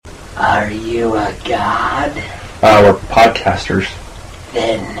Are you a god? We're podcasters.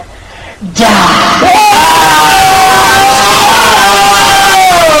 Then die!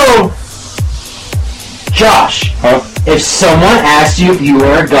 Josh, if someone asks you if you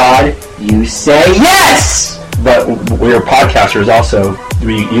are a god, you say yes! But we're podcasters also.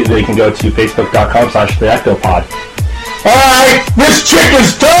 They can go to facebook.com/theectopod. Alright, this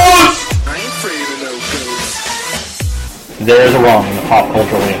chicken's toast! I ain't afraid of no ghosts. There is a wrong in the pop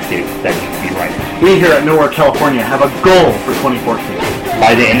cultural landscape that needs to be right. We here at Nowhere, California have a goal for 2014.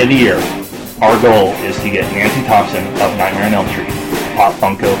 By the end of the year, our goal is to get Nancy Thompson of Nightmare on Elm Street Pop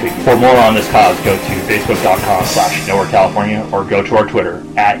Funko Figure. For more on this cause, go to facebook.com/NowhereCalifornia or go to our Twitter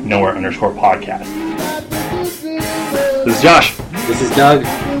 @Nowhere_podcast. This is Josh. This is Doug.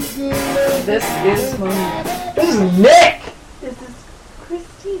 This is Monique. This is Nick! This is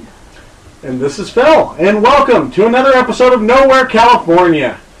Christina. And this is Phil. And welcome to another episode of Nowhere,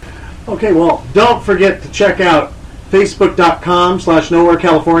 California. Okay, well, don't forget to check out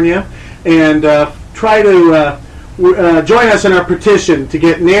facebook.com/NowhereCalifornia and try to join us in our petition to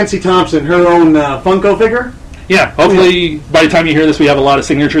get Nancy Thompson her own Funko figure. Yeah, hopefully by the time you hear this, we have a lot of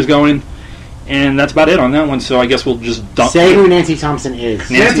signatures going. And that's about it on that one, so I guess we'll just dump. Say who Nancy Thompson is.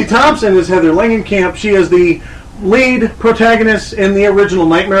 Nancy Thompson is Heather Langenkamp. She is the lead protagonist in the original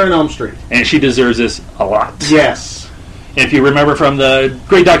Nightmare on Elm Street. And she deserves this a lot. Yes. If you remember from the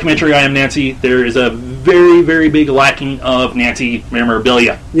great documentary I Am Nancy, there is a very, very big lacking of Nancy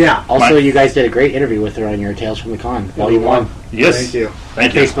memorabilia. Yeah. Also, you guys did a great interview with her on your Tales from the Con, Volume 1. Yes. Thank you.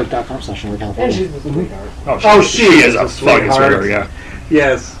 Thank you. Facebook.com/NowhereCalifornia. And she's a sweetheart. Oh, she is a a fucking sweetheart. sweetheart, yeah.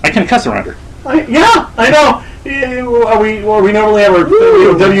 Yes. I can cuss around her. Yeah, I know. We normally have our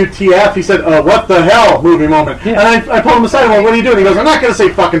WTF. He said, "What the hell?" movie moment. Yeah. And I pulled him aside. I'm like, "What are you doing?" He goes, "I'm not going to say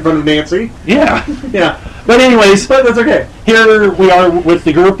fuck in front of Nancy." Yeah. Yeah, But anyways, but that's okay. here we are with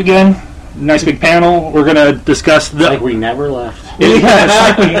the group again. Nice big panel. We're going to discuss the... Like we never left.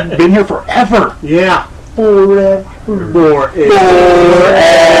 Yes, we've been here forever. Yeah. Forever.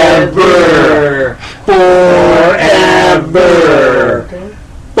 Forever.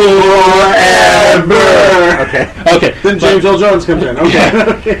 Okay. Then James Earl Jones comes in. Okay.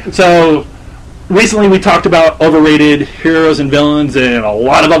 Okay. So, recently we talked about overrated heroes and villains and a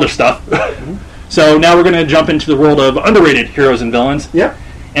lot of other stuff. So now we're going to jump into the world of underrated heroes and villains. Yep.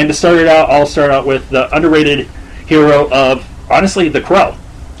 And to start it out, I'll start out with the underrated hero of, honestly, The Crow.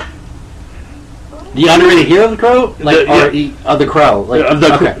 The underrated hero of the Crow? Like, The- of the Crow. Like,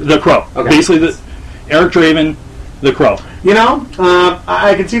 The Crow. Okay. Basically, Eric Draven, The Crow. You know,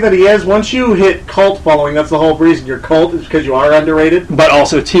 I can see that he is. Once you hit cult following, that's the whole reason you're cult, is because you are underrated. But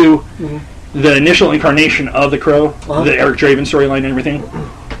also, too, the initial incarnation of The Crow, the Eric Draven storyline and everything,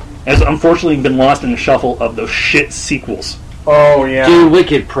 has unfortunately been lost in the shuffle of those shit sequels. Oh, yeah. Dude,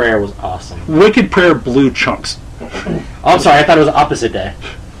 Wicked Prayer was awesome. Wicked Prayer blew chunks. Oh, I'm sorry, I thought it was opposite day.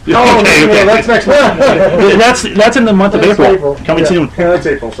 Oh, Okay, yeah, that's next month. That's in the month of That's April. April. Coming soon. Yeah, that's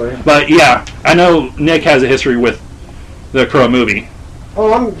April, sorry. But yeah, I know Nick has a history with the Crow movie.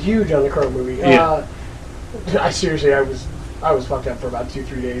 Oh, I'm huge on the Crow movie. Yeah. I seriously, I was fucked up for about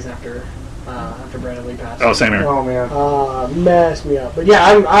 2-3 days after Brandon Lee passed. Oh, same here. Oh, man. Messed me up. But yeah,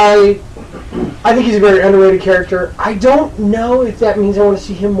 I think he's a very underrated character. I don't know if that means I want to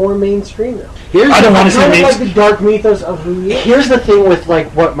see him more mainstream though. I don't want to see Kind him. of like the dark mythos of who he is. Here's the thing with, like,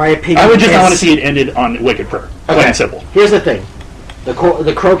 what my opinion I would just is. not want to see it ended on Wicked Prayer. Plain and simple. Here's the thing. The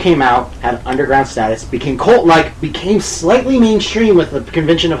Crow came out, had underground status, became cult-like, became slightly mainstream with the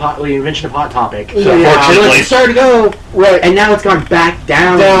invention of Hot Topic. So So unfortunately, it started to go, Right. and now it's gone back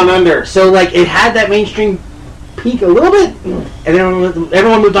down. Down under. So, like, it had that mainstream peak a little bit, and then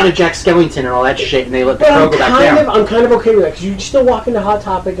everyone moved on to Jack Skellington and all that shit, and they let the But Crow go back down. I'm kind of okay with that because you still walk into Hot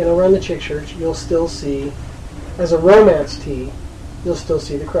Topic and around the chick church, you'll still see, as a romance tee, you'll still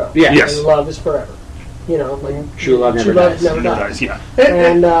see the Crow. Yeah. Yes. And love is forever. You know, like True love never true love dies. never no dies. dies, yeah.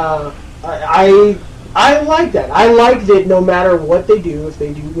 And I like that. I like that no matter what they do, if they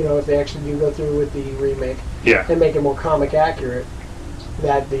actually do go through with the remake Yeah. and make it more comic accurate,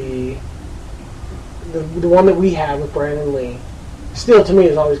 that the one that we have with Brandon Lee still to me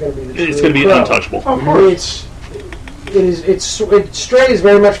is always going to be the It's true going to be Crow. untouchable. Of course. It strays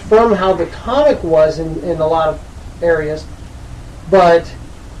very much from how the comic was in a lot of areas, but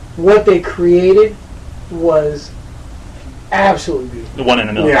what they created was absolutely beautiful. The one in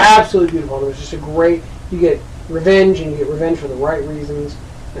a million. Yeah. Absolutely beautiful. It was just a great. You get revenge, and you get revenge for the right reasons,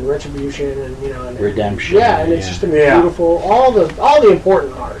 and retribution, and and Redemption, Yeah, and it's yeah. just a Yeah. beautiful. All the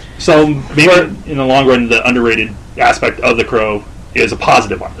important parts. So maybe in the long run, the underrated aspect of The Crow is a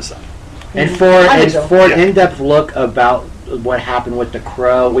positive on this side. And I think so. for an Yeah. in-depth look about what happened with The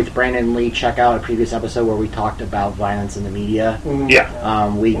Crow with Brandon Lee, check out a previous episode where we talked about violence in the media.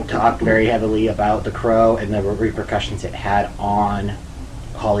 Yeah. We talked very heavily about The Crow and the repercussions it had on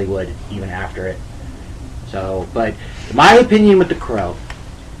Hollywood even after it. So, but my opinion with The Crow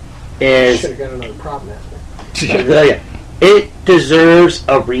is Should have got another prop master. it deserves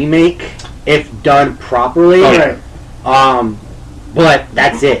a remake if done properly. Right. But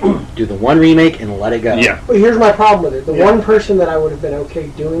that's it. Do the one remake and let it go. Yeah. But here's my problem with it. The Yeah. one person that I would have been okay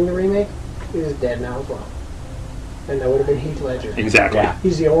doing the remake is dead now as well. And that would have been Heath Ledger. Exactly. Yeah.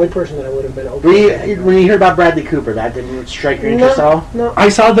 He's the only person that I would have been okay When you hear about Bradley Cooper, that didn't strike your interest at all? No. I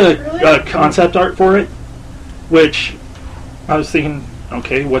saw the concept art for it, which I was thinking,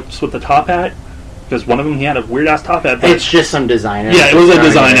 okay, what's with the top hat? Because one of them, he had a weird ass top hat. But It's just some designer. yeah, it was a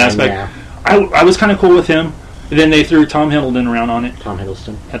design aspect. Yeah. I was kind of cool with him. And then they threw Tom Hiddleston around on it. Tom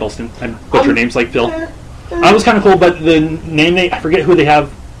Hiddleston. Hiddleston. I butcher names like Phil. I was kind of cool, but the name I forget who they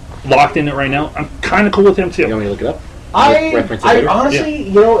have locked in it right now. I'm kind of cool with him You too. want me to look it up? I Reference it later? honestly,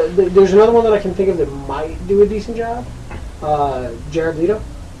 you know, there's another one that I can think of that might do a decent job. Jared Leto.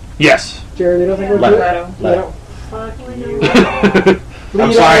 Yes. Jared Leto, think would do Leto. it. Leto. Fuck you. I'm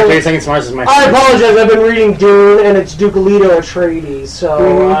Leto- sorry, 30 Seconds to Mars is my I favorite. apologize. I've been reading Dune, and it's Duke Leto Atreides,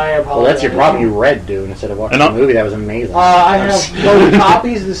 so I apologize. Well, that's your problem. You read Dune instead of watching And the movie. That was amazing. I have both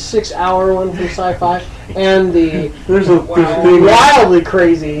copies, the 6-hour one from Sci-Fi, and the There's a thing. wildly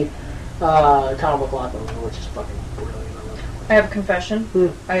crazy comic book lot, which is fucking brilliant. I have a confession. Hmm.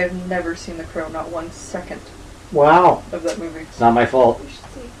 I have never seen The Crow, not 1 second Wow. of that movie. It's not my fault. You should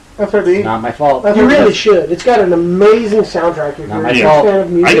see. That's right, It's not my fault. You really should. It's got an amazing soundtrack. If Not you're my a huge fault. fan of I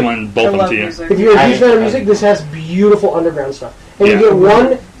music, can lend both I of them love to you. music. if you're a huge fan of I- music, this has beautiful underground stuff, and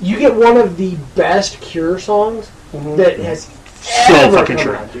Yeah. you get one of the best Cure songs that has So ever fucking come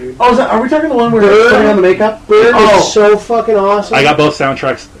true. out, dude. Oh, are we talking the one where they're putting on the makeup? Bird Oh. is so fucking awesome. I got both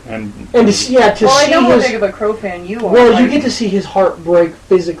soundtracks and and to Well, I see know how his big of a Crow fan you are. well, you like- get to see his heart break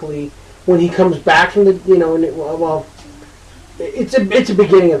physically when he comes back from the and it's a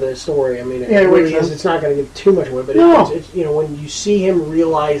beginning of the story. I mean, it Yeah, it really makes is. sense. It's not going to give too much away, but No. it's when you see him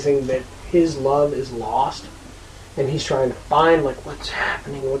realizing that his love is lost, and he's trying to find like what's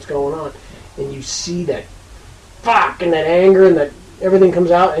happening, what's going on, and you see that fuck and that anger and that everything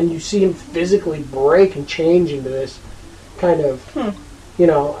comes out, and you see him physically break and change into this kind of.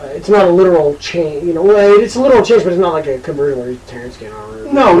 It's not a literal change. Well, it's a literal change, but it's not like a conversion where he's tearing skin off.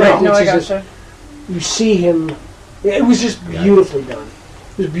 No, no. It's No, I just- gotcha. you see him. It was just beautifully done.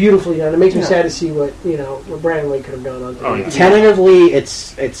 It was beautifully done. It makes me sad to see what Brandon Lee could have done on. Oh, yeah. Tentatively,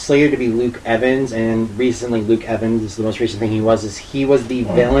 it's slated to be Luke Evans, and recently Luke Evans, the most recent thing he was the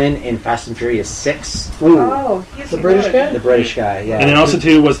villain in Fast and Furious 6. Oh, he's The British good. guy? The British guy, yeah. and then also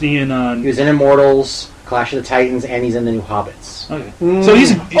too was he in He was in Immortals, Clash of the Titans, and he's in the new Hobbits. okay. So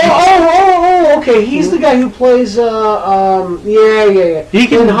he's Okay. He's the guy who plays. Yeah. He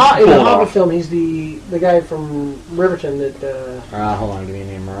can in the pull it Hobbit off. film, he's the guy from Riverton that. Hold on, give me a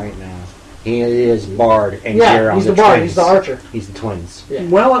name right now. He is Bard and Yeah, Geron, he's the the bard. twins. He's the archer. He's the twins. Yeah.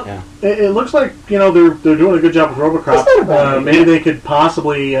 Well, Yeah. it looks like they're doing a good job with RoboCop. That's not a bad idea. Maybe they could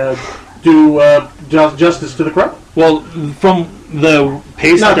possibly do justice to the Crow. well from the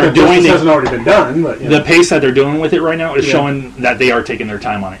pace Not that they're that doing justice it, hasn't already been done, but the pace that they're doing with it right now is Yeah. showing that they are taking their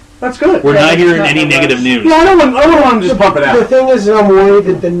time on it. that's good. We're not it's hearing not any no negative rush. news. Yeah, I don't want to just pump it The out. thing is, that I'm worried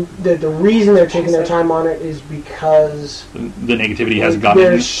that the reason they're taking their time on it is because The negativity hasn't they're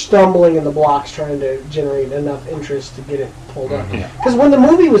gotten. stumbling in the blocks trying to generate enough interest to get it pulled up. Yeah. Because when the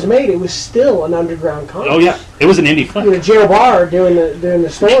movie was made, it was still an underground comic. Oh yeah, it was an indie flick. Joe Barr doing the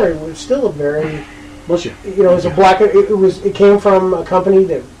story was still a very Bless you. it was a black. It came from a company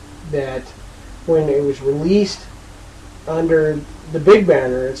that when it was released under the big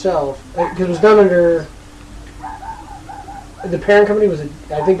banner itself, because it was done under the parent company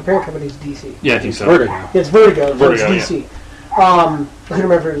I think the parent company is DC. Yeah, I think so. Vertigo. It's Vertigo, so Vertigo, it's DC. I couldn't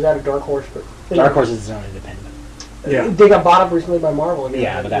remember if it was out of Dark Horse, but Dark Horse is its own independent. Yeah. They got bought up recently by Marvel. and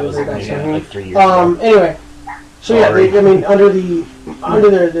Yeah, but that was like 3 years ago. Anyway, so yeah, Sorry.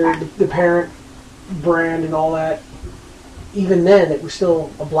 under the parent brand and all that. Even then, it was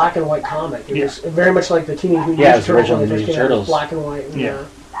still a black and white comic. It was very much like the Teenage Mutant Yeah, it Ninja was Turtles. original when they Ninja first came out. It was Turtles. black and white, and Yeah.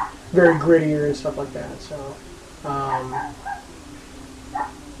 very grittier and stuff like that. So,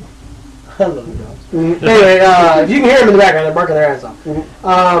 I love the dogs. Anyway, if you can hear them in the background, they're barking their ass off.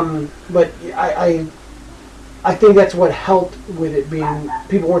 But I think that's what helped with it being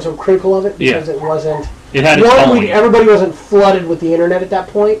people weren't so critical of it because it wasn't. It had its One, following. everybody wasn't flooded with the internet at that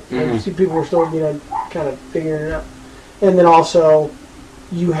point. Mhm. And people were still, kind of figuring it out. And then also,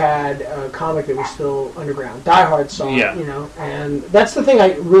 you had a comic that was still underground. Die Hard saw Yeah. it, you know, and that's the thing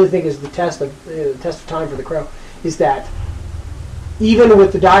I really think is the test of time for the Crow, is that even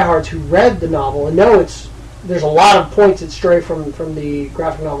with the diehards who read the novel and know there's a lot of points that stray from the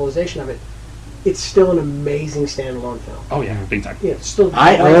graphic novelization of it, it's still an amazing standalone film. Oh yeah, big time. Yeah, it's still.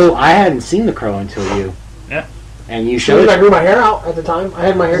 I hadn't seen The Crow until you. Yeah. And you I showed I it. grew my hair out at the time. I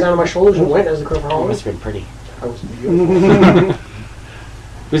had my hair down to my shoulders and went as the Crow for Oh, it Halloween. must have been pretty. I was beautiful.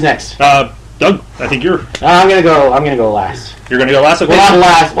 Who's next? Doug, I think you're I'm gonna go last. gonna go last. Okay. Well, not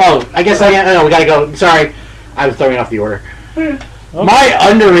last. Oh, I guess no, we gotta go. Sorry, I was throwing off the order. My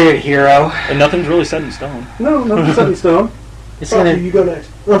underrated hero And nothing's really set in stone. No, nothing set in stone. is Oh, gonna. you go next.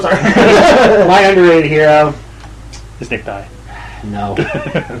 Oh, I'm sorry. My underrated hero. Is Nick Dye. No.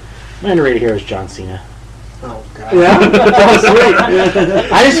 My underrated hero is John Cena. Oh God. Yeah? Oh, sweet.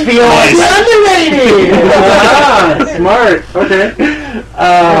 I just feel Nice. like underrated. Ah, smart. Okay.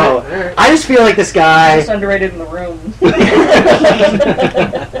 Oh, I just feel like this guy. Most underrated in the room.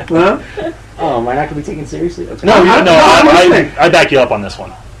 Huh? Oh, am I not gonna be taken seriously? Okay. No, I'm listening. I back you up on this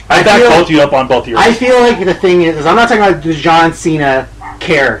one. I I back feel- both you up on both of yours. I feel like the thing is I'm not talking about the John Cena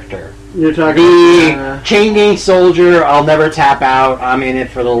character. You're talking. The chain gang soldier, I'll never tap out. I'm in it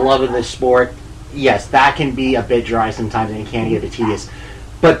for the love of the sport. Yes, that can be a bit dry sometimes and it can get a bit tedious.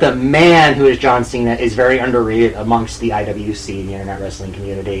 But the man who is John Cena is very underrated amongst the IWC, the Internet Wrestling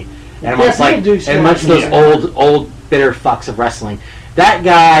community, and amongst people do and amongst those Yeah. old bitter fucks of wrestling. That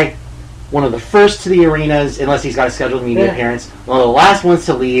guy, one of the first to the arenas, unless he's got a scheduled media Yeah. appearance, one of the last ones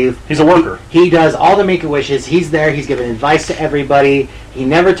to leave. He's a worker. He does all the Make-A-Wishes. He's there. He's giving advice to everybody. He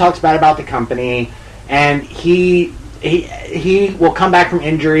never talks bad about the company, and he will come back from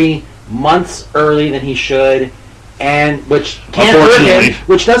injury months early than he should, and which can hurt him, Unfortunately.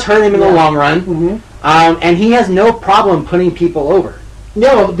 which does hurt him in the Yeah. long run. Mm-hmm. And he has no problem putting people over.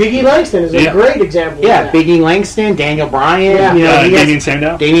 No, Big E Langston is a Yeah. great example. Yeah, of that. Big E Langston, Daniel Bryan, Yeah. you know, he has Damien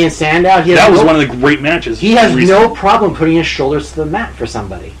Sandow. Damian Sandow. He has That was no- one of the great matches. He has recently. no problem putting his shoulders to the mat for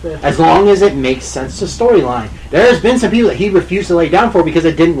somebody, Yeah. as long as it makes sense to storyline. There's been some people that he refused to lay down for because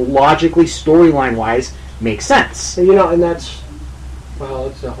it didn't logically, storyline-wise, make sense. So, you know, and that's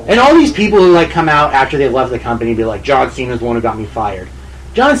it's a whole. And all these people who come out after they left the company and be like, John Cena's the one who got me fired.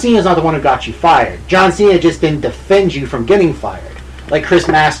 John Cena's not the one who got you fired. John Cena just didn't defend you from getting fired. Like Chris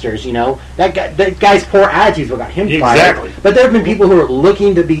Masters, that guy's poor attitude is what got him Exactly. fired. But there have been people who are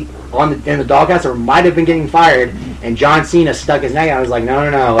looking to be in the doghouse or might have been getting fired, and John Cena stuck his neck out and was like,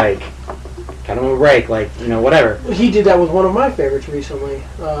 no, cut him a break, whatever. He did that with one of my favorites recently,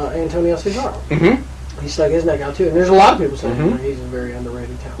 Antonio Cesaro. Mm-hmm. He stuck his neck out too, and there's a lot of people saying Mhm. he's a very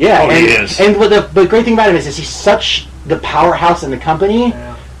underrated talent. Yeah, Oh, and, he is. and what the great thing about him is he's such the powerhouse in the company.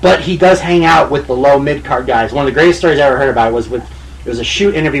 Yeah. But he does hang out with the low mid card guys. One of the greatest stories I ever heard about it was a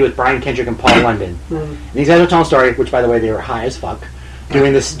shoot interview with Brian Kendrick and Paul London. Mhm. And these guys were telling a story, which by the way they were high as fuck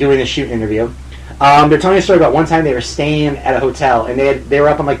doing the shoot interview. They're telling a story about one time they were staying at a hotel and they were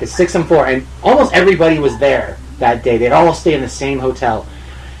up on like the 6th floor and almost everybody was there that day. They'd all stay in the same hotel,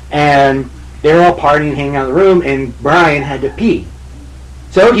 and they were all partying, hanging out in the room. And Brian had to pee,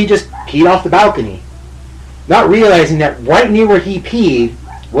 so he just peed off the balcony, not realizing that right near where he peed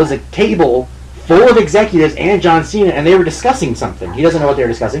was a table full of executives and John Cena, and they were discussing something. He doesn't know what they were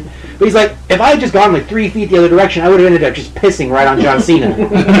discussing, but he's like, if I had just gone like 3 feet the other direction, I would have ended up just pissing right on John Cena.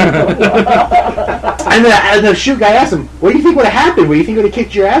 And the shoot guy asked him, what do you think would have happened? What do you think would have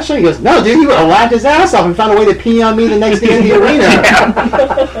kicked your ass? And he goes, no, dude, he would have laughed his ass off and found a way to pee on me the next day in the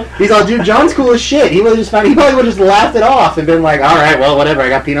arena. He's all, dude, John's cool as shit. He probably would have just laughed it off and been like, all right, well, whatever, I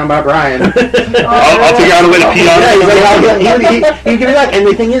got peed on by Brian. I'll figure out a way to pee on Yeah, he's it. like, he'd give it back. And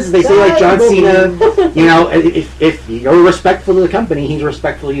the thing is, they say like John Cena, if you're respectful to the company, he's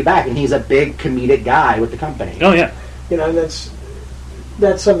respectful to you back, and he's a big comedic guy with the company. Oh yeah. You know, and that's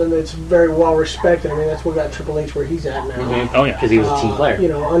something that's very well respected. I mean, that's what got Triple H where he's at now. Mm-hmm. Oh yeah. Because he was a team player. You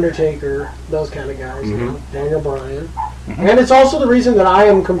know, Undertaker, those kind of guys. You Mhm. know, Daniel Bryan. And it's also the reason that I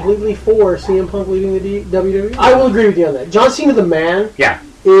am completely for CM Punk leaving the WWE. I will agree with you on that. John Cena, the man, Yeah.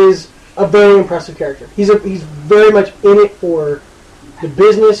 is a very impressive character. He's very much in it for the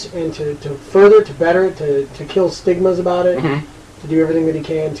business and to further, to better it, to kill stigmas about it, Mhm. to do everything that he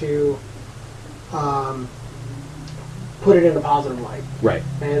can to put it in a positive light. Right.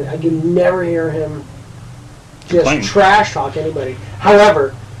 And you never hear him just Complain. trash talk anybody.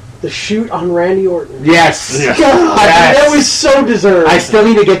 However, the shoot on Randy Orton. Yes. Yeah. God, Yes. that was so deserved. I still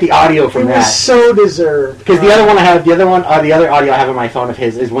need to get the audio it from was that. so deserved. Because the other audio I have on my phone of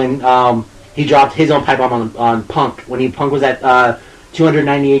his is when he dropped his own pipe bomb on Punk when Punk was at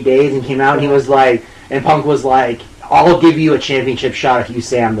 298 days and came out and he was like, and Punk was like, I'll give you a championship shot if you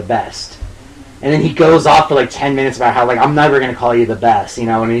say I'm the best. And then he goes off for like 10 minutes about how, like, I'm never going to call you the best, you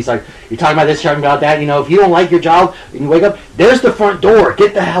know. And he's like, you're talking about this, talking about that, you know. If you don't like your job, and you wake up, there's the front door.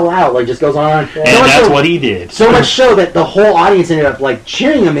 Get the hell out. Like, just goes on. And that's what he did. So much so that the whole audience ended up, like,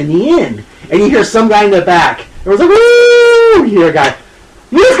 cheering him in the end. And you hear some guy in the back. It was like, woo! You hear a guy,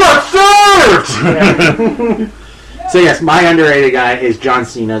 you got served! So, yes, my underrated guy is John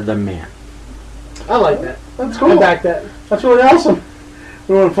Cena, the man. I like that. That's I cool. back that. That's really awesome.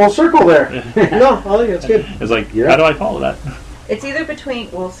 We went full circle there. No, I think that's good. It's like, Yeah. how do I follow that? It's either between.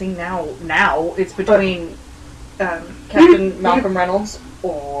 Well, see now it's between Captain Malcolm Reynolds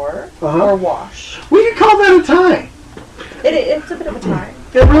or Wash. We could call that a tie. It's a bit of a tie.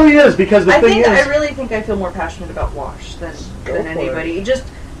 It really is, because the thing is... I really think I feel more passionate about Wash than Go for anybody. it. Just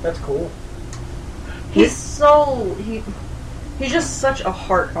That's cool. he's just such a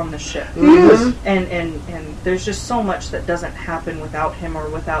heart on the ship. He is. And there's just so much that doesn't happen without him or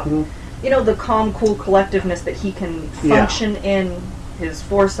without you know, the calm, cool collectiveness that he can function in, his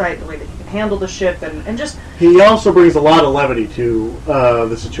foresight, the way that he can handle the ship, and just He also brings a lot of levity to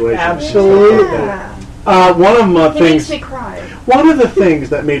the situation. Absolutely. yeah. One of the He things... makes me cry. One of the things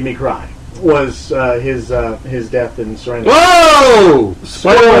that made me cry was his death in Serenity. Whoa!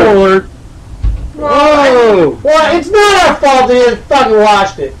 Spoiler alert. Whoa! Well, it's not our fault they didn't fucking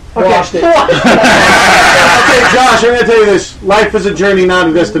watched it. Watched it. Okay, Josh, I'm going to tell you this. Life is a journey, not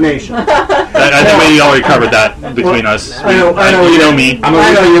a destination. I think we already covered that between us. I know You know me. I'm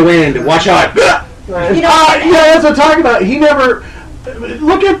going to you in. Watch out. You know, Yeah, that's what I'm talking about. He never...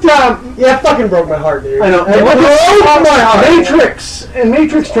 Look at... Yeah, it fucking broke my heart, dude. I know. It broke my heart. Matrix. In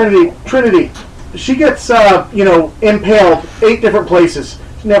Matrix Trinity, she gets, impaled 8 different places.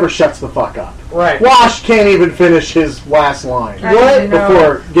 She never shuts the fuck up. Right. Wash can't even finish his last line I know.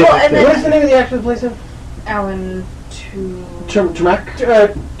 before getting Well, and then- What is the name of the actor that plays him? Alan Tremek?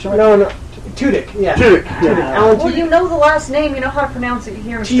 No, Tudyk. Yeah. Tudyk. Tudyk. Yeah. Alan Well, Tudyk. you know the last name. You know how to pronounce it. You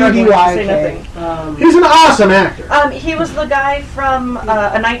hear him struggling to say Tudyk. nothing. He's an awesome actor. He was the guy from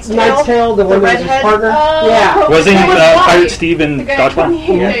A Knight's Tale. Knight's Tale, the one that was his redhead. partner. Oh. Yeah. Wasn't he It was Pirate White. Steve in The guy Dodgeball?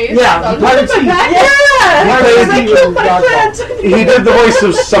 28 days. Yeah, Pirate Steve. Yeah, Pirate because I Steve killed in my Dodgeball. friend. He did the voice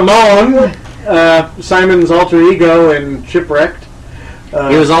of Simone, Simon's alter ego in Shipwrecked.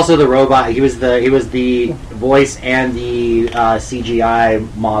 He was also the robot. He was the voice and the CGI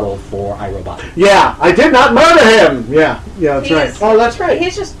model for iRobot. Yeah, I did not murder him. Yeah, that's He right. is- Oh, that's right.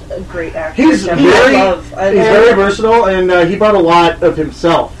 He's just a great actor. He's Jeff. very, I love. he's very versatile, and he brought a lot of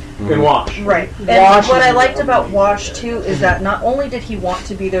himself in Wash. Right. And Wash what is I liked about amazing. Wash too is that not only did he want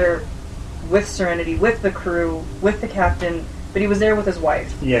to be there with Serenity, with the crew, with the captain, but he was there with his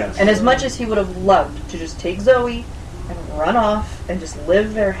wife. Yes. And as much as he would have loved to just take Zoe and run off and just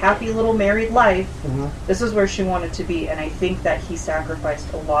live their happy little married life, this is where she wanted to be. And I think that he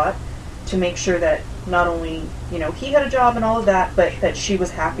sacrificed a lot to make sure that not only, he had a job and all of that, but that she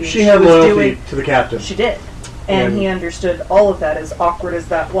was happy. She and had was loyalty doing. to the captain. She did. And he understood all of that, as awkward as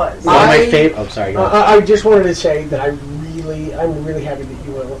that was. One of my I- favorite. Oh, sorry. go ahead. I just wanted to say that I'm really happy that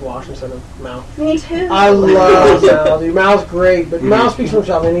you went with Wash instead of Mal. Me too. I love Mal, dude. Mal's great, but Mal speaks for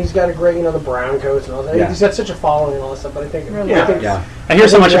himself, and he's got a great, the brown coats and all that. Yeah. He's got such a following and all that stuff, but I think... Really? I think Yeah. I hear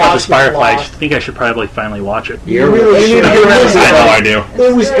so much about the Wash Spire is Flag. I lost. think I should probably finally watch it. You're really should. need to get around to I know I do.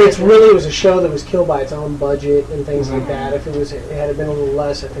 It was a show that was killed by its own budget and things like that. If it had been a little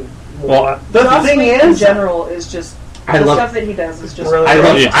less, I think... more. Well, The Joss thing Whedon in is, general is just I the love- stuff that he does is just Really?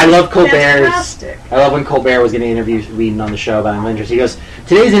 I love Colbert's. fantastic. I love when Colbert was going to interview Whedon on the show about Avengers. He goes,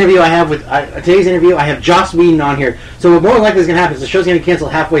 today's interview I have Joss Whedon on here. So what more likely is going to happen is the show's going to be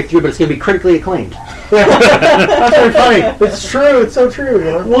canceled halfway through, but it's going to be critically acclaimed. that's very funny. It's true. It's so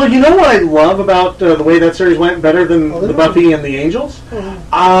true. Well, you know what I love about the way that series went better than the Buffy and the Angels?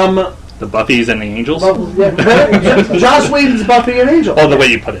 the Buffys and the Angels. Joss Whedon's Buffy and Angel. Oh, the way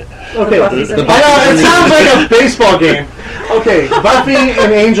you put it. Okay, Buffy's and I know, it sounds like a baseball game. Okay, Buffy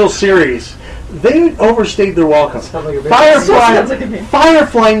and Angel series. They overstayed their welcome. Sounds like a baseball Sounds like a name.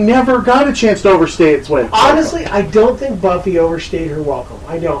 Firefly never got a chance to overstay its welcome. Honestly, I don't think Buffy overstayed her welcome.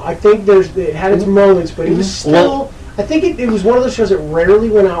 I don't. I think it had its moments, but it was still. I think it was one of those shows that rarely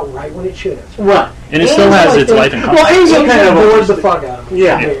went out right when it should have. Right. And it still has its life in Well, context. Angel kind of bored the overstayed. fuck out of me.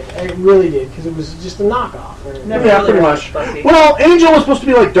 Yeah. It really did, because it was just a knockoff. Never Yeah, really pretty watched much. Buffy. Well, Angel was supposed to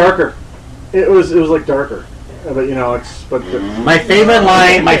be like darker. It was like darker, but My favorite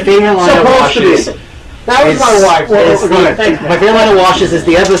line of Supposed to be. Washes. That was my wife. Well, is go ahead. my favorite line of Washes is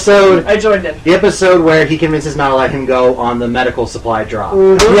the episode I joined in. where he convinces Mal to let him go on the medical supply drop.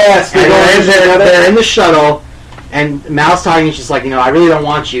 Yes, And they're in the shuttle, and Mal's talking, and she's like, I really don't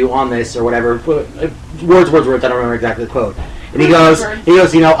want you on this, or whatever. words. I don't remember exactly the quote. And he goes, I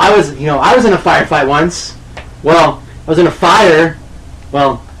was in a firefight once. Well, I was in a fire.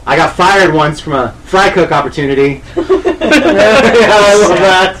 Well, I got fired once from a fry cook opportunity. I love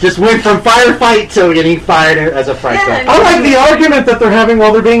that. Just went from firefight to getting fired as a fry cook. I like the argument that they're having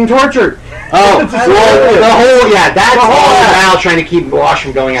while they're being tortured. Oh, that's all Val trying to keep Wash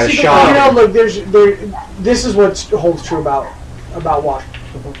from going out of shot. Look, this is what holds true about Wash.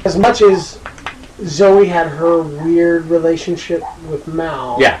 As much as Zoe had her weird relationship with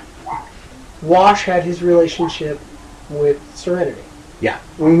Mal, Wash had his relationship with Serenity. Yeah.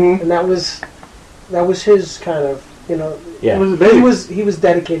 Mm-hmm. And that was his kind of, Yeah. He was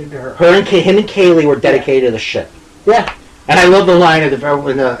dedicated to her. Him and Kaylee were dedicated to the ship. Yeah. And I love the line in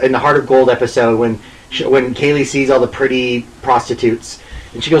the Heart of Gold episode when Kaylee sees all the pretty prostitutes,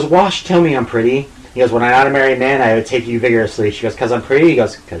 and she goes, "Wash, tell me I'm pretty." He goes, "When I'm not a married man, I would take you vigorously." She goes, "'Cause I'm pretty?" He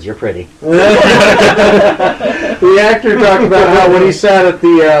goes, "'Cause you're pretty." The actor talked about how when he sat at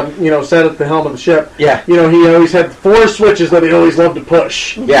the helm of the ship, he always had 4 switches that he always loved to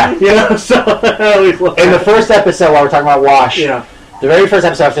push. Yeah. So I always loved in the that. first episode, while we're talking about Wash, Yeah. the very first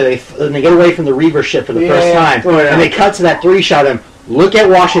episode after they get away from the Reaver ship for the first time, and they cut to that 3 shot of him. Look at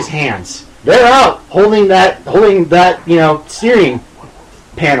Wash's hands; they're out holding that steering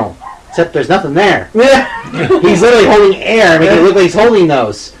panel. Except there's nothing there. Yeah. He's literally holding air, making it look like he's holding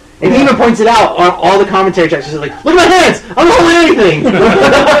those. And he even points it out on all the commentary tracks. He's like, "Look at my hands! I'm not holding anything."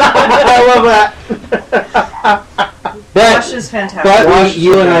 I love that. Wash is fantastic. But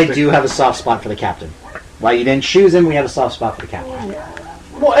you and I do have a soft spot for the captain. While you didn't choose him, we have a soft spot for the captain.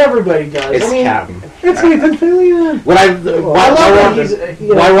 Well, everybody does. It's Captain. It's Nathan Fillion. While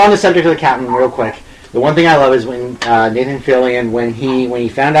we're on the subject of the captain, real quick, the one thing I love is when Nathan Fillion, when he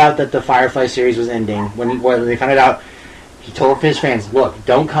found out that the Firefly series was ending, when they found it out, he told his fans, "Look,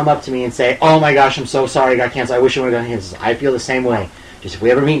 don't come up to me and say, 'Oh my gosh, I'm so sorry, I got canceled. I wish it would have gone canceled.' I feel the same way. Just if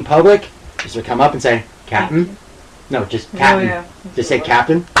we ever meet in public, just to come up and say, 'Captain.' No, just Captain. yeah. Just say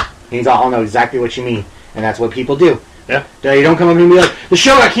Captain. And I'll know exactly what you mean, and that's what people do. Yeah. You don't come up and be like, 'The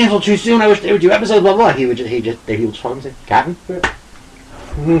show got canceled too soon. I wish they would do episodes, blah blah.' He would just talk and say, 'Captain.'"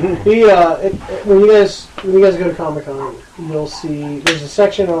 When you guys go to Comic-Con, you'll see there's a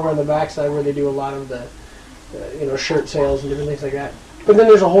section over on the backside where they do a lot of the shirt sales and different things like that. But then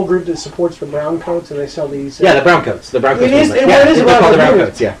there's a whole group that supports the brown coats, and they sell these. Yeah, the brown coats. The brown coats. It is. movement. It is they're about called the brown movement.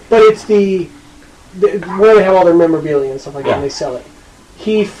 coats. Yeah. But it's the where they have all their memorabilia and stuff like that, and they sell it.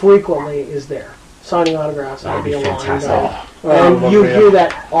 He frequently is there signing autographs. That'd be I'll along, fantastic. and you hear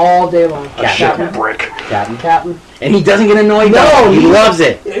that all day long. Captain. Captain. And he doesn't get annoyed. No, he loves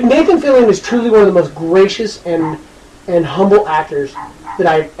it. Nathan Fillion is truly one of the most gracious and humble actors that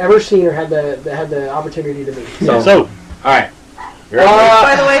I've ever seen or had the opportunity to meet. So, all right.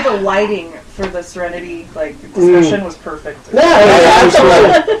 By the way, the lighting for the Serenity discussion was perfect. Yeah,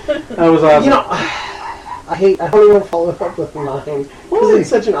 absolutely. That was awesome. I don't even follow up with mine because it's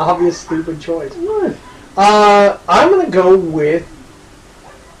such an obvious, stupid choice. What? I'm gonna go with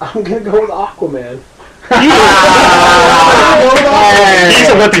Aquaman. he's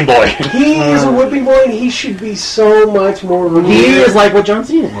a whipping boy. He is a whipping boy, and he should be so much more. He is like what John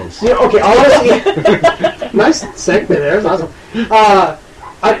Cena is. Yeah, okay, honestly, nice segment there. That's awesome.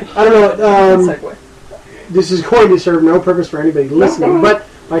 I don't know. This is going to serve no purpose for anybody listening, but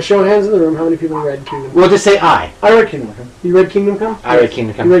by show of hands in the room, how many people read Kingdom Come? We'll just say I. I read Kingdom Come. You read Kingdom Come? I read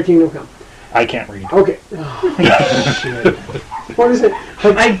Kingdom Come. You read Kingdom Come. I can't read. Okay. Oh, shit. What is it?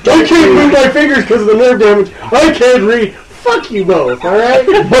 I can't move my fingers because of the nerve damage. I can't read. Fuck you both, alright?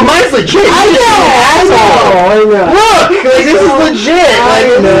 But mine's legit. I know. Look, this is legit.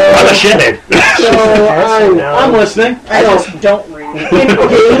 I'm a shithead. I know. I'm listening. I just don't read. In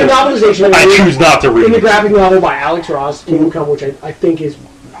the novelization, I choose not to in the read. graphic novel by Alex Ross, Kingdom Come, which I think is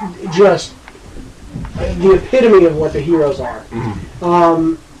just the epitome of what the heroes are.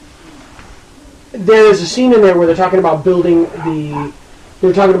 There's a scene in there where they're talking about building a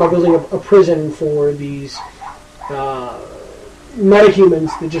prison for these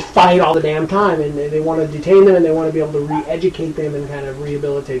metahumans that just fight all the damn time, and they want to detain them, and they want to be able to re-educate them and kind of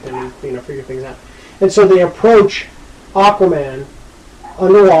rehabilitate them and figure things out. And so they approach Aquaman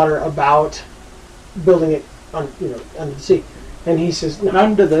underwater about building it under the sea, and he says, "No."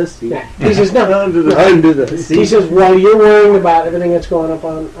 Under the sea. Yeah. He says, "No, Under the sea. He says, "While you're worrying about everything that's going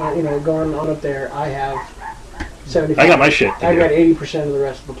on up there, I have 75. I got my shit to I do. got 80% of the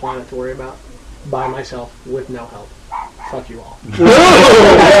rest of the planet to worry about by myself with no help." fuck you all. And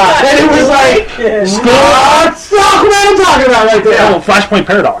it was like, that's what I'm talking about right there. Oh, Flashpoint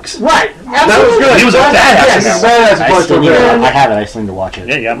Paradox. Right. That was good. He was a badass. Yes, badass I still Flashpoint need to, Paradox. I have it. I still need to watch it.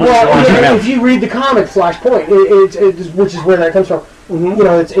 Yeah, yeah. Well, if you read the comic Flashpoint, which is where that comes from, you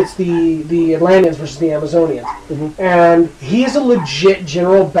know, it's the Atlanteans versus the Amazonians, and he is a legit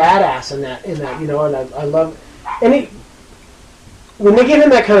general badass in that, you know, and I love, and when they give him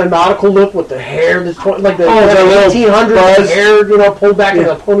that kind of nautical look with the hair that's like the the little 1800s buzz. hair, you know, pulled back in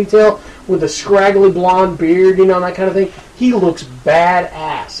Yeah. a ponytail with a scraggly blonde beard, you know, and that kind of thing, he looks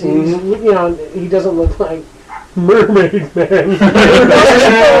badass. He's, you know, he doesn't look like Mermaid Man.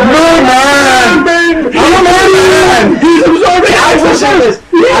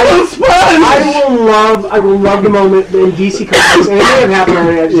 I will love the moment in DC Comics, and it may have happened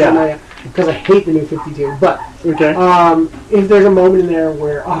already. I just don't know yet, because I hate the new 52. But Okay. if there's a moment in there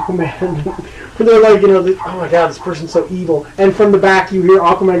where Aquaman, where they're like, you know, oh my god, this person's so evil, and from the back you hear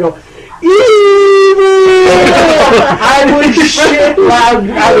Aquaman go, evil! I would shit loud.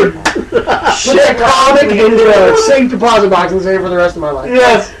 I would put that comic into a safe deposit box and save it for the rest of my life.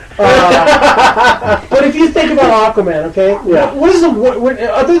 Yes. But if you think about Aquaman, okay, Yeah. what is what,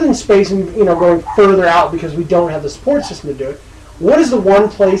 other than space and, you know, going further out because we don't have the support system to do it? What is the one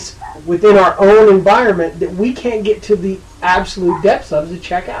place within our own environment that we can't get to the absolute depths of to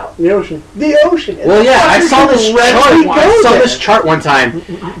check out? The ocean. The ocean. Well, yeah, I saw this chart. Go I saw there. this chart one time,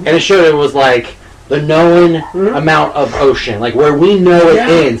 and it showed it was like the known amount of ocean, like where we know it Yeah.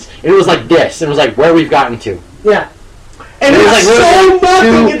 ends. And it was like this. It was like where we've gotten to. Yeah. And It was like so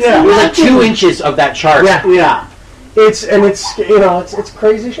nothing. it was like 2 inches of that chart. Yeah. Yeah. It's you know it's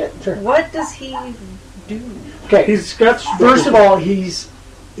crazy shit. Sure. What does he do? Okay. He's got. First of all, he's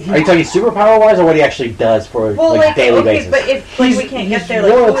Are you talking superpower wise, or what he actually does for Well, like daily okay, basis? but if like, we can't he's get there,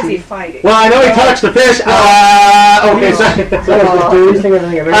 like, who is royalty. he fighting? Well, I know he touched the fish. Okay, sorry.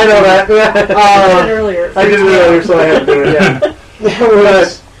 I know that. I did it earlier. I did it earlier, so I had to do it. Yeah.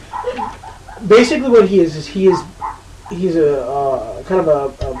 Basically, what he is he's a kind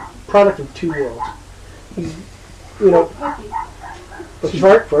of a product of two worlds. He's, you know,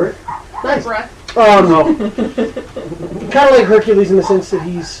 fart for it. Nice. Kind of like Hercules in the sense that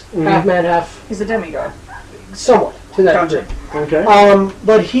he's half man, half He's a demigod. somewhat to that Gotcha. degree. Okay.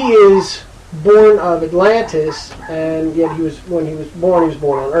 But he is born of Atlantis, and yet when he was born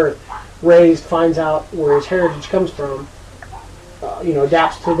on Earth. Raised, finds out where his heritage comes from. You know,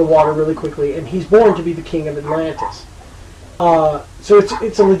 adapts to the water really quickly, and he's born to be the king of Atlantis. So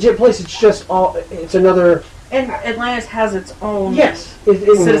it's a legit place. It's just it's another. And Atlantis has its own It's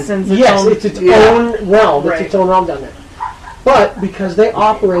citizens. its own realm. Right. It's its own realm down there. But because they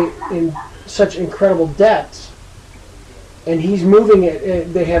operate in such incredible depths, and he's moving it,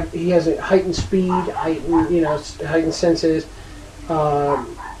 he has a heightened speed, heightened senses,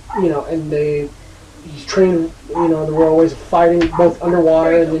 you know, and he's trained, you know, the royal ways of fighting both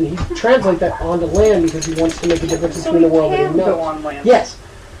underwater, and then he translates that onto land because he wants to make a difference So between he the world that he can knows. go on land. Yes.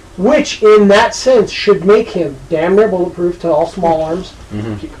 Which, in that sense, should make him damn near bulletproof to all small arms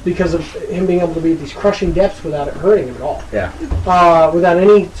because of him being able to be at these crushing depths without it hurting him at all. Yeah. Without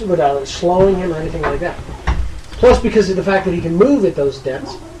it slowing him or anything like that. Plus, because of the fact that he can move at those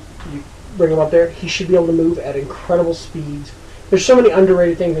depths, you bring him up there, he should be able to move at incredible speeds. There's so many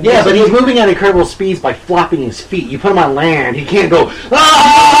underrated things. Yeah, but he's moving at incredible speeds by flopping his feet. You put him on land, he can't go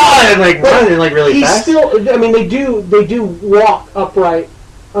and like run like really he's fast. still. I mean, they do walk upright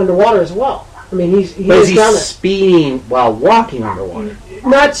underwater as well. I mean, but is is he down there. speeding while walking underwater?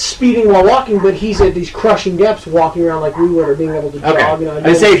 Not speeding while walking, but he's at these crushing depths, walking around like we would, or being able to jog. Okay. And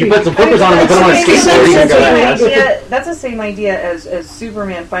I say if you put some flippers on him and put him on a skateboard, he can go that fast. That's the same idea as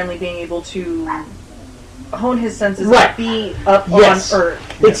Superman finally being able to hone his senses Right. and be up Yes. on Earth.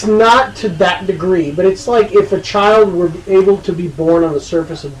 It's not to that degree, but it's like if a child were able to be born on the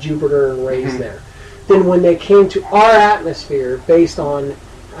surface of Jupiter and raised there, then when they came to our atmosphere, based on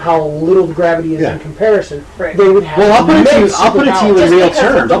how little the gravity is Yeah. in comparison, Right. they would have. Well, I'll put it to you. immense I'll put it to you in superpowers. Just real because of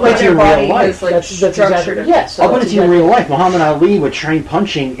terms. the I'll way put it to you in their real body life. is, like, That's structured. exactly yes. I'll put it to you in exactly- real life. Muhammad Ali would train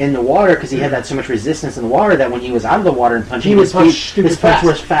punching in the water because he had that so much resistance in the water that when he was out of the water and punching, He would his punch feet, stupid his punch fast.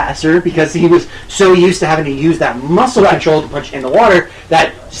 was faster because he was so used to having to use that muscle control to punch in the water.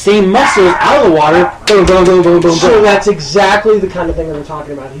 That same muscle out of the water, boom, boom, boom, boom, boom, So boom. that's exactly the kind of thing that I'm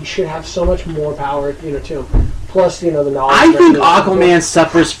talking about. He should have so much more power, you know, to him. Plus, you know, the knowledge. I think that- Aquaman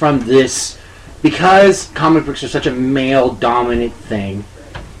suffers from this because comic books are such a male-dominant thing.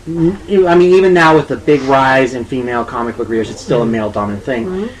 I mean, even now with the big rise in female comic book readers, it's still a male-dominant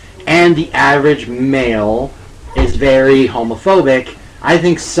thing. And the average male is very homophobic. I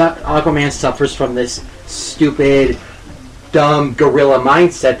think Aquaman suffers from this stupid dumb gorilla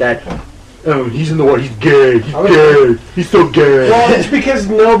mindset that, oh, he's in the water, he's gay, he's I mean- gay, he's so gay. Well, it's because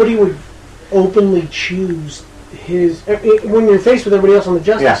nobody would openly choose his. When you're faced with everybody else on the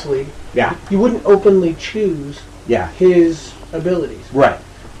Justice League, Yeah, you wouldn't openly choose yeah, his abilities. right.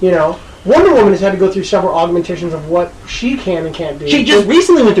 You know, Wonder Woman has had to go through several augmentations of what she can and can't do. She just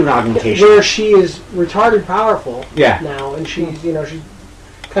recently went through an augmentation. where she is retarded powerful Yeah. now, and she's she's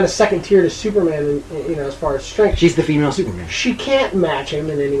kind of second tier to Superman, as far as strength. She's the female Superman. She can't match him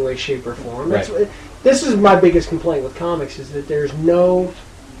in any way, shape, or form. Right. This is my biggest complaint with comics, is that there's no.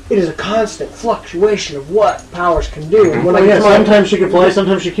 It is a constant fluctuation of what powers can do. And when I get to my, sometimes she can fly,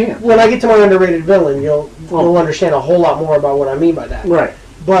 sometimes she can't. when I get to my underrated villain, you'll understand a whole lot more about what I mean by that. Right.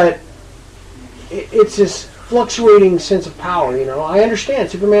 But it's this fluctuating sense of power. I understand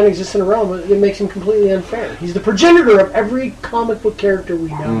Superman exists in a realm, but it makes him completely unfair. He's the progenitor of every comic book character we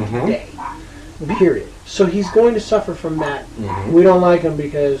know today. Period. So he's going to suffer from that. We don't like him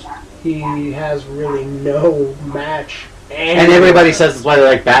because he has really no match. And everybody says that's why they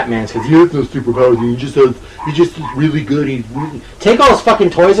like Batman, because he has no superpowers, and he's just really good. He's really take all his fucking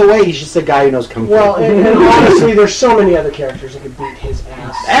toys away. He's just a guy who knows kung fu. Well, and honestly, there's so many other characters that could beat his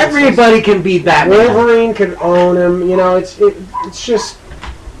ass. Everybody can beat Batman. Wolverine could own him. It's just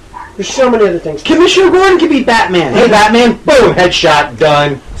there's so many other things. Commissioner Gordon can beat Batman. Hey, Batman! Boom! Headshot.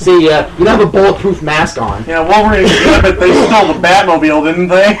 Done. See ya. You don't have a bulletproof mask on. Yeah, Wolverine, but they stole the Batmobile, didn't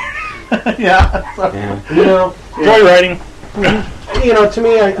they? Yeah. So. Yeah. Joyriding. To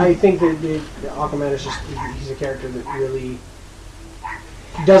me, I think that the Aquaman is he's a character that really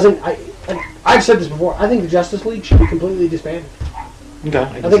doesn't. I've said this before. I think the Justice League should be completely disbanded. Okay.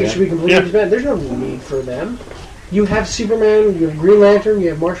 I think it should be completely disbanded. There's no need for them. You have Superman, you have Green Lantern, you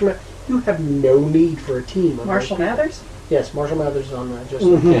have Martian Man. You have no need for a team. of Marshall those people. Mathers? Yes, Marshall Mathers is on that.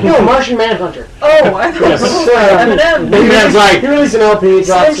 No, Martian Manhunter. Oh, I thought it was Eminem. Eminem's like, He released an LP,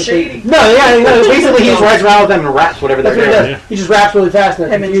 drops the Slim Shady. thing. basically he just rides around with them and raps whatever That's they're what he doing. does. He just raps really fast and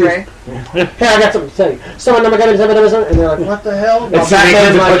they're Him and confused. Trey. Hey, I got something to tell you. Someone number got and they're like, what the hell? It's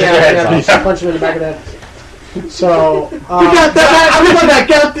Batman's punch their heads off. punch him in the back of the head. So, got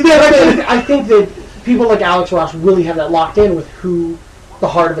that. I think that people like Alex Ross really have that locked in with who the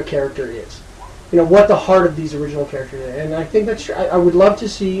heart of a character is. What the heart of these original characters is. And I think that's true. I would love to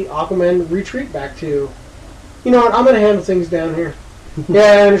see Aquaman retreat back to, you know what, I'm going to handle things down here. Yeah,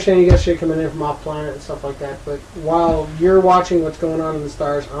 I understand you got shit coming in from off planet and stuff like that, but while you're watching what's going on in the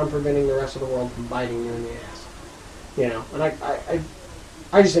stars, I'm preventing the rest of the world from biting you in the ass. And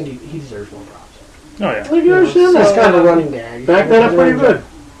I just think he deserves more props. Oh yeah. I think you understand That's that. kind of a running gag. Back that up pretty good.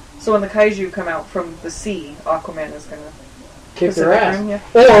 So when the kaiju come out from the sea, Aquaman is going to Kick their ass. Rim,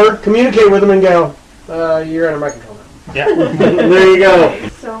 yeah. Or communicate with them and go, you're under my control now. Yeah. There you go.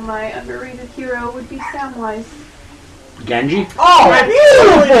 So my underrated hero would be Samwise. Genji? Oh, I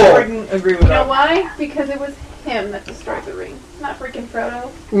beautiful! couldn't agree with You know that. why? Because it was him that destroyed the ring, not freaking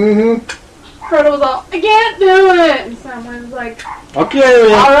Frodo. Mm-hmm. Frodo was all, I can't do it! And Samwise was like,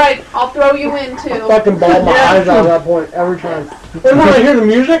 Okay. alright, I'll throw you in too. Fucking ball my eyes out at that point every time. And when I hear the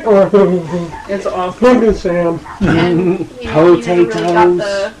music, or It's awful. fucking Sam. And he never really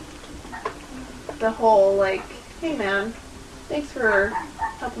got the whole, like, hey man, thanks for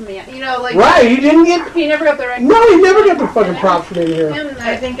helping me out. Right, he didn't get. He never got the right. No, he never got the fucking props for being here. Him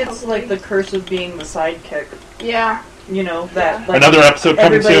I think it's like the curse of being the sidekick. Yeah. That like Another episode coming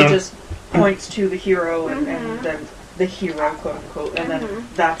everybody soon. just points to the hero and Mhm. then the hero, quote unquote, and then Mhm.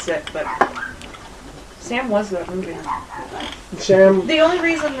 that's it. But Sam was that movie. Sam. The only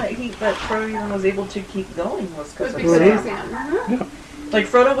reason that Frodo even was able to keep going was Was because because of of Sam. Sam. Like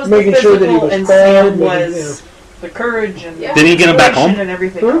Frodo was Making the sure physical, that he was and fed, Sam making- was the courage and Yeah. Did he get him back home? and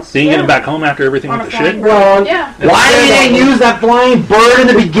everything Hmm? else. Did you get him back home after everything On with a the flying shit? bird. Well, Yeah. Why didn't they use that flying bird in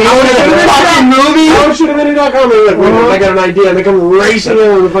the beginning of the fucking movie? I should have been in .com. Look, I got an idea. And they come racing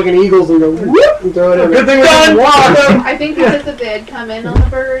in with the fucking eagles and go whoop and throw it in. Good thing we didn't watch. I think because if they had come in on the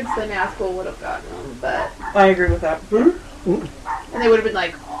birds, then Nazgul would have gotten them. But I agree with that. and they would have been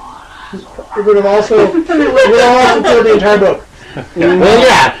like, It would have also killed the entire book. Well,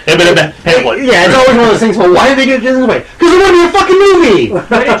 yeah. It would have been pamphlet. Yeah, it's always one of those things. Well, why did they get it this way? Because it wouldn't be a fucking movie. What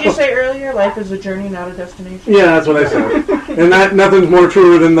did you say earlier? Life is a journey, not a destination. Yeah, that's what I said. And nothing's more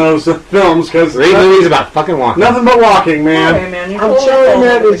true than those films, because Great movies about fucking walking. nothing but walking, man. Okay, man, you're I'm totally telling you, full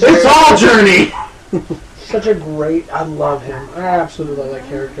man, of it's it. It's all journey. Such a great. I love him. I absolutely love that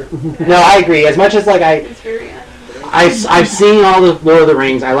character. No, I agree. As much as like it's very. I've seen all the Lord of the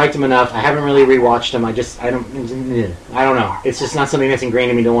Rings. I liked them enough. I haven't really rewatched them. I don't know. It's just not something that's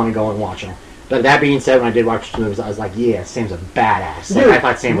ingrained in me to want to go and watch them. But that being said, when I did watch the movies, I was like, yeah, Sam's a badass. Like, Dude. I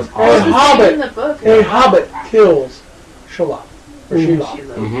thought Sam was Hey, awesome. Hobbit. In the book. Hey, Hobbit kills Shelob. Or Shelob.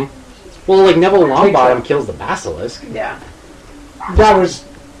 Mm-hmm. Well, like Neville Longbottom kills the basilisk. Yeah. That was...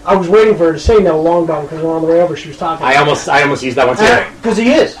 I was waiting for her to say Neville Longbottom because on the way over she was talking. I almost used that one too. Because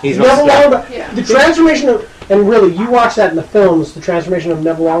he is. He's Neville yeah. Longbottom. Yeah. The transformation of... And really, you watch that in the films, the transformation of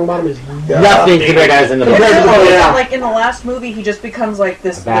Neville Longbottom is Nothing compared to as in the book. Compared to- Oh, yeah. Like in the last movie, he just becomes like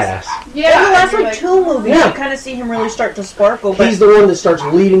this. Badass. Yeah. In the last you're like 2 movies, Yeah. you kind of see him really start to sparkle. But He's the one that starts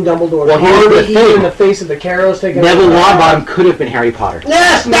leading Dumbledore. Well, here's the He's thing. in the face of the Carrows taking Neville over. Longbottom could have been Harry Potter.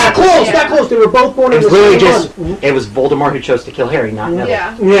 Yes, that close, Yeah. that close. They were both born It in was the literally same just, month. it was Voldemort who chose to kill Harry, not Neville.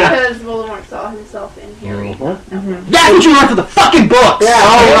 Yeah. Yeah. Because Voldemort saw himself in Harry. That's what you learned for the fucking books!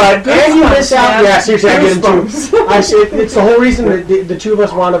 Yeah, and you miss out. Yeah, seriously, I get him too. Goosebumps. I see. It's the whole reason that the two of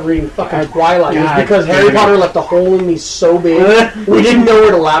us wound up reading fucking Twilight God. was because Harry Potter left a hole in me so big we didn't know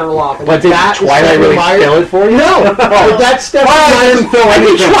where to lateral off. And But did that is Twilight Stephanie really Myers. fill it for you? No, but that's Stephanie Twilight Myers. didn't fill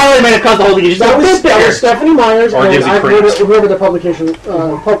anything. Twilight might have caused the whole thing. You just That don't was, fit that there. was Stephanie Myers Or and gives you creeps. whoever the publication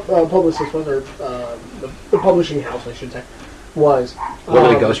publicist was, or the publishing house, I should say, was. Whoever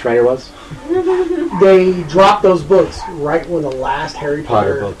the ghostwriter was? They dropped those books right when the last Harry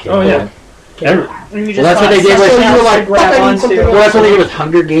Potter Potter book came Oh, yeah. out. Ever. And you Well, that's what they did find with- something So you were else like, to grab fuck, I need onto. something Well, that's what they did with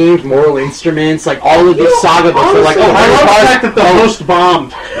Hunger Games, Moral Instruments, like all of these saga books. They're like, oh, I Harry love the Potter, fact that the host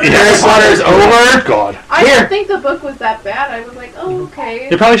bombed. Harry Potter's over. God. I Here. didn't think the book was that bad. I was like, oh, okay.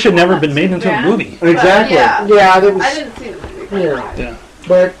 It probably should never have been Not made too into a bad. movie. But, Exactly. Yeah. Yeah, there was. I didn't see the movie. Yeah.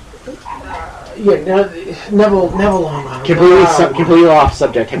 But Neville Longbottom. Completely off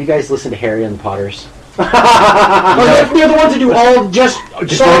subject. Have you guys listened to Harry and the Potters? Oh, they're the ones who do all just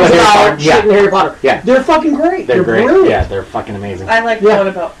Just songs Harry about Potter. shit Yeah. in Harry Potter. Yeah. They're fucking great. They're great. brilliant. Yeah, they're fucking amazing. I like Yeah. the one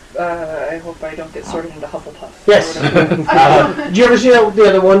about. I hope I don't get sorted into Hufflepuff. Yes. Or whatever. Did you ever see the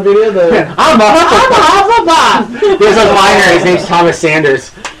other one video? I'm a Hufflepuff. There's a miner. His name's Thomas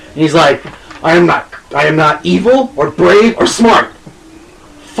Sanders. And he's like, I am not evil or brave or smart.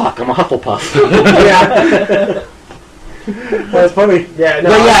 Fuck, I'm a Hufflepuff. Yeah. That's funny. Yeah, no.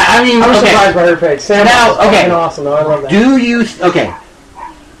 But yeah, I mean, I was okay. surprised by her page. Sam Now, was okay. fucking awesome though. I love that. Do you okay?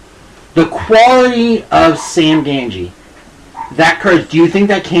 The quality of Sam Gamgee, that courage. Do you think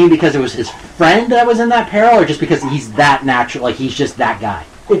that came because it was his friend that was in that peril, or just because he's that natural? Like he's just that guy.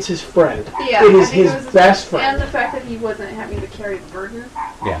 It's his friend. Yeah, It is I think his it was best And friend. the fact that he wasn't having to carry the burden.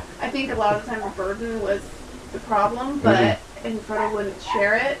 Yeah. I think a lot of the time the burden was the problem, but and Frodo wouldn't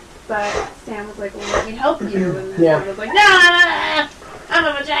share it. But Sam was like, "Well, let me help you," and then Yeah. Frodo was like, "No, I'm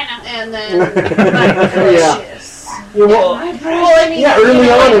a vagina," and then Yeah. Yeah, well, well, I mean, yeah, early you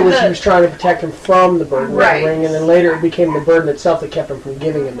know, on it like was the- he was trying to protect him from the burden of the Right. ring, and then later it became the burden itself that kept him from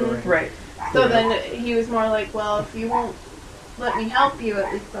giving him the ring. Right. So then he was more like, "Well, if you won't let me help you,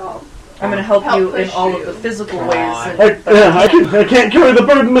 at least I'll." I'm going to help Help you in push all you. of the physical God. ways. I can't carry the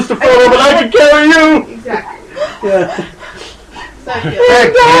burden, Mr. Frodo, but I can carry you. Exactly. Yeah. So I feel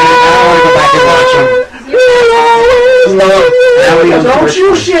Heck, I want to go back and watch him. Don't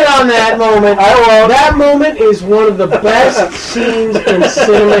you shit on that moment. That moment is one of the best scenes in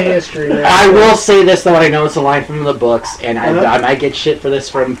cinema history, man. I will say this though, I know it's a line from the books, and I might get shit for this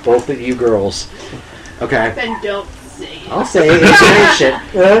from both of you girls. Okay, then don't say it. I'll say it. It's great shit,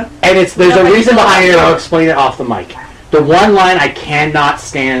 and there's a reason behind it. I'll explain it off the mic. The one line I cannot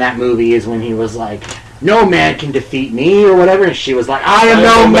stand in that movie is when he was like, "No man can defeat me," or whatever, and she was like, "I am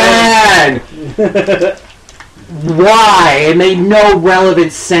no man." Why? It made no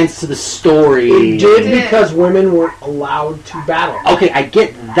relevant sense to the story. It did because women weren't allowed to battle. Okay, I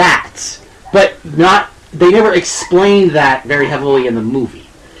get that, but they never explained that very heavily in the movie.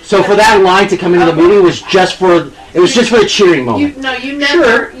 So for that line to come into the movie was just for the cheering moment. You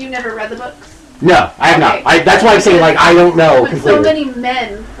never read the books. No, I have Okay. not. That's why I'm saying like I don't know But so completely many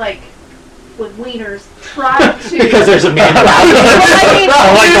men with wieners try to because there's a man. Well, I mean, I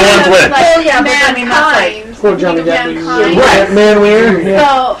like the ones with- like, yeah, but I mean, that's like- mankind. Poor Johnny Depp. Mankind. Right. Man weird.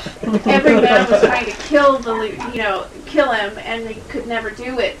 Yeah. So every man was trying to kill kill him, and they could never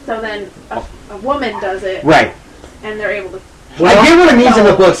do it. So then a woman does it, Right. and they're able to. I get what it means in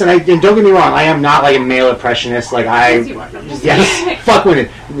the books, and don't get me wrong, I am not like a male impressionist. Like Yes, you are. No. yes, fuck women.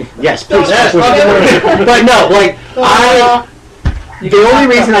 Yes, please. Yes, fuck fuck women. But no, like the only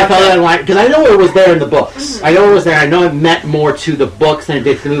reason I felt that line because I know it was there in the books. I know it was there. I know it meant more to the books than it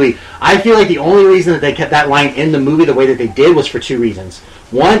did to the movie. I feel like the only reason that they kept that line in the movie the way that they did was for two reasons.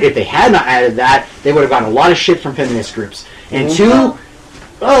 One, if they had not added that, they would have gotten a lot of shit from feminist groups. And two,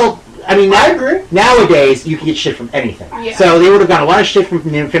 well, I mean, I agree. Nowadays, you can get shit from anything. Yeah. So they would have gotten a lot of shit from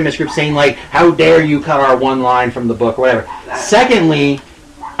feminist groups saying, like, how dare you cut our one line from the book or whatever. Secondly,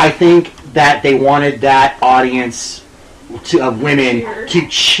 I think that they wanted that audience of women Cheer. to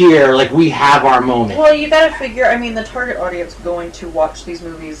cheer, like we have our moment. Well, you gotta figure, I mean, the target audience going to watch these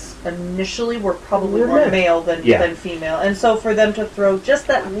movies initially were probably We're more men. male than female. And so for them to throw just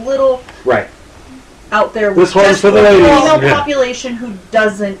that little Right. out there This with one's just for the the ladies. female Yeah. population who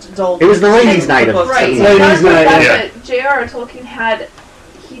doesn't indulge It was the in ladies' night of books. Right. Ladies' So that's the night, fact yeah. that J.R.R. Tolkien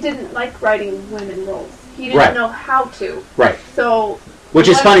he didn't like writing women roles. He didn't Right. know how to. Right. So Which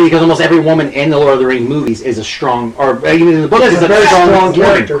is what- funny because almost every woman in the Lord of the Rings movies is a strong, or even in the books, is a very strong woman.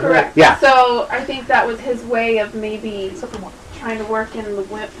 character. Correct. Yeah. So I think that was his way of maybe trying to work in the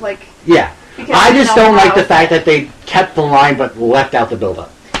like. Yeah. Because I you just know don't like how- the fact that they kept the line but left out the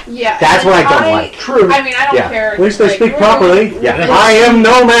build-up. Yeah. That's and what I don't like. True. I mean, I don't Yeah. care. At least they like, speak properly. Yeah. I am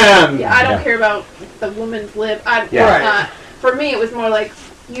no man. Yeah, I don't Yeah. care about the woman's lib. Yeah. For me, it was more like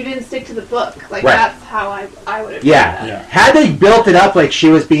you didn't stick to the book. Like Right. that's how I would have. Yeah. Done that. Had they built it up like she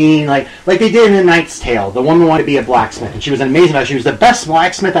was being like they did in The Knight's Tale, the woman wanted to be a blacksmith, and she was an amazing blacksmith. She was the best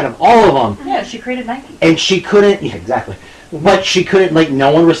blacksmith out of all of them, Yeah, she created Nike. and she couldn't. Yeah, exactly. But she couldn't. Like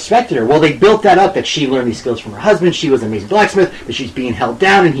no one respected her. Well, they built that up that she learned these skills from her husband. She was an amazing blacksmith, but she's being held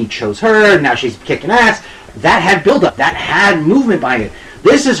down, and he chose her. And now she's kicking ass. That had build up. That had movement behind it.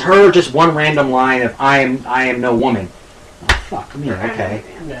 This is her just one random line of I am no woman. Oh, fuck me. Okay.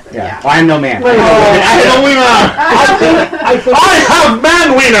 Yeah. I am no man. Wait, I am no woman. I think I have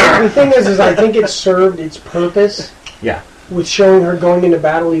man wiener. the thing is I think it served its purpose Yeah. with showing her going into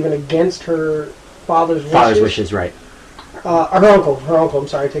battle even against her father's wishes. Father's wishes, right? Her uncle. I'm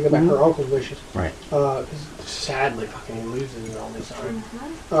sorry, take it back. Her uncle's wishes. Right. Because sadly, fucking he loses it all this time.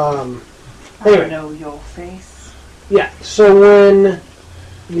 I Anyway. know your face. Yeah. So when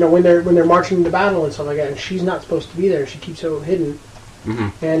when they're marching into battle and stuff like that, and she's not supposed to be there, she keeps so hidden,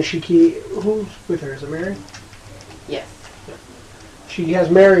 and who's with her? Is it Mary? Yes. She has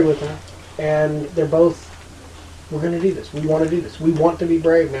Mary with her, and they're both. We're going to do this. We want to do this. We want to be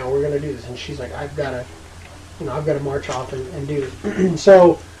brave now. We're going to do this. And she's like, I've got to march off and do this.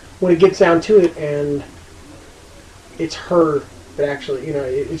 So when it gets down to it, and it's her that actually,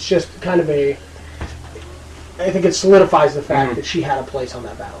 it's just kind of I think it solidifies the fact that she had a place on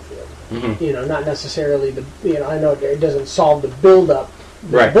that battlefield. Not necessarily I know it doesn't solve the build-up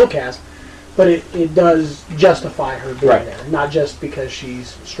that Right. the book has, but it does justify her being Right. there, not just because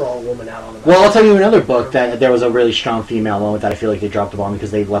she's a strong woman out on the Well, I'll battlefield. tell you another book that there was a really strong female moment that I feel like they dropped the ball on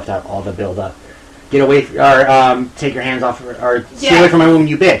because they left out all the build-up. Get away, or take your hands off, or stay Yeah. away from my woman,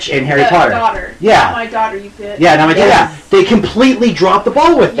 you bitch, in Harry The Potter. Daughter. Yeah. Not my daughter, you bitch. Yeah, now Yes. yeah, they completely dropped the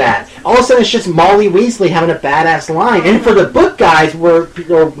ball with that. Yes. All of a sudden, it's just Molly Weasley having a badass line, and for the book guys, or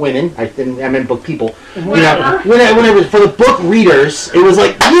women, I meant book people. Whatever. Whenever for the book readers, it was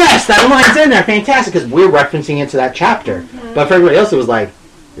like, yes, that line's in there, fantastic, because we're referencing it to that chapter. But for everybody else, it was like,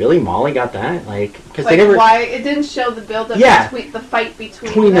 really, Molly got that? Like, because Like they never why it didn't show the build up Yeah. between the fight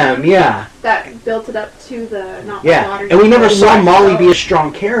between them, yeah, that built it up to the not my yeah, daughter. and we never you saw bitch. Molly be a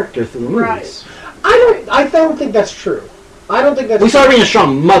strong character through the movies. Right. I don't think that's true. I don't think that's We saw her true. being a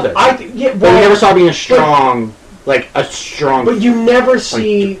strong mother, Yeah, but we well, never saw her being a strong, But you never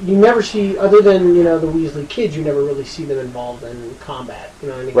see, other than the Weasley kids, you never really see them involved in combat,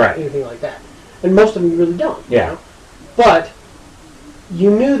 Right. anything like that. And most of them you really don't. Yeah. But you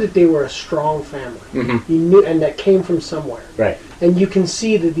knew that they were a strong family. Mhm. You knew, and that came from somewhere. Right. And you can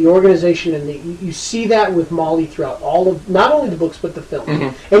see that the organization and you see that with Molly throughout all of not only the books but the films.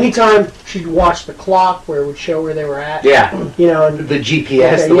 Mhm. Anytime she'd watch the clock where it would show where they were at. Yeah. And The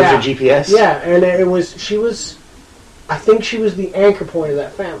GPS, Okay, the yeah. wizard GPS. yeah, and she was. I think she was the anchor point of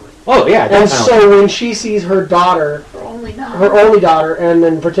that family. Oh yeah, And definitely. so when she sees her daughter, Her only daughter. her only daughter, and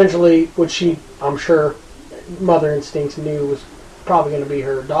then potentially what I'm sure, mother instincts knew was probably going to be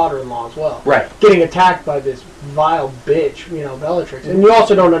her daughter-in-law as well. Right. Getting attacked by this vile bitch, Bellatrix. And you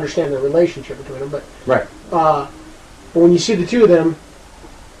also don't understand the relationship between them, but Right. but when you see the two of them,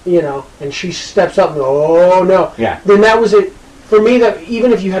 and she steps up and goes, oh no. Yeah. Then that was it. For me, that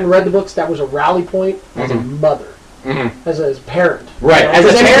even if you hadn't read the books, that was a rally point as a mother, as a parent. Right. As a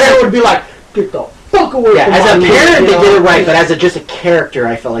Because any parent- parent would be like, get the fuck away Yeah, from as a my parent, kid," they did it right, but as just a character,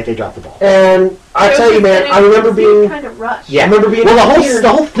 I felt like they dropped the ball. And I tell you, man, I remember being. kind of rushed. Yeah. I remember being well, in the the whole theater. the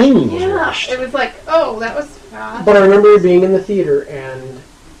whole thing was Yeah. rushed. It was like, oh, that was fast. But I remember being in the theater and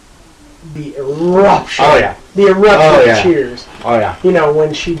the eruption. Oh yeah. The eruption Oh, yeah. of cheers. Oh yeah.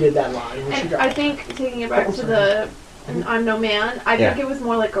 When she did that line. When she And dropped I think taking it back to the I'm no man, I Yeah. think it was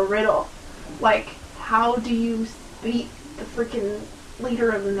more like a riddle. Like, how do you beat the freaking leader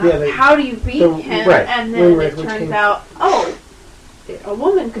of the night? Yeah, how do you beat the- him? right. And then Ringwraith, it which turns came- out, oh, a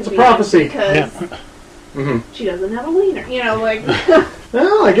woman could It's a beat prophecy. him because Mhm. she doesn't have a wiener.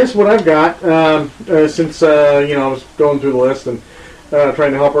 Well, I guess what I've got, since I was going through the list and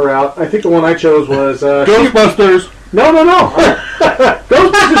trying to help her out, I think the one I chose was Ghostbusters. No.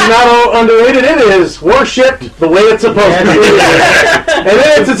 Ghostbusters is not underrated. It is worshipped the way it's supposed to be. And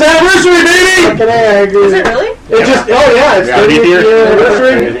it's its anniversary, baby. Fucking A, I agree. Is it really? It just it's 30th year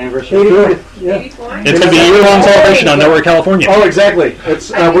anniversary. 80th. Yeah. 84? It's going to be a year-long celebration on Nowhere, California. Oh, exactly.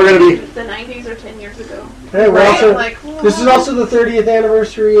 It's we're gonna be. The 90s or 10 years ago. Hey, we're Right? also, Like, this is also the 30th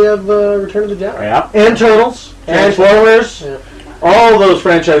anniversary of Return of the Jedi. Yeah. And Turtles, And- Transformers, Yeah. all those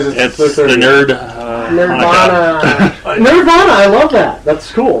franchises. It's their the 30th. nerd. Nirvana. Nirvana, I love that.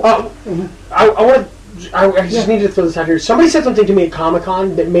 That's cool. I just need to throw this out here. Somebody said something to me at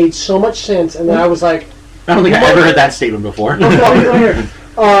Comic-Con that made so much sense, and then I was like, I don't think I ever heard that statement before.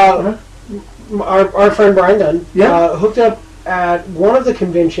 our friend Brian Dunn Yeah. hooked up at one of the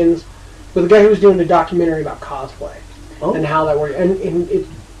conventions with a guy who was doing a documentary about cosplay and how that worked. And it,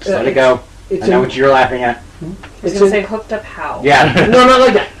 Just let it go. It's I know what you're laughing at. I was It's gonna in- say hooked up how? Yeah. No, not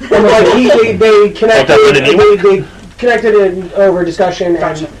like that. And like they connected. Hooked up with an They connected it over discussion,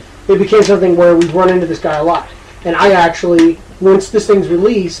 and it became something where we run into this guy a lot. And I actually, once this thing's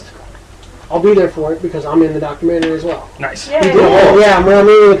released, I'll be there for it because I'm in the documentary as well. Nice. Yay. Oh yeah, I'm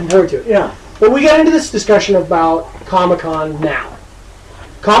really looking forward to it. Yeah. But we got into this discussion about Comic-Con now.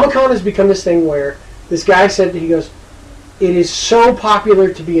 Comic-Con has become this thing where this guy said that he goes, it is so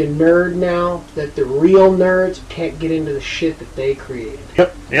popular to be a nerd now that the real nerds can't get into the shit that they created.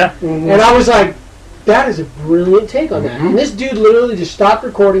 Yep. Yeah. And I was like, that is a brilliant take on that. And this dude literally just stopped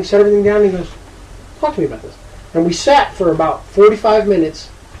recording, set everything down, and he goes, talk to me about this. And we sat for about 45 minutes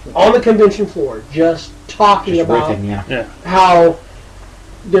on the convention floor just talking Just about riffing, yeah. how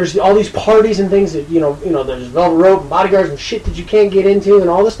there's all these parties and things that, there's velvet rope and bodyguards and shit that you can't get into and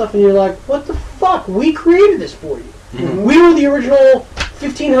all this stuff, and you're like, what the fuck? We created this for you. We were the original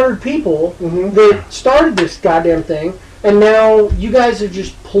 1,500 people that started this goddamn thing, and now you guys are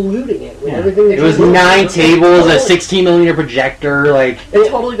just polluting it with everything that It was you're doing. 9 tables, a 16mm projector, like... It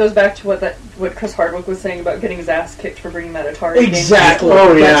totally goes back to what Chris Hardwick was saying about getting his ass kicked for bringing that Atari game. Exactly.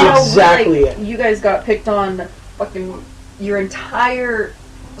 Oh, yeah. That's How, exactly like, it. You guys got picked on fucking your entire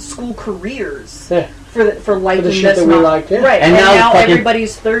school careers Yeah. for liking the shit this that we not- liked, yeah. Right, And and, now now fucking-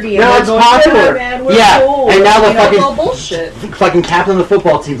 everybody's 30 and Now they're it's going, popular. "Yeah, man, we're Yeah, cool." and now the You know, fucking- it's all bullshit. Fucking captain of the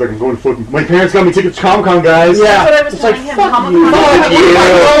football team's like, I'm going to fucking... My parents got me tickets to Comic-Con, guys. Yeah. That's what I was It's telling like, him. fuck Comic-Con you. Fuck you. in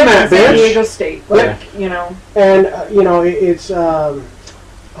that, San bitch. Diego State. Yeah. And it's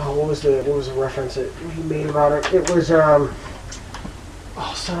what was the reference that he made about it? It was son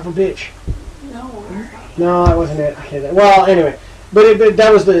of a bitch. No, that wasn't it. I can't. Well, anyway, but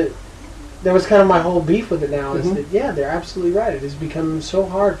that was kind of my whole beef with it now. Is that they're absolutely right. It has become so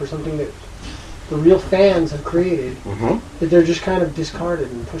hard for something that the real fans have created that they're just kind of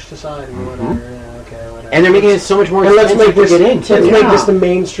discarded and pushed aside and whatever. Yeah, okay, whatever. And they're making it so much more And let's expensive make this to get in, too. let's make this the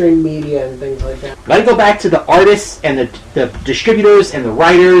mainstream media and things like that. Let it go back to the artists and the distributors and the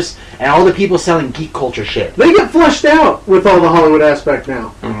writers and all the people selling geek culture shit. They get flushed out with all the Hollywood aspect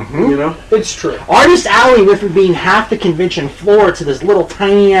now. You know? It's true. Artist Alley went from being half the convention floor to this little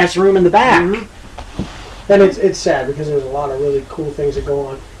tiny ass room in the back. And it's sad because there's a lot of really cool things that go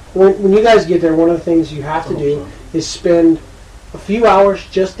on. When you guys get there, one of the things you have to do is spend a few hours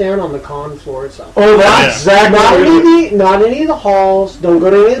just down on the con floor itself. Oh, that's exactly Not any of the halls. Don't go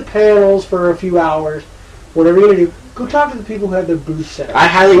to any of the panels for a few hours. Whatever you're gonna do, go talk to the people who have their booth set up. I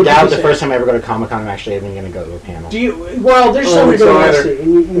highly Go doubt to the the first time I ever go to Comic-Con I'm actually even going to go to a panel. Do you? Well, there's Oh, some we you're going saw to either. see,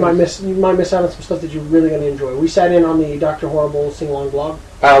 and you might miss out on some stuff that you're really going to enjoy. We sat in on the Dr. Horrible sing-along blog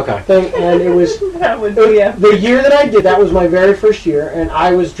Oh, okay. thing, and it was That would be the year that I did that was my very first year, and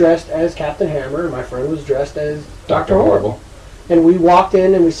I was dressed as Captain Hammer, and my friend was dressed as Dr. Horrible. And we walked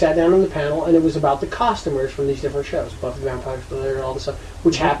in and we sat down on the panel, and it was about the costumers from these different shows, Buffy the Vampire Slayer and all this stuff,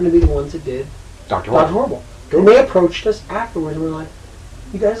 which happened to be the ones that did Dr. Dr. Horrible. Horrible. And they approached us afterwards and were like,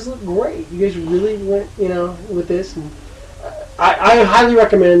 you guys look great. You guys really went, with this. And I highly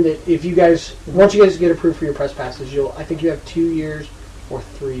recommend that if you guys, once you guys get approved for your press passes, I think you have 2 years or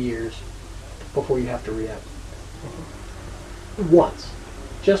 3 years before you have to re-up. Once.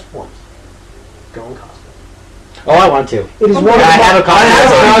 Just once. Go in costume. Oh, I want to. It is one of I the have a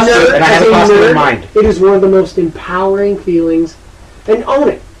costume, and I have a costume in mind. It is one of the most empowering feelings. And own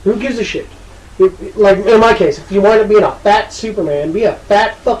it. Who gives a shit? Like in my case, if you wind up being a fat Superman, be a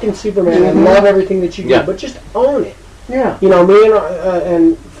fat fucking Superman and love everything that you do, Yeah. but just own it. Yeah. Me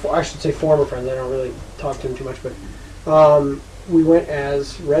and I should say former friends. I don't really talk to him too much, but we went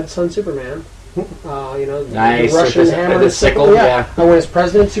as Red Sun Superman. Nice. the Russian With hammer, the sickle, yeah. I went as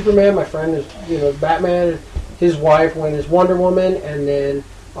President Superman. My friend is Batman. his wife went as Wonder Woman, and then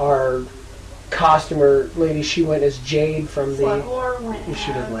our costumer lady, she went as Jade from the. Slughorn went She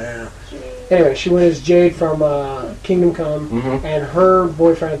did as laugh. Jade. Anyway, she went as Jade from Kingdom Come, Mhm. and her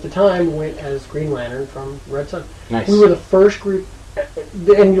boyfriend at the time went as Green Lantern from Red Sun. Nice. We were the first group,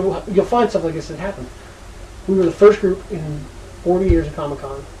 and you'll find stuff like this that happened. We were the first group in 40 years of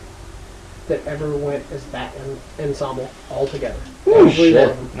Comic-Con that ever went as that ensemble all together. Every shit. one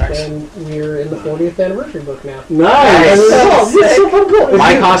of them. Nice. And we're in the 40th anniversary book now. Nice. And So it's so fucking cool. My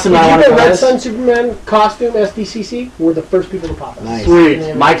If you- costume if I you wanna get go Red as- Sun Superman costume SDCC, we're the first people to pop it. Nice.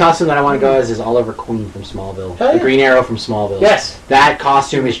 Sweet. My costume that I want to go as is Oliver Queen from Smallville. Hell The yeah. Green Arrow from Smallville. Yes. That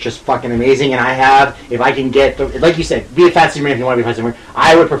costume is just fucking amazing, and I have, if I can get, like you said, be a fat Superman if you want to be a fat Superman.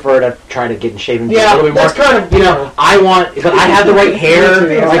 I would prefer to try to get in shape and be a Yeah, little bit more. that's kind of, You know, I want, but I have the right hair.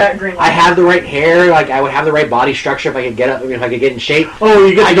 Be a like, fat Green I have the right hair. Like I would have the right body structure if I could get up. If I could get in shape. Oh,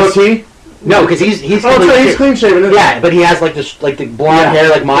 you get I the just- goatee? No, because he's Oh, so completely- he's clean shaven, isn't Yeah, but he has like this, like the blonde Yeah. hair,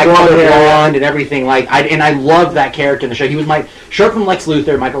 like my Blonde color hair, blonde and everything. Like I love that character in the show. He was my short from Lex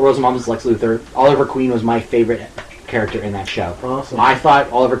Luthor. Michael Rosenbaum was Lex Luthor. Oliver Queen was my favorite character in that show. Awesome. I thought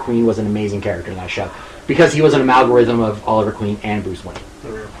Oliver Queen was an amazing character in that show because he was an amalgam of Oliver Queen and Bruce Wayne.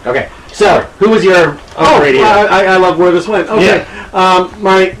 Okay, so who was your overrated? I love where this went. Okay,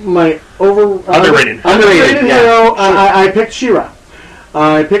 my Underrated. Underrated, yeah. hero. I picked She-Ra.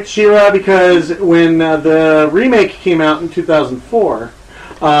 I picked She-Ra because when the remake came out in 2004,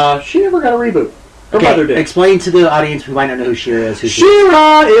 she never got a reboot. Her mother did. Explain to the audience who might not know who She-Ra is. Who she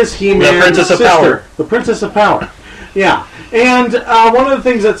She-Ra is He-Man's The Princess of sister. Power. The Princess of Power. Yeah. And one of the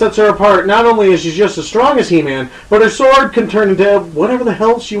things that sets her apart, not only is she just as strong as He-Man, but her sword can turn into whatever the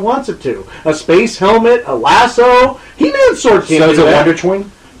hell she wants it to. A space helmet, a lasso. He-Man's sword can't So do is it that. Wonder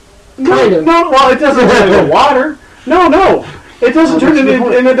Twin? Kind of. No, well, it doesn't turn into water. No. It doesn't turn that's into, the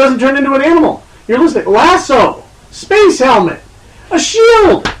point. and it doesn't turn into an animal. You're listening. Lasso, space helmet, a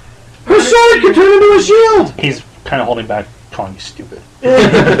shield. Her sword can turn into a shield. He's kind of holding back, calling you stupid. Oh,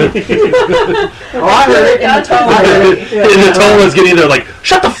 I heard it. Yeah, totally. I heard it. Yeah. And the tone was getting there like,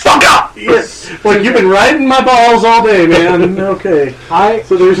 shut the fuck up! Yes. Well, you've been riding my balls all day, man. Okay.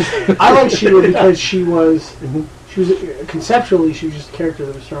 So there's. I like She-Ra because she was conceptually she was just a character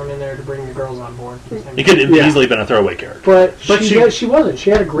that was thrown in there to bring the girls on board. It could have Yeah. easily been a throwaway character. But she- she wasn't. She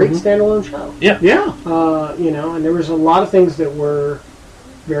had a great standalone show. Yeah. And there was a lot of things that were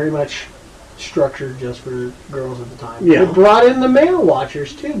very much structured just for girls at the time. Yeah. They brought in the male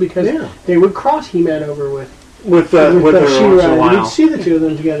watchers too because Yeah. they would cross He-Man over with With her once in a She-Ra. And while. you'd see the two of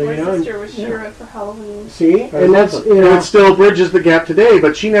them together, My you know. and- sister was She-Ra for Halloween. See, and that's awesome. you know And it still bridges the gap today,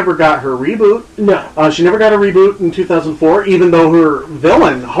 but she never got her reboot. no. She never got a reboot in 2004, even though her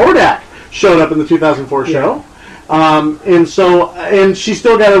villain, Hordak, showed up in the 2004 show. And she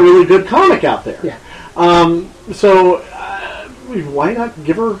still got a really good comic out there. Yeah. Why not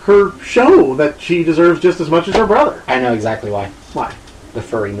give her show that she deserves just as much as her brother? I know exactly why. Why? The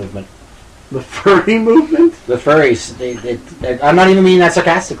furry movement. The furry movement? The furries. I'm not even meaning that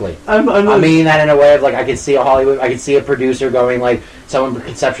sarcastically. I'm I mean that in a way of like I could see a Hollywood. I could see a producer going like someone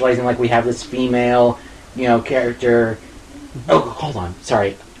conceptualizing like we have this female, character. Oh, hold on.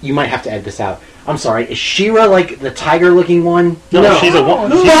 Sorry, you might have to edit this out. I'm sorry. Is She-Ra like the tiger-looking one? No, she's a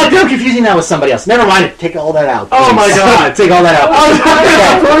woman. No, I'm confusing that with somebody else. Never mind. Take all that out. Oh my please. God. Take all that out.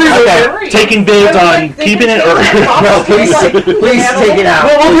 Okay. Taking bids on keeping it or No, please take it out.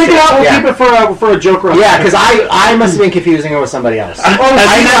 Well, we'll take it out. We'll Yeah. keep it for a joke. Yeah, because I must have been confusing her with somebody else. I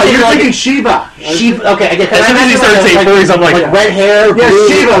know. You're thinking Shiva. Okay, I get that. As soon as you started saying furries, I'm like, red hair. Yeah, blue,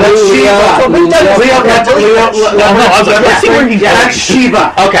 Shiva. That's blue, Shiva. blue, Leo, I was like, let's see where he's That's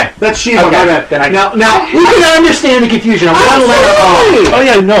Shiva. Okay. That's Shiva. Okay, My bad. then Now, we can understand the confusion. I'm not letting oh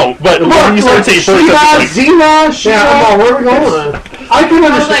yeah, no, but when you started saying furries, I was Shiva, like, Xena, Shiva. Yeah, come on, where are we going? I can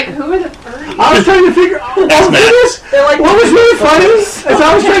I was like, understand. who are the furries? I was trying to figure out. They're like What was really funny is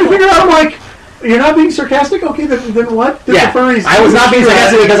I was trying to figure out. I'm like, you're not being sarcastic. Okay, then what? Did Yeah, the furries I was not being She-Ra-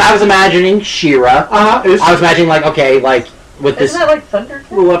 sarcastic because I was imagining She-Ra. I was imagining like with this. Isn't that like Thundercat?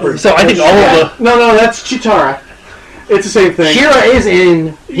 the leopard. so I think all of the No, that's Chitara. It's the same thing. She-Ra is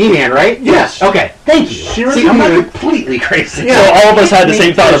in He-Man, right? Yes. Okay, thank you. She-Ra's See, in I'm not He-Man. completely crazy. Yeah. so all of us had the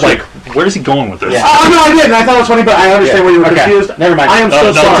same thought of like, where is he going with this? Yeah. Oh no, I didn't. I thought it was funny, but I understand why you were Okay. confused. Never mind. I am No, so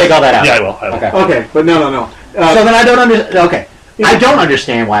no, sorry. Take all that out. Yeah, I will. Okay. Okay, but no. So then I don't understand. Okay. I don't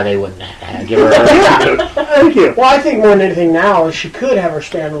understand why they wouldn't give her a Thank you. Well, I think more than anything now, she could have her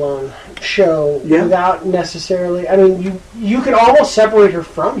standalone show Yeah. without necessarily. I mean, you could almost separate her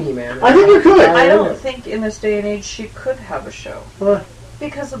from He-Man. I think you could. I don't think in this day and age she could have a show.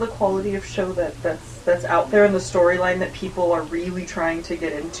 because of the quality of show that's out there and the storyline that people are really trying to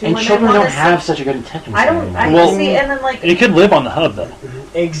get into. And they children don't wanna have see- such a good attention I span don't. I anymore. Well, see, and then like. It could live on the hub though.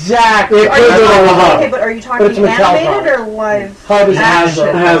 Exactly. Are you Put it on the talking, hub. okay, but are you But talking it's a Mattel animated product. or live Hub is action?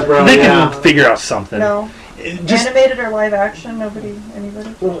 Hasbro, They yeah. can figure out something. No. Just Animated or live action?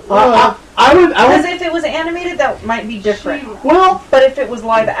 Anybody? I would. Because if it was animated, that might be different. Well, But if it was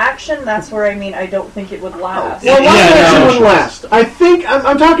live action, that's where I don't think it would last. well, live Yeah, action no, wouldn't sure. last. I think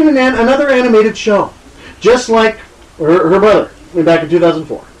I'm talking another animated show, just like her brother back in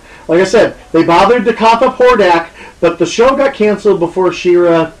 2004. Like I said, they bothered to cough up Hordak, but the show got canceled before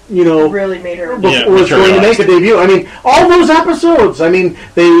She-Ra, Really made her. Yeah, was going to materialized. make a debut. I mean, all those episodes. I mean,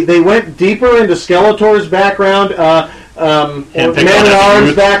 they went deeper into Skeletor's background,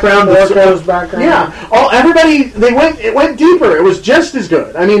 Man-at-Arms background, Orko's background. Yeah, everybody. It went deeper. It was just as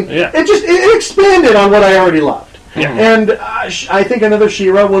good. I mean, Yeah. it expanded on what I already loved. Yeah. And I think another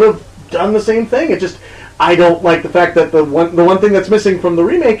She-Ra would have done the same thing. It just. I don't like the fact that the one thing that's missing from the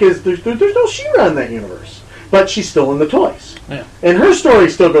remake is there's no She-Ra in that universe, but she's still in the toys, Yeah. and her story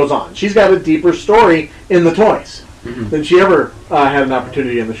still goes on. She's got a deeper story in the toys than she ever had an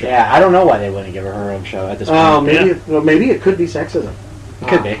opportunity in the show. Yeah, I don't know why they wouldn't give her her own show at this point. Maybe it could be sexism. It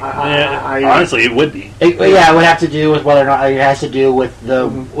could be. Honestly, it would be. It would have to do with whether or not it has to do with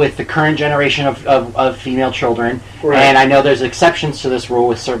the current generation of female children. Right. And I know there's exceptions to this rule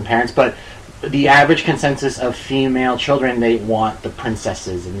with certain parents, but the average consensus of female children, they want the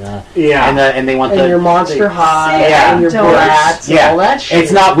princesses and they want And the your Monster High, Yeah. and your Don't. Bratz, and all that shit.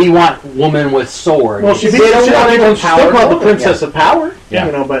 It's not we want woman with sword. Well, she's They don't want still empowered called the women, Princess of Power.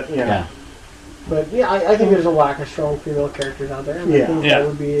 Yeah. But yeah. But yeah, I think there's a lack of strong female characters out there. And Yeah. I think Yeah. that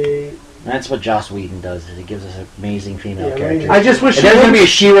would be That's what Joss Whedon does. Is he gives us amazing female Yeah, characters. amazing. I just wish If there's going to be a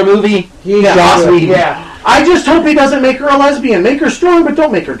She-Ra movie, Joss Whedon. Yeah. I just hope he doesn't make her a lesbian. Make her strong, but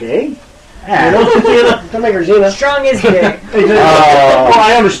don't make her gay. Yeah. Don't make her Xena. Strong is gay. Well,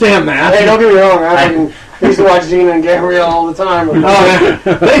 I understand that. Hey, don't get me wrong. I used to watch Xena and Gabrielle all the time. Oh, yeah.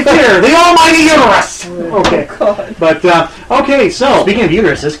 They fear the almighty uterus. Okay. God. But, okay, so. Speaking of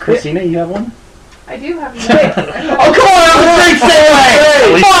uteruses, Christina, you have one? I do have Oh, come on! That was a great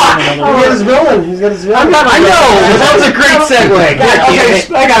segue! Fuck! He's got his villain. He's got his villain. I know, but that was a great segue.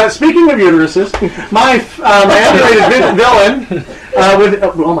 Okay, I got it. Speaking of uteruses, my underrated villain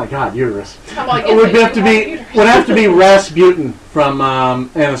oh my God, uterus would have to be Rasputin from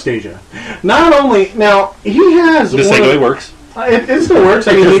Anastasia. Not only now he has The one segue of- works. It still works.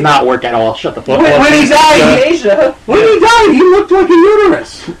 I It mean, does not work at all. Shut the fuck when up. he died, Asia. he looked like a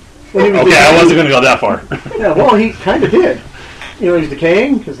uterus. When he was Okay, I decaying. wasn't going to go that far. Yeah, well, he kind of did. He's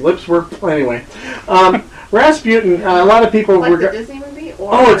decaying. His lips were anyway. Rasputin. A lot of people Like were. the Disney movie? Or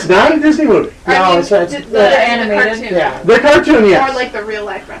Oh, it's not a Disney movie. I No, mean, it's the animated. cartoon. Yeah. The cartoon, yes. Or like the real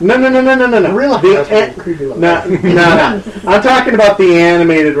life Rasputin. No. Real life The Rasputin. Creepy looking. No. I'm talking about the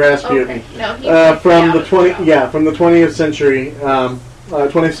animated Rasputin Okay. No, he from the 20th century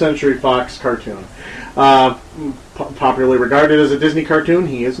 20th Century Fox cartoon. Popularly regarded as a Disney cartoon,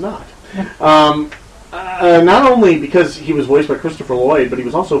 he is not. Not only because he was voiced by Christopher Lloyd, but he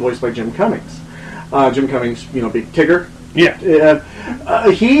was also voiced by Jim Cummings. Jim Cummings, Big Tigger. Yeah.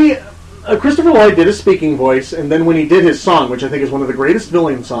 Christopher Lloyd did his speaking voice, and then when he did his song, which I think is one of the greatest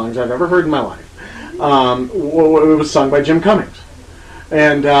villain songs I've ever heard in my life, it was sung by Jim Cummings.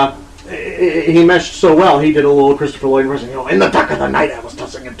 And he meshed so well, he did a little Christopher Lloyd version, in the dark of the night I was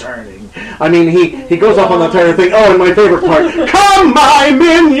tossing and turning. I mean, he goes off on the entire thing. Oh, and my favorite part, come my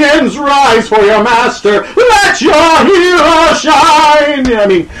minions, rise for your master, let your hero shine. I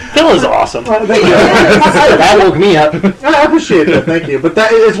mean, Phil is awesome. thank you. That woke me up. I appreciate that, thank you. But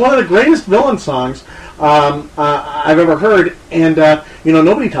that is one of the greatest villain songs I've ever heard, and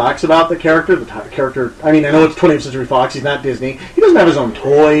nobody talks about the character. I mean, I know it's 20th Century Fox. He's not Disney. He doesn't have his own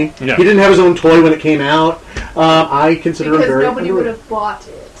toy. Yeah. He didn't have his own toy when it came out. I consider him Because very. nobody would have bought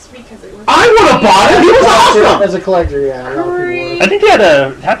it. Because it was. I would have bought it. He was awesome. As a collector, yeah. A lot of people would. I think they had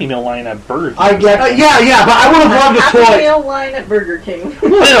a Happy Meal line at Burger King. I get Yeah, but I would have loved a Happy toy. Meal line at Burger King.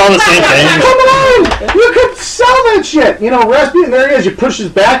 They're all the same thing. Come on! You could sell that shit. Rasputin, there he is. You push his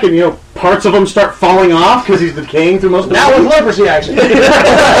back, and parts of him start falling off because he's decaying through most of That was leprosy, actually.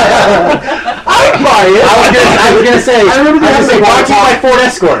 I'd buy it. I was gonna say. I remember I was the gonna say, Bartok- brought to you by Ford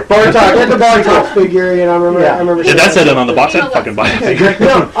Escort. I had the Bartok figure, and I remember. If that said it on the box, I'd fucking buy it.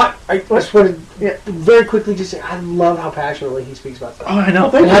 No, I just wanted to very quickly just say I love how passionately he speaks about stuff. Oh, I know.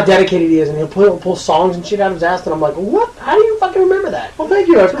 And how dedicated he is, and he'll pull songs and shit out of his ass, and I'm like, what? How do you fucking remember that? Well, thank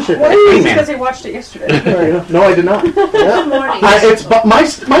you. I appreciate What that. is Hey, man. Because he watched it yesterday. No, I did not. Yeah. It's but my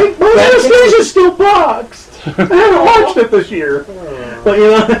Anastasia's still boxed. I haven't watched it this year. But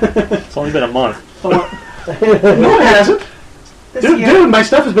you know, It's only been a month. no, it hasn't. This Dude, year. dude, my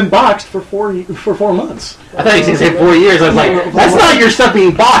stuff has been boxed for 4 months. I thought you were going to say 4 years. I was like, that's not your stuff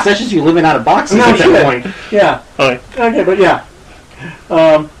being boxed. That's just you living out of boxes No at that shit. point. Yeah. Okay. Okay, but yeah.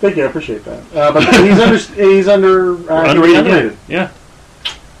 Thank you, I appreciate that. But he's underrated. Yeah.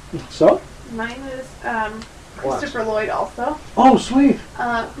 So? Mine is Christopher Lloyd also. Oh, sweet.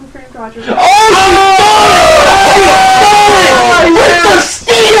 Who Framed Roger? With the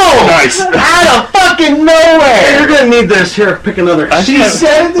steel! Nice. Out of fucking You're nowhere! gonna need this. Here, pick another. She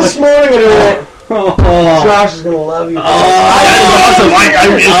said it this morning, and I went, Oh. Josh is gonna love you. That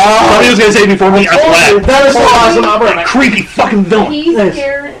is awesome. Somebody was going to say before me, I'm glad. That is so awesome. Albert. Creepy fucking villain. He Nice.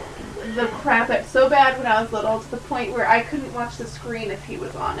 scared the crap out so bad when I was little to the point where I couldn't watch the screen if he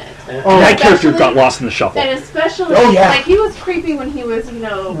was on it. Oh, That character Especially- got lost in the shuffle. And especially, Oh, yeah. like, he was creepy when he was,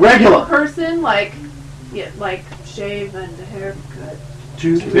 Regular. a person, like shave and haircut.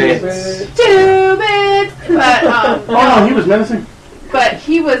 Bits. 2 bits! But, Oh, no, he was menacing. but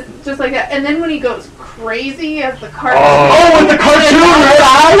he was just like that. And then when he goes crazy as the cartoon. Oh, with the cartoon red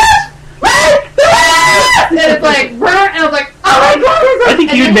eyes? And it's like, burnt, and I was like, oh my god! I think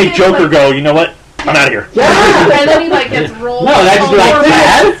And you'd then make he Joker like, go, you know what? I'm out of here. Yeah. And then he like gets rolled. No, that'd just be like, over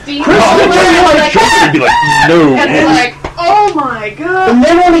Dad? with steam No, roller, Joker and like, would be like, no. and it's like, oh my god! And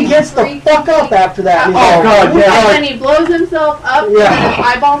then when he gets the fuck up after that, he's Oh, like, God, yeah. And then he blows himself up, Yeah. and his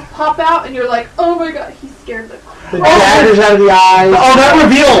eyeballs pop out, and you're like, oh my god, he scared the the crap. daggers out of the eyes. Oh, that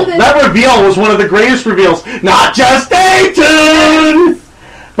reveal was one of the greatest reveals. Not just a tune,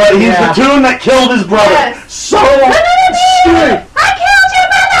 but he's Yeah. the tune that killed his brother. Yes. So scary. I killed your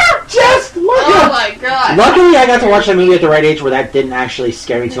mother! Just look Oh at my god! Luckily, I got to watch that movie at the right age where that didn't actually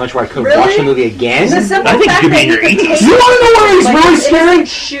scare me too much, where I couldn't Really? watch the movie again. The simple I think fact you could be that in your he could 80s. take You want to know where he's like really an scary? innocent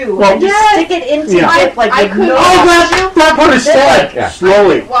shoe Well, and just yes. stick it into Yeah. it like I with couldn't- no Oh, that part is sad. Yeah.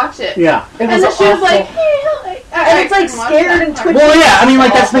 Slowly. Watch it. Yeah. It And was then she was awful. like, hey, And it's like scared and twitchy. Well, yeah, I mean,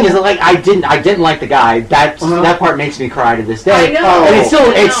 like that's the thing is that, like I didn't like the guy. That Uh-huh. that part makes me cry to this day. I know. And it still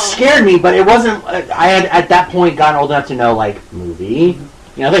I know. it scared me, but it wasn't. I had at that point gotten old enough to know like movie,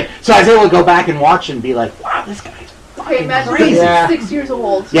 so I was able to go back and watch and be like, wow, this guy's Okay, imagine crazy. he's Yeah. 6 years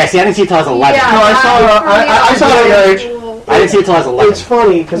old. Yeah, see, I didn't see it till I was 11. Yeah, No, I saw it. I saw it at your age. I didn't see it till I was 11. It's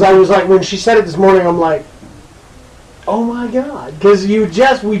funny because I was like, when she said it this morning, I'm like, oh my god, because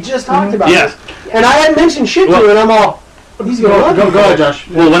we just talked about Yeah. this, and I hadn't mentioned shit to Well- you, and I'm all, he's gonna love Go you. ahead, Josh.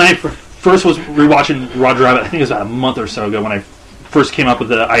 Well, when I first was rewatching Roger Rabbit, I think it was about a month or so ago when I first came up with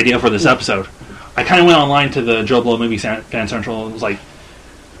the idea for this episode. I kind of went online to the Joe Blow Movie Fan Central and was like,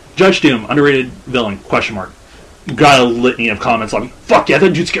 Judge Doom, underrated villain, ? Got a litany of comments like, fuck yeah,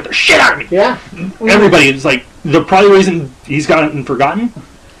 that dude scared the shit out of me. Yeah, Everybody is like, the probably reason he's gotten forgotten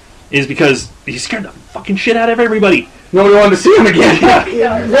is because he scared the fucking shit out of everybody. Nobody wanted to see him again.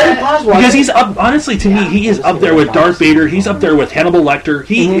 very possible. Because he's up, honestly, to me, he is up there with Darth Vader. He's up there with Hannibal Lecter.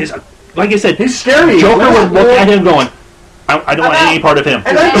 He is, like I said, He's scary. Joker would look at him going, I don't want any part of him.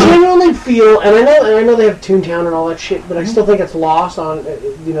 And I genuinely feel, and I know they have Toontown and all that shit, but I still think it's lost on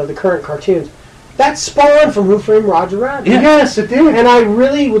the current cartoons. That spawned from Who Framed Roger Rabbit. Yeah. Yes, it did. And I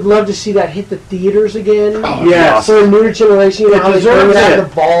really would love to see that hit the theaters again. Yes. For a newer generation, It how they deserves bring it out it. of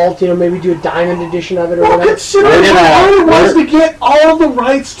the vault, maybe do a diamond edition of it or Well, whatever. consider We're gonna- how hard it was we're- to get all the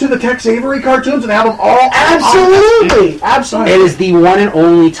rights to the Tex Avery cartoons and have them all. Absolutely, absolutely. It is the one and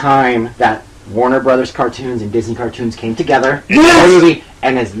only time that Warner Brothers cartoons and Disney cartoons came together in Yes! a movie,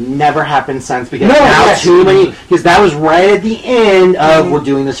 and has never happened since because No, now yes. too many. Because that was right at the end of we're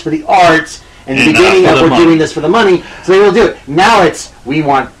doing this for the arts, and the And beginning not for of the we're money. doing this for the money. So they will do it. Now it's we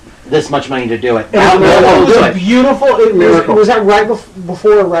want this much money to do it. Now it no one will It do was a it. beautiful. It Miracle. was that right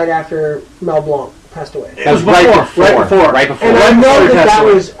before or right after Mel Blanc passed away? That was right before. Right before. And I Right know before he that passed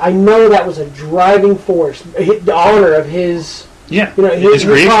away. that was a driving force, the honor of his, Yeah. his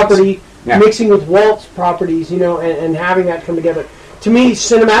creations. property Yeah. mixing with Walt's properties, and having that come together. To me,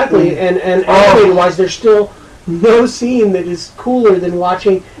 cinematically and animated wise, there's still no scene that is cooler than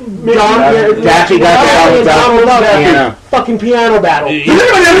watching Daffy Duck and Duck, Donald Duck piano. fucking piano battle. Yes.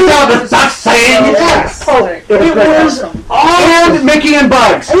 Oh, it was And Mickey and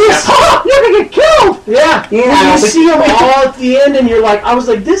Bugs. And you saw, you're gonna get killed. Yeah, Yeah. When you see them all at the end, and you're like, I was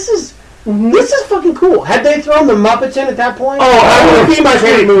like, this is fucking cool. Had they thrown the Muppets in at that point? Oh, that would be my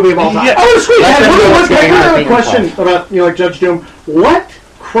favorite movie of all time. Yeah. Oh, sweet. Let them know what's Can I going on have at a the question end. about, like Judge Doom? What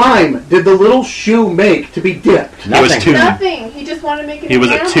crime did the little shoe make to be dipped? It was Nothing. two. Nothing. He just wanted to make it He was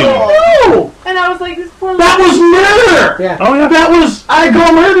a example. two. No! And I was like, this poor That was murder! Yeah. Oh, yeah. That was, I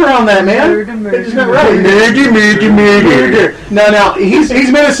go murder on that, man. They just got right. Murder. No, he's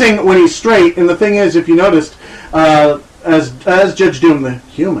menacing when he's straight, and the thing is, if you noticed, as Judge Doom, the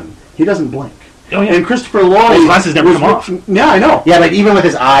human, he doesn't blink. Oh, yeah. And Christopher Lloyd, His glasses never come off. Yeah, I know. Yeah, but even with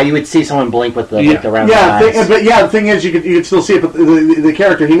his eye, you would see someone blink with the like, around the eyes. The thing is, you could still see it. But the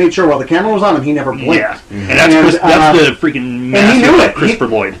character, he made sure while the camera was on him, he never blinked. Yeah, and that's the freaking master and he knew it. Christopher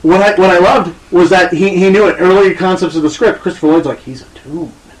Lloyd. What I loved was that he knew it. Early concepts of the script, Christopher Lloyd's like, he's a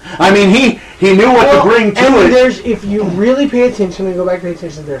tomb. I mean, he knew what to bring to it. There's, if you really pay attention and go back and pay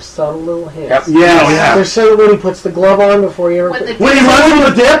attention, there's subtle little hints. Yep. Yes. Oh, yeah. There's subtle when he puts the glove on before he ever. When the When he runs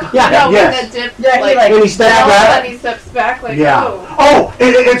with the dip. Yeah. No, Yes. when the dip, Yeah, he, like, like, when he steps all of a back. sudden he steps back, like, Yeah. oh.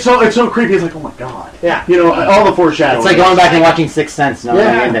 It's so creepy. It's like, oh my god. Yeah. You know, all the foreshadowing. It's like going back and watching Sixth Sense, knowing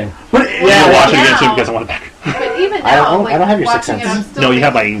Yeah. the ending. But You're watching it again, so now- you guys want it back. But even I now, don't- like, I don't have your Sixth watching it, Sense. I'm still No, you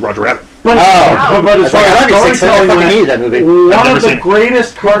have like, my Roger Rabbit. but Oh, but as far I as love your Sixth Sense. I storytelling fucking went, need that movie. one I've never of the seen it.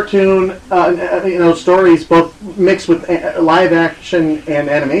 greatest cartoon, stories, both mixed with live action and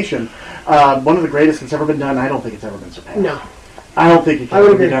animation. One of the greatest that's ever been done. I don't think it's ever been surpassed. No, I don't think it can I would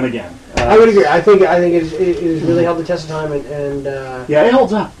ever be agree. done again. I would agree. I think it has really held the test of time, and Yeah, it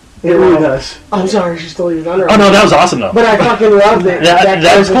holds up. It really does. I'm sorry, she stole your thunder. Oh no, that was awesome though. But I fucking loved it.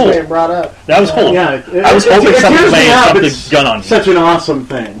 That was cool. It brought up. That was cool. Yeah, I was hoping something tears me may up. have the It's gun on you. Such an awesome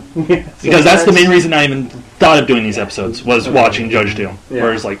thing. Because that's the main reason I even thought of doing these episodes was watching Judge Doom. Yeah.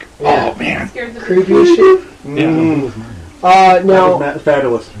 Where it's like, Yeah. oh man, scared the Creepy as shit. yeah. Now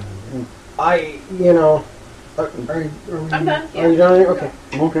Fabulous. Are we, I'm done, Are you done? Okay.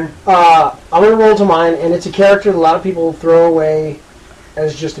 Okay. I'm gonna roll to mine, and it's a character that a lot of people throw away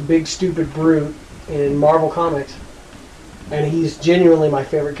as just a big stupid brute in Marvel Comics, and he's genuinely my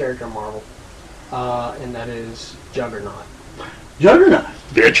favorite character in Marvel, and that is Juggernaut. Juggernaut.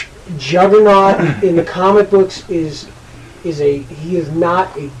 Bitch. Juggernaut in the comic books he is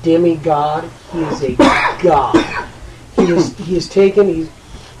not a demigod. He is a god. He is taken.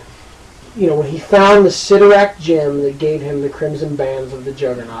 When he found the Sidorak gem that gave him the crimson bands of the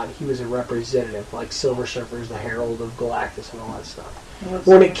Juggernaut, he was a representative, like Silver Surfer's the Herald of Galactus and all that stuff.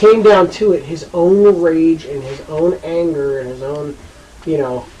 When it came down to it, his own rage and his own anger and his own,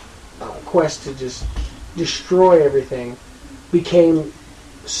 quest to just destroy everything became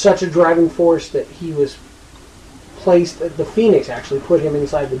such a driving force that he was placed. The Phoenix actually put him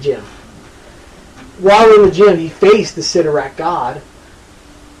inside the gym. While in the gym, he faced the Sidorak god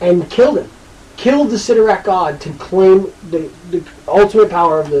and killed him. Killed the Sidorak god to claim the ultimate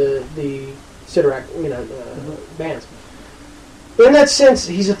power of the Sidorak bands. In that sense,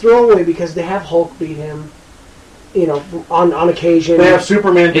 he's a throwaway because they have Hulk beat him, on occasion. They have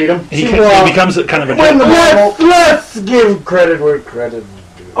Superman beat him. He Well, becomes a kind of a when the joke. Let's give credit where credit is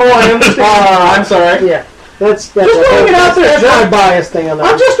due. Oh, I understand. I'm sorry. Yeah, that's Just throwing it out there, That's my Jeff. bias thing on that.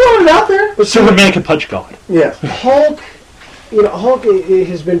 I'm just throwing it out there. Superman can punch God. Yes. Hulk, Hulk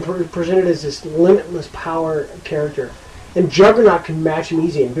has been presented as this limitless power character, and Juggernaut can match him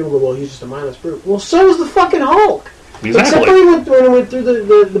easy. And people go, "Well, he's just a mindless brute." Well, so is the fucking Hulk. Except Exactly. when he went through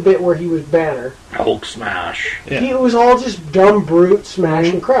the bit where he was Banner. Hulk smash. Yeah. He was all just dumb brute, smash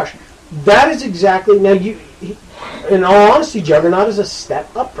and crush. That is exactly in all honesty, Juggernaut is a step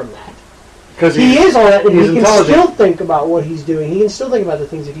up from that. Because He is all that, and he's he can intelligent. still think about what he's doing. He can still think about the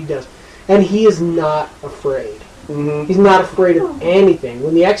things that he does, and he is not afraid. Mhm. He's not afraid of anything.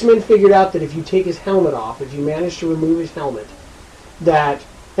 When the X-Men figured out that if you take his helmet off, if you manage to remove his helmet,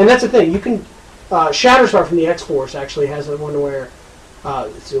 and that's the thing, you can. Shatterstar from the X-Force actually has one where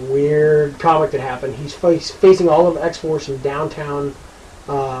it's a weird comic that happened. He's facing all of X-Force in downtown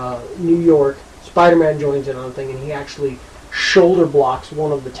New York. Spider-Man joins in on the thing, and he actually shoulder blocks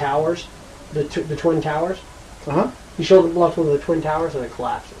one of the towers, the twin towers. Uh-huh. He shoulder blocks one of the twin towers, and it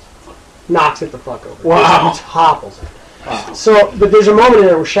collapses. Knocks it the fuck over. Wow. It topples it. So, but there's a moment in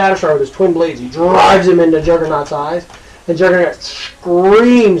there where Shatterstar with his twin blades, he drives him into Juggernaut's eyes, and Juggernaut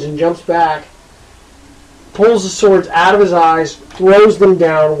screams and jumps back, pulls the swords out of his eyes, throws them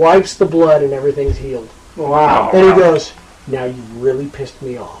down, wipes the blood, and everything's healed. Wow. Then he goes, "Now you really pissed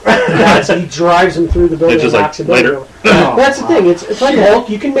me off." He drives him through the building It's and just knocks like, him later. over. That's the thing. It's like Hulk.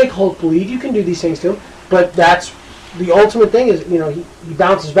 You can make Hulk bleed. You can do these things to him. But that's the ultimate thing is, he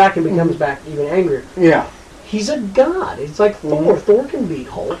bounces back and becomes back even angrier. Yeah. He's a god. It's like Thor. Thor can beat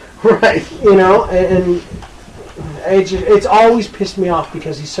Hulk. Right. And it's always pissed me off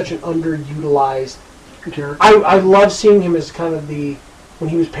because he's such an underutilized. I love seeing him as kind of when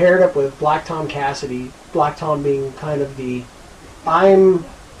he was paired up with Black Tom Cassidy, Black Tom being kind of you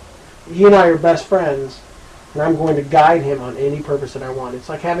and I are best friends, and I'm going to guide him on any purpose that I want. It's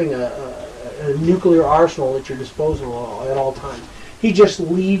like having a nuclear arsenal at your disposal at all times. He just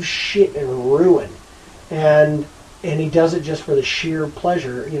leaves shit in ruin. And and he does it just for the sheer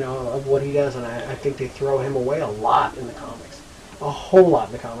pleasure, of what he does. And I think they throw him away a lot in the comics, a whole lot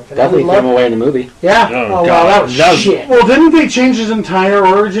in the comics. And Definitely threw him away in the movie. Yeah. Oh, Oh, God. wow, that was That was- shit. Well, didn't they change his entire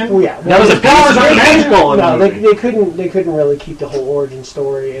origin? Well, yeah. That was his a powers aren't They magical in no, the they, movie. they couldn't really keep the whole origin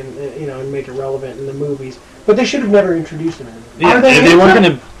story and make it relevant in the movies. But they should have never introduced him in the movie. Yeah, Are they if they weren't in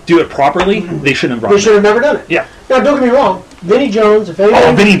going to do it properly, they shouldn't have brought They him should have never done it. Yeah. Now, don't get me wrong. Vinnie Jones, if anybody,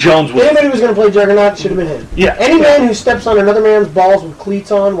 Oh, Vinnie Jones if was... anybody was going to play Juggernaut, it should have been him. Yeah. Any man who steps on another man's balls with cleats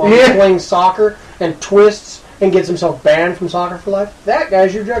on while he's Yeah. playing soccer and twists and gets himself banned from soccer for life, that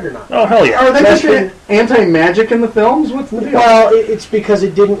guy's your Juggernaut. Oh, hell yeah. Are they That's just anti-magic in the films? What's the deal? Well, it's because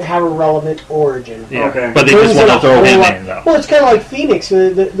it didn't have a relevant origin. Yeah. Okay. But they Brings just want in to a throw whole him lot- in, though. Well, it's kind of like Phoenix.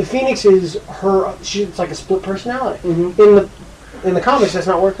 The Phoenix is her. It's like a split personality. Mhm. In the comics, that's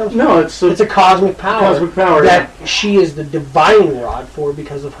not where it comes from. No, it's It's a cosmic power. Cosmic power, that she is the divine rod for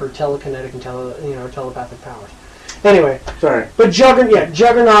because of her telekinetic and telepathic powers. Anyway, sorry. but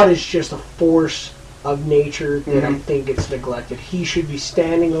Juggernaut is just a force of nature that I Mhm. think gets neglected. He should be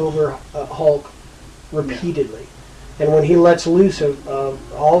standing over Hulk repeatedly, and when he lets loose of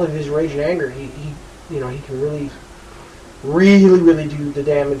all of his rage and anger, he can really do the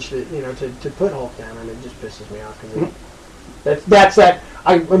damage that to put Hulk down, and it just pisses me off because that's that.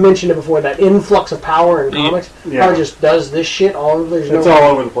 I mentioned it before, that influx of power in comics. Yeah. How it just does this shit all over. It's all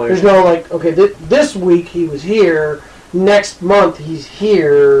over the place. There's no okay. This week he was here. Next month he's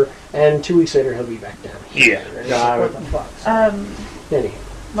here, and 2 weeks later he'll be back down here. Yeah. It's Got like, it. what the fuck? Anyhow.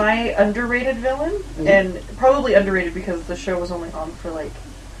 My underrated villain, and probably underrated because the show was only on for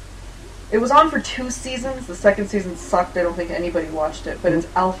it was on for 2 seasons. The second season sucked. I don't think anybody watched it, but it's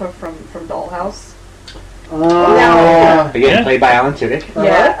Alpha from Dollhouse. Yeah. Again, Yeah. played by Alan Tudyk.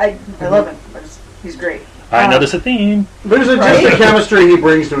 Yeah, I love him. He's great. I noticed a theme. There's just Right. the chemistry he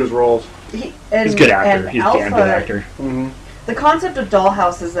brings to his roles. He's He's a good actor. And He's a Alpha, damn good actor. Mm-hmm. The concept of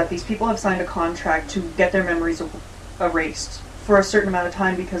Dollhouse is that these people have signed a contract to get their memories erased for a certain amount of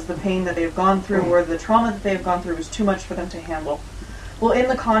time because the pain that they've gone through or the trauma that they've gone through is too much for them to handle. Well, in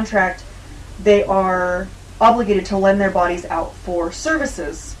the contract, they are obligated to lend their bodies out for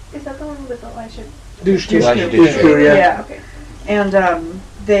services. Is that the one with Elisha? Douche Elijah Douche. Douche. Yeah. Okay. And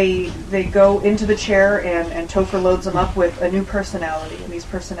they go into the chair and Topher loads them up with a new personality. And these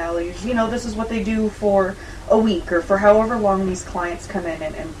personalities, this is what they do for a week or for however long these clients come in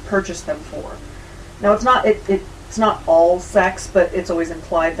and purchase them for. Now, it's not all sex, but it's always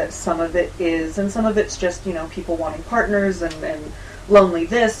implied that some of it is, and some of it's just, people wanting partners and lonely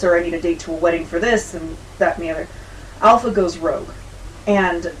this, or I need a date to a wedding for this, and that and the other. Alpha goes rogue,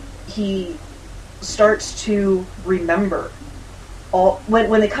 and he starts to remember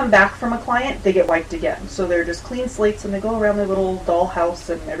when they come back from a client, they get wiped again. So they're just clean slates, and they go around their little doll house,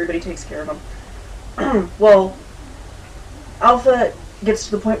 and everybody takes care of them. Well, Alpha gets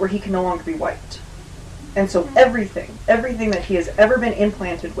to the point where he can no longer be wiped. And so everything that he has ever been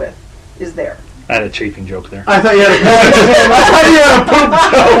implanted with is there. I had a chafing joke there. I thought you had a poop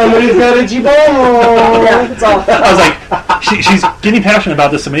joke. Somebody's got itchy bone. Yeah, it's all. I was like, she's getting passionate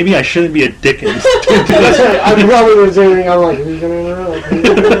about this, so maybe I shouldn't be a dick and I probably was saying, I'm like, who's going to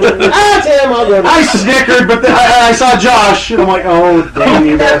Tim, I'll go. I snickered, but then I saw Josh, and I'm like, oh, damn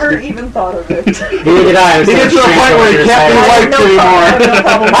you Never bastard. even thought of it. Neither did I. He gets to a point where he can't be wiped anymore.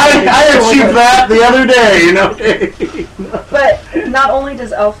 I achieved that the other day, But not only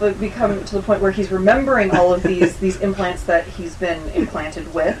does Alpha become to the point where he's remembering all of these implants that he's been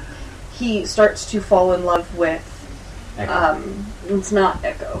implanted with, he starts to fall in love with. It's not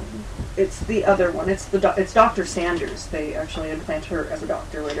Echo. It's the other one. It's it's Dr. Sanders. They actually implant her as a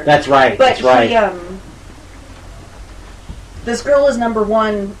doctor later. That's right. But That's right. This girl is number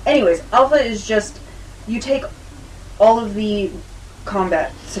one. Anyways, Alpha is just, you take all of the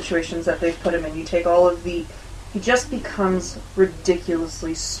combat situations that they've put him in. You take all of he just becomes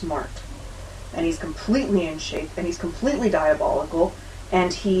ridiculously smart. And he's completely in shape, and he's completely diabolical,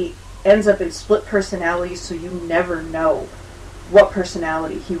 and he ends up in split personalities, so you never know what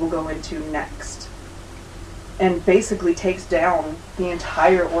personality he will go into next. And basically takes down the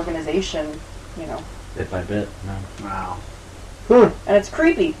entire organization, Bit by bit. No. Wow. and it's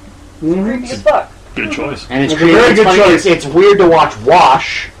creepy. It's creepy as fuck. good choice. And it's That's a creepy. very It's good funny, choice. It's weird to watch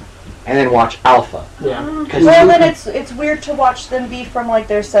Wash and then watch Alpha. Yeah. Well, then it's weird to watch them be from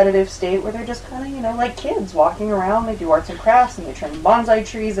their sedative state where they're just kind of like kids walking around. They do arts and crafts and they trim bonsai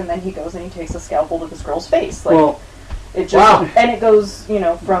trees, and then he goes and he takes a scalpel to this girl's face. It just wow. and it goes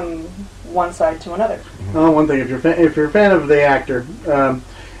from one side to another. One thing, if you're a fan of the actor,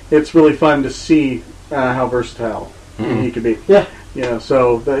 it's really fun to see how versatile he could be. Yeah. Yeah,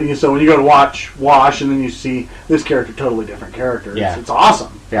 so so when you go to wash, and then you see this character, totally different character. Yeah. It's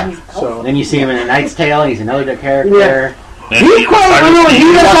awesome. Yeah. So Then you see him in A Knight's Tale, and he's another character. Yeah. And he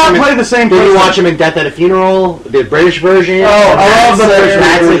does not play the same. Then you person. watch him in Death at a Funeral, the British version. Oh, I love the British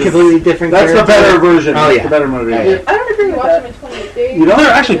That's version. a completely different. That's the character. better version. Oh, That's yeah. the better movie. Yeah, yeah. I don't agree with watching him in 28 Days. You don't?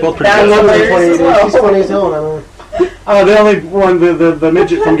 They're actually both pretty I good. love hilarious her as well. She's funny as hell. I mean, The only one, the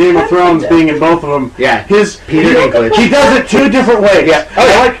midget from Game of Thrones being in both of them. Yeah. Peter Dinklage. He does it two different ways. Yeah.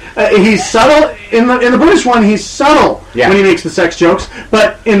 Oh, yeah. He's subtle in the British one. He's subtle Yeah. when he makes the sex jokes,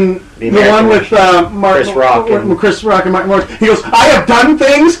 but in The the one American with Mark, Chris Rock and- Chris Rock and Mark Morris, he goes, "I have done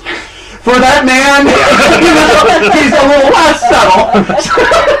things for that man." He's a little less subtle.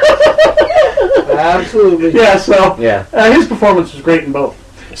 absolutely. Yeah. So Yeah. his performance was great in both.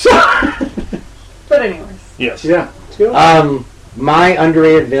 So But anyways, Yes. yeah. My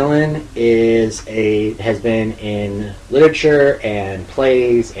underrated villain has been in literature and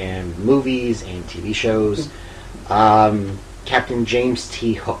plays and movies and TV shows. Captain James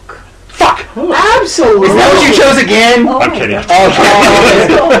T. Hook. Fuck! Absolutely. Is that what you chose again? I'm kidding.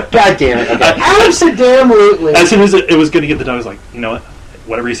 Oh, God damn it. Okay. Absolutely. As soon as it was going to get the done, I was like, you know what?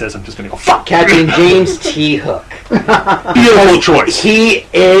 Whatever he says, I'm just going to go, fuck. Captain James T. Hook. Beautiful choice. He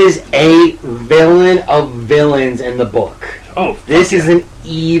is a villain of villains in the book. Oh, This is an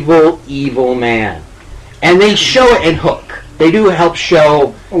evil, evil man. And they show it in Hook. They do help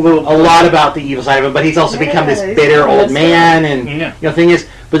show A little. a lot about the evil side of him, but he's also become this Yeah, bitter old that's man, and Yeah. thing is,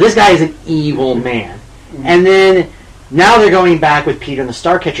 but this guy is an evil man. And then now they're going back with Peter in the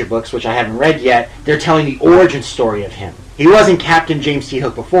Starcatcher books, which I haven't read yet. They're telling the origin story of him. He wasn't Captain James T.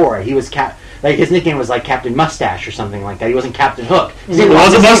 Hook before. He was like his nickname was like Captain Mustache or something like that. He wasn't Captain Hook. His name It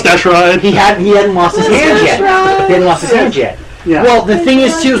was a his- mustache ride. He hadn't lost his hand yet. He hadn't lost his hand yet. Yeah. Well, the thing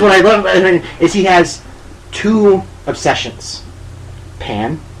is too is what I love about him is he has two obsessions: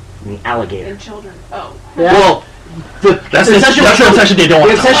 Pan and the alligator. And children. Oh. Yeah. Well, That's the the obsession they don't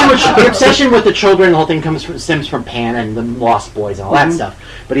want to talk about. the obsession with the children, the whole thing stems from Pan and the Lost Boys and all that stuff.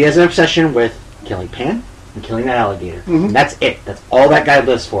 But he has an obsession with killing Pan and killing that alligator. And that's it. That's all that guy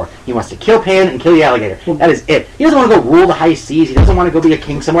lives for. He wants to kill Pan and kill the alligator. That is it. He doesn't want to go rule the high seas. He doesn't want to go be a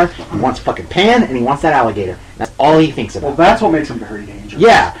king somewhere. He wants fucking Pan and he wants that alligator. That's all he thinks Well, about. that's what makes him very dangerous.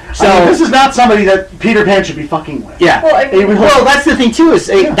 Yeah. So I mean, this is not somebody that Peter Pan should be fucking with. yeah. well, I mean, Well, that's the thing too. Is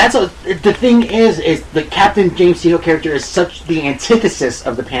the thing is the Captain James T. Hook character is such the antithesis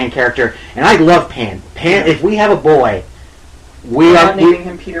of the Pan character, and I love Pan. Pan. If we have a boy, we're not naming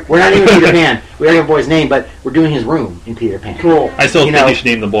him Peter Pan. we're not naming Peter Pan. We already have a boy's name, but we're doing his room in Peter Pan. Cool. I still You think know- you should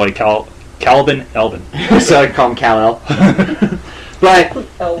name the boy Calvin Elvin. So I call him Kal-El. But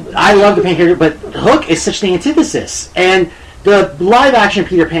Elvin. I love the Pan character, but Hook is such the antithesis. And the live-action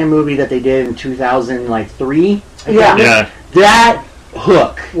Peter Pan movie that they did in 2003, Yeah. Yeah. that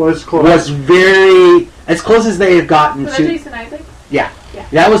Hook Was close. was very as close as they have gotten Was that to. Jason Isaacs? Yeah,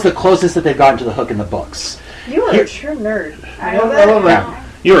 that was the closest that they've gotten to the Hook in the books. You are a true nerd. I You know love that? love that.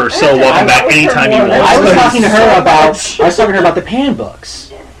 You are so welcome back anytime you want. I was talking to her So about much. I was talking to her about the Pan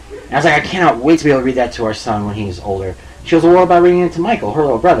books. And I was like, I cannot wait to be able to read that to our son when he's older. She goes, well, what about reading it to Michael, her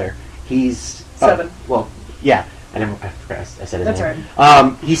little brother? He's 7. Well, yeah, I forgot I said his That's name.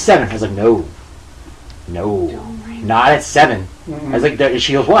 right. He's 7. I was like, no, not at 7. I was like,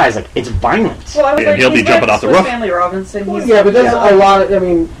 she goes, why? I was like, it's violent. Well, I was Yeah, like, he'll be he's jumping like off the Swiss roof. Family Robinson. He's, Yeah, but there's a lot of. I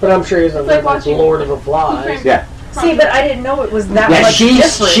mean, but I'm sure he's a It's like like watching- Lord of the Flies. Yeah, See, but I didn't know it was that yeah. much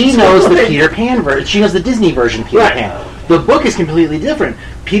different. She knows the Peter Pan version. She knows the Disney version of Peter Right. Pan. The book is completely different.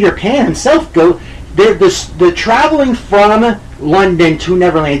 Peter Pan himself the traveling from London to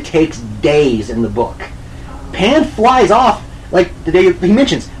Neverland takes days in the book. Pan flies off, like he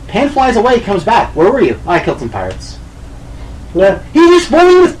mentions. Pan flies away, comes back. Where were you? I killed some pirates. Yeah. He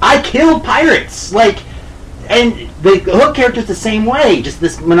responds with, "I killed pirates." Like, and the Hook character's the same way. Just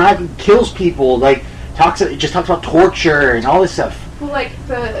this maniacal kills people. Like talks about torture and all this stuff. Well, like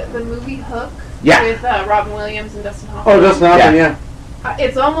the movie Hook Yeah. with Robin Williams and Dustin Hoffman. Oh, that's nothing. Yeah. Yeah.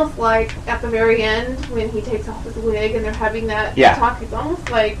 It's almost like at the very end when he takes off his wig and they're having that Yeah. talk. It's almost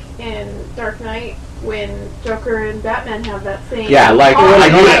like in Dark Knight when Joker and Batman have that same. Yeah, like- oh,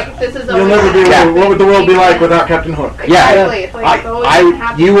 like, like, this is You'll always never be. Yeah. What would the world be like without Captain Hook? Yeah. Exactly. It's like it's always gonna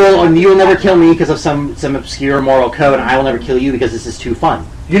happen. You will never kill me because of some obscure moral code, and I will never kill you because this is too fun.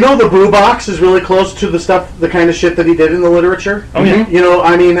 You know, the Boo Box is really close to the kind of shit that he did in the literature. Oh, yeah. You know,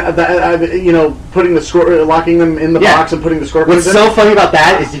 I mean, putting locking them in the Yeah. box and putting the scorpions What's in. so funny about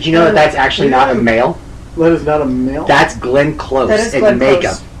that is, did you know that that's actually not a male? That is not a male. That's Glenn Close That is in Glenn makeup.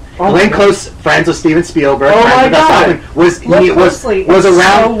 Close. Oh, Glenn my Close, friends with Steven Spielberg, Oh friends my with Dustin God. Hoffman, was Look closely. was It's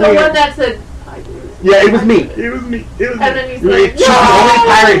around. so The weird. one that said, "I do this Yeah, it was me. It was me. It was And then he's She's like,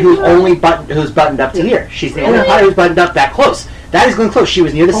 the only pirate who's buttoned up to here. She's the only Really? pirate who's buttoned up that close. That is Glenn Close. She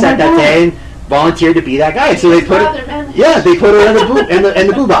was near the set that day and volunteered to be that guy. So they put Father, it. man. Yeah, they put her in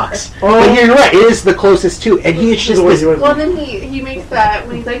the boo box. But you're right. It is the closest to, and he's just this. Well, then he makes that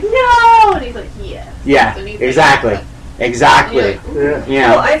when he's like, no! And he's like, yes. Yeah, And he's like, exactly, exactly. Yeah. Yeah.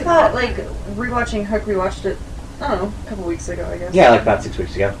 Well, I thought, like, rewatching Hook, rewatched it, I don't know, a couple weeks ago, I guess. Yeah, like about 6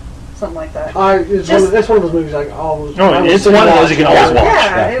 weeks ago. Something like that. It's one of those movies I always. No, I will it's sit one of and those you can watch. always watch.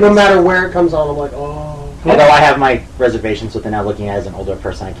 Yeah, Yeah. it No was- matter where it comes on, I'm like, oh. Although I have my reservations with it now, looking at it as an older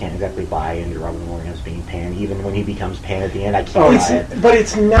person, I can't exactly buy into Robin Williams being Pan. Even when he becomes Pan at the end, I can't buy it. But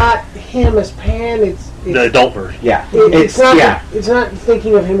it's not him as Pan. It's The adult version. Yeah, it's not. yeah. It's not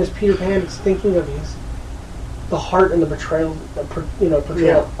thinking of him as Peter Pan. It's thinking of the heart and the betrayal.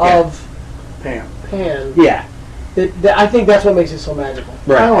 Portrayal Yeah. of Pam. Pan. Yeah, That I think that's what makes it so magical.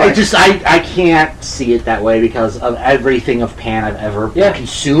 right. like I can't see it that way because of everything of Pan I've ever Yeah.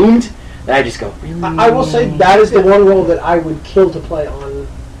 consumed. That I just go, really? I will say that is the one role that I would kill to play on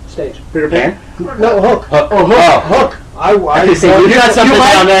stage. Peter Pan? No, Hook. Hook. Oh, Hook. Oh. Hook. I I say, you got something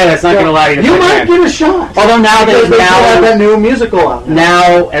down there that's not going to allow you to You play might Pan. get a shot. Although now Because they still have that that new musical out.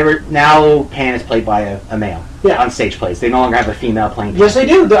 now Pan is played by a male Yeah. on stage plays. They no longer have a female playing. Yes, they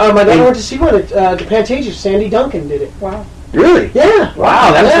do. My daughter went to see one at the Pantages. Sandy Duncan did it. Wow. Really? Yeah.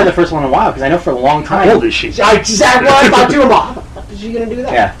 Wow, that was Yeah. the first one in a while because I know for a long time. How old is she? Exactly what I thought too. Mom. Is she gonna do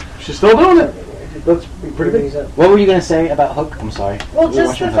that? Yeah. She's still doing it. That's pretty big. Amazing. What were you going to say about Hook? I'm sorry. Well, We were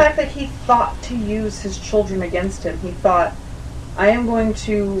just the watching Hook. fact that he thought to use his children against him. He thought, I am going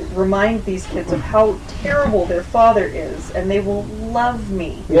to remind these kids of how terrible their father is, and they will love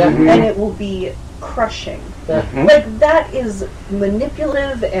me. Yeah. And it will be crushing. Yeah. Mhm. Like, that is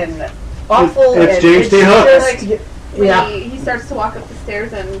manipulative and awful. It's and James T. Hook. just- Like, when Yeah. he starts to walk up the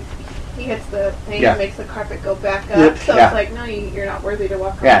stairs and he hits the thing Yeah. and makes the carpet go back up. Yep. So Yeah. it's like, no, you're not worthy to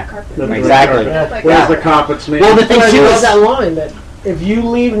walk Yeah. on the carpet. That's Exactly. right. Yeah. Like, Where's the carpets, man? Well, the thing But I too love is that line that if you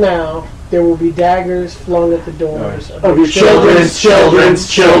leave now, there will be daggers flung at the doors of your children's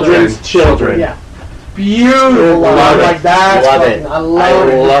children. Yeah. Beautiful line. Love it. Like that. Love it. I love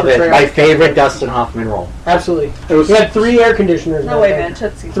I it. love it. Portrayal. My favorite Dustin Hoffman role. Absolutely. It was He had 3 air conditioners. No that way, day. man.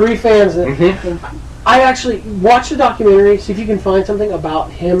 Tootsie. 3 fans. That, Mhm. I actually watched the documentary. See if you can find something about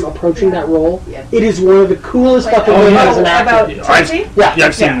him approaching that role. Yeah. It is one of the coolest Like, fucking oh, things yeah. as an actor. About I've- Tootsie? Yeah. Yeah,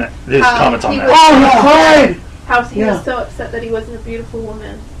 I've seen his comments on he that. was- Oh, he cried. How he Yeah. was so upset that he wasn't a beautiful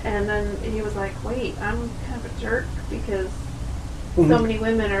woman, and then he was like, "Wait, I'm kind of a jerk because so Mhm. many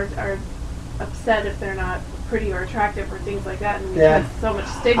women are upset if they're not pretty or attractive or things like that, and Yeah. there's so much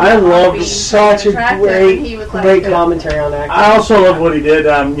stigma." I on love being such a attractive, and he great, was great like, commentary on acting. I also love what he did.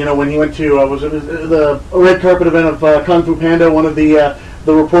 When he went to was it the red carpet event of Kung Fu Panda, one of the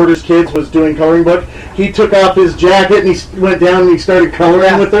reporter's kids was doing coloring book. He took off his jacket and he went down and he started coloring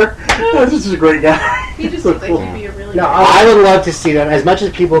Yeah. with her. This is a great guy. He just So looks like cool. he'd be a really No, good I would love to see them as much as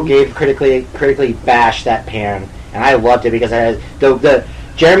people gave critically bashed that Pan, and I loved it because I had the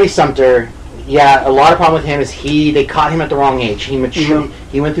Jeremy Sumter. Yeah, a lot of problem with him is they caught him at the wrong age. He matured. Mhm.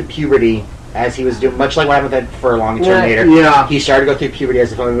 He went through puberty as he was doing, much like what happened with Ed Furlong in Yeah. Terminator. Yeah. He started to go through puberty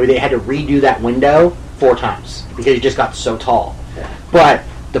as a film movie. They had to redo that window 4 times because he just got so tall. But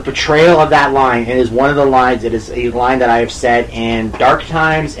the portrayal of that line, it is one of the lines. It is a line that I have said in dark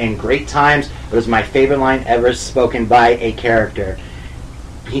times and great times. It was my favorite line ever spoken by a character.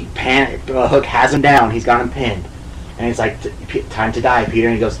 Hook has him down. He's got him pinned, and it's like time to die, Peter.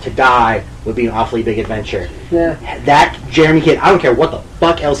 And he goes, "To die would be an awfully big adventure." Yeah. That Jeremy Kid, I don't care what the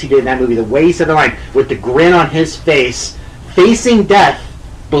fuck else he did in that movie. The way he said the line with the grin on his face, facing death,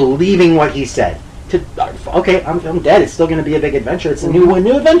 believing what he said. Okay, I'm dead. It's still going to be a big adventure. It's a new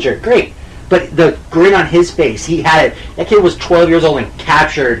adventure. Great. But the grin on his face, he had it. That kid was 12 years old and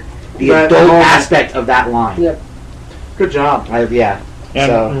captured the That adult moment. aspect of that line. Yep. Good job. Yeah. And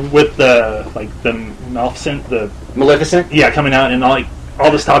So with the Maleficent, Maleficent. coming out and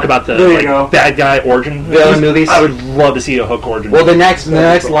all this talk about the There you go. bad guy origin Villain movies. I would love to see a Hook origin. Well, the next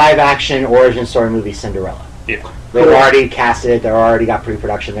live action origin story movie, Cinderella. yeah. They've already casted it. They've already got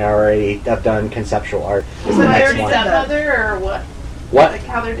pre-production. They already have done conceptual art. Is the So next already one. stepmother or what? What? Like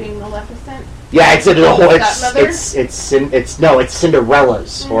how they're doing Maleficent? Yeah, it's a whole. Stepmother? It's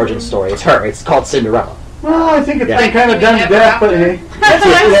Cinderella's origin story. It's her. It's called Cinderella. Well, I think it's Yeah. been kind of done to Ever death, but After. hey. That's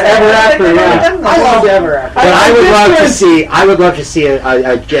what I Yeah, said. Ever After, yeah. I loved Ever After. But I would think love to there's- see. I would love to see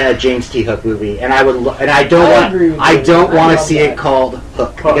a James T. Hook movie, and I would. And I don't I want. agree with I you. don't I want to love see that. it called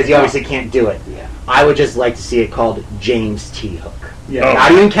Hook Hook, because you no. obviously can't do it. Yeah. I would just like to see it called James T. Hook. Yeah. Oh.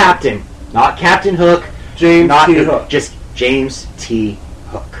 Not even Captain. Not Captain Hook. James Not T. Hook. Just James T.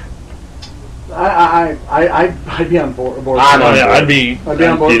 Hook. I'd be on board. I'm on Yeah, board. I'd be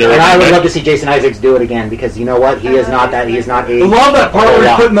on board. either. And I would love to see Jason Isaacs do it again because you know what? He is not that. He is not I aged. love that part where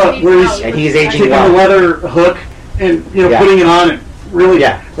he's putting and he's aging taking the well. leather hook and Yeah. putting it on and really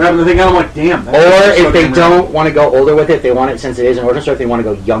Yeah. grabbing the thing out. I'm like, damn. Or if they don't want to go older with it, they want it since it is an origin story. If they want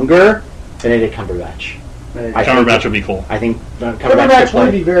to go younger, then it is Cumberbatch. I think- Cumberbatch would be cool. I think Cumberbatch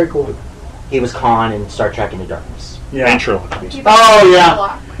would be very cool. He was Khan in Star Trek Into Darkness. Yeah. And Sherlock. Oh,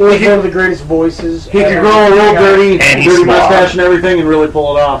 yeah. He was one of the greatest voices. He could ever. grow a real dirty, And he's dirty smart. mustache and everything and really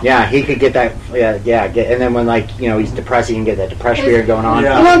pull it off. Yeah, he could get that. And then when he's depressed, he can get that depression beard going on.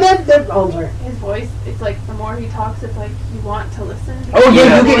 Yeah. You know, oh, I'm sorry. His voice, it's like the more he talks, it's like you want to listen. Oh yeah,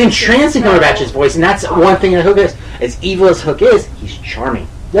 Yeah. you get entranced in Cumberbatch's voice, and that's one thing that Hook is. As evil as Hook is, he's charming.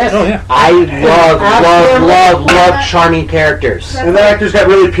 Yes. Oh yeah. I love charming characters. And the actor's got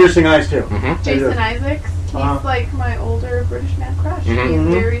really piercing eyes, too. Mm-hmm. Jason Isaacs, he's Uh-huh. like my older British man crush. Mhm.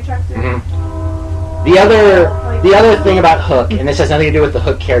 He's very attractive. Mm-hmm. The other thing about Hook, and this has nothing to do with the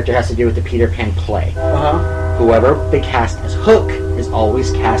Hook character, has to do with the Peter Pan play. Uh-huh. Whoever they cast as Hook is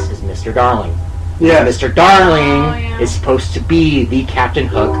always cast as Mr. Darling. Yeah. Mr. Darling Oh, yeah. is supposed to be the Captain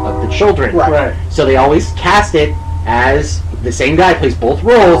Hook of the children. Right. So they always cast it as the same guy plays both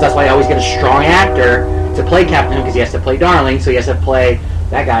roles. That's why I always get a strong actor to play Captain Hook because he has to play Darling, so he has to play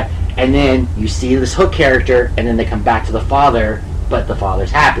that guy. And then you see this Hook character, and then they come back to the father, but the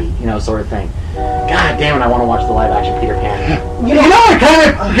father's happy, sort of thing. God damn it, I want to watch the live-action Peter Pan. You know, it kind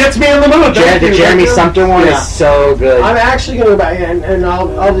of gets me in the mood. The Jeremy Sumpter one Yeah. is so good. I'm actually going to go back, and I'll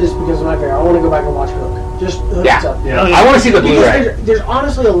do this because of my favorite. I want to go back and watch Hook. Just Hook Yeah. itself. Yeah. I want to see the Because Blu-ray. there's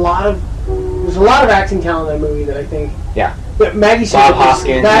honestly a lot of acting talent in that movie that I think. Yeah. But Maggie Bob Smith,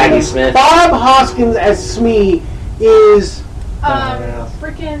 Hoskins, Maggie Smith. Bob Hoskins as Smee is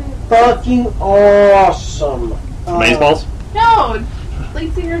Freaking fucking awesome. Amazeballs. no,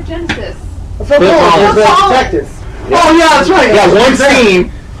 lead singer of Genesis. Phil Collins, the Collins. detective. Oh, yeah, that's right. Yeah, one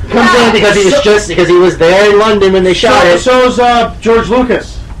scene comes in because he was there in London when they shot it. So's George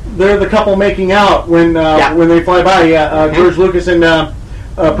Lucas. They're the couple making out when they fly by. Yeah, George Lucas and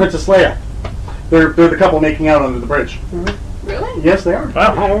Princess Leia. They're the couple making out under the bridge. Really? Yes, they are.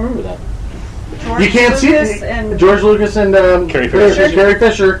 Wow. I don't remember that. George You can't see Lucas it. and George Lucas and Carrie Fisher. Carrie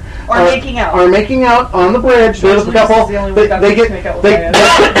Fisher are making out. Are making out on the bridge. They're George the Lucas couple. is the only They, one that they gets get to make out with they Leia.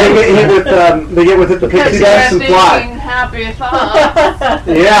 get hit with they get with the pixie dust and Thinking fly. happy thoughts.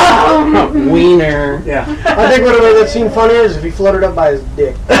 Yeah, Wiener. yeah. I think what would have made that scene funny is if he floated up by his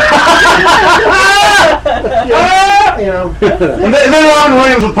dick. You know. And then Ron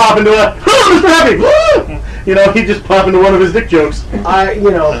Williams would pop into a Mr. Happy. He'd just pop into one of his dick jokes.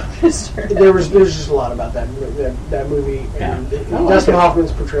 There's just a lot about that movie and Dustin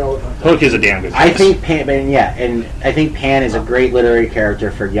Hoffman's portrayal of it. Hook is a damn good. I think Pan, and I think Pan is a great literary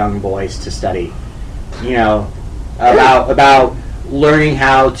character for young boys to study. About learning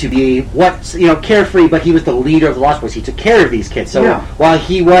how to be carefree, but he was the leader of the Lost Boys. He took care of these kids. So Yeah. while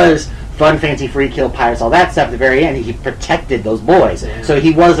he was fun, fancy, free, kill pirates, all that stuff, at the very end, he protected those boys. So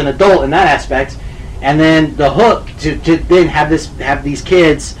he was an adult in that aspect. And then the Hook to then have these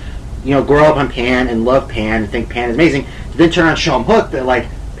kids, grow up on Pan and love Pan and think Pan is amazing. To then turn around and show them Hook that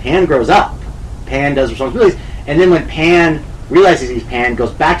Pan grows up, Pan does responsibilities, and then when Pan realizes he's Pan,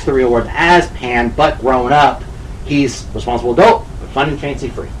 goes back to the real world as Pan, but grown up, he's responsible adult, but fun and fancy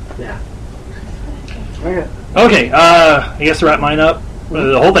free. Yeah. Okay, I guess to wrap mine up,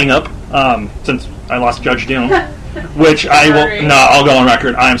 the whole thing up, since I lost Judge Doom, which I Sorry. will. No, I'll go on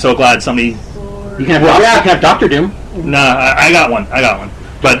record. I am so glad somebody. You can have Doctor Doom. No, I got one.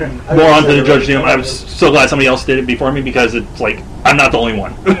 But more on to the Judge Doom. I was so glad somebody else did it before me because it's like I'm not the only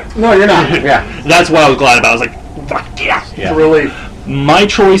one. No, you're not. Yeah. That's what I was glad about. I was like, fuck yeah. It's a relief. My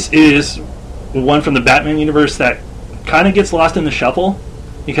choice is one from the Batman universe that kind of gets lost in the shuffle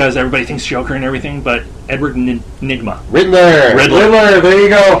because everybody thinks Joker and everything, but Edward Nygma. Riddler. Riddler, there you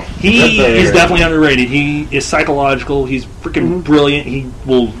go. He Riddler. is definitely underrated. He is psychological. He's freaking brilliant. He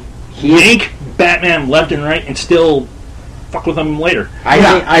will make Batman left and right and still fuck with him later. I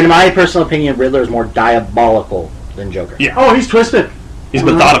think, in my personal opinion, Riddler is more diabolical than Joker. Yeah. Oh, he's twisted. He's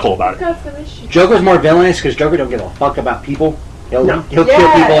methodical about it. Got some issues. Joker's more villainous because Joker don't give a fuck about people. He'll No. kill people in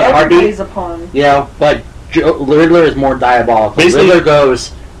a everybody's heartbeat. a pawn. But Riddler is more diabolical. Basically- Riddler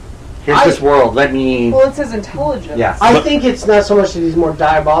goes, here's this world, let me... Well, it's his intelligence. Yeah. I think it's not so much that he's more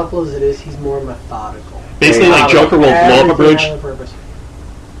diabolical as it is he's more methodical. Basically, like Joker will blow up a Everything bridge. has a purpose.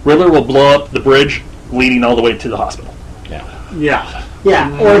 Riddler will blow up the bridge, leading all the way to the hospital. Yeah.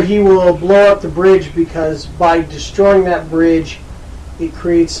 Yeah, or he will blow up the bridge because by destroying that bridge, it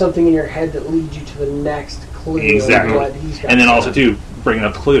creates something in your head that leads you to the next clue. Exactly. Of what he's got And then to also, do. too, bringing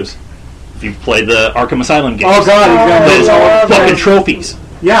up the clues. You've played the Arkham Asylum games. Oh God, Those love fucking those. trophies.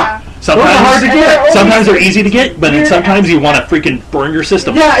 yeah. Sometimes, Those are hard to get. sometimes they're easy to get, but then sometimes you want to freaking burn your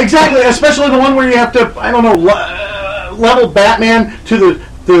system. Yeah, exactly. Especially the one where you have to, I don't know, level Batman to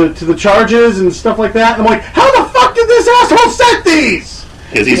the charges and stuff like that. And I'm like, how the fuck did this asshole set these?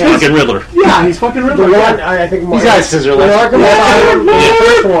 Because he's Yeah. fucking Riddler. Yeah, he's fucking The Riddler. one, Yeah. I think He's got a scissor in lift. Arkham Asylum, the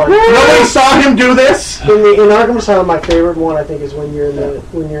first one. Nobody saw him do this. In Arkham Asylum, my favorite one I think is when you're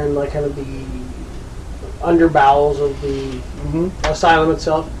in like kind of the underbowels of the asylum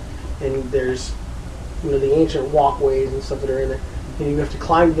itself, and there's the ancient walkways and stuff that are in there, and you have to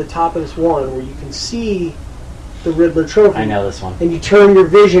climb to the top of this one where you can see the Riddler trophy. I know this one. And you turn your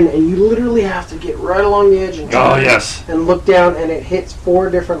vision, and you literally have to get right along the edge and Oh, yes. and look down, and it hits 4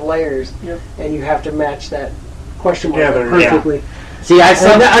 different layers, Yep. and you have to match that question mark Together, perfectly. See, I And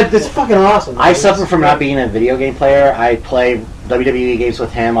suffer, it's fucking awesome. I It's suffer from great. not being a video game player. I play WWE games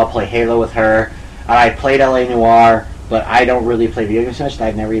with him. I'll play Halo with her. I played LA Noire, but I don't really play video games so much that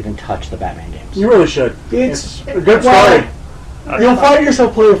I've never even touched the Batman games. You really should. It's a good well, story. You'll find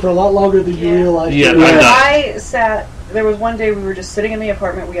yourself playing for a lot longer than you Yeah. realize. Yeah, Yeah. I'm done. I sat. There was one day we were just sitting in the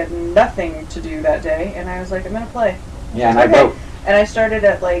apartment. We had nothing to do that day, and I was like, "I'm gonna play." Yeah, and I Okay. broke. And I started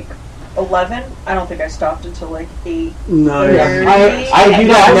at like 11. I don't think I stopped until like 8. No, Yeah. I do do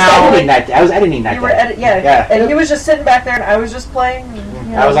that I was now. editing that. I was editing that You were day. yeah. And he was just sitting back there, and I was just playing.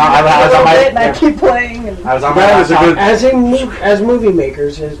 And, I was on- I was a little on my- bit, and I yeah. keep playing. And I was on my That is a laptop. good- As movie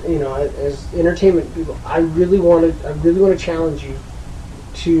makers, as as entertainment people, I really want to challenge you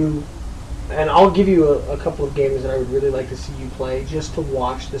to, and I'll give you a couple of games that I would really like to see you play just to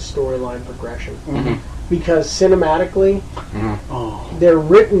watch the storyline progression. Mhm. Because cinematically, Oh. they're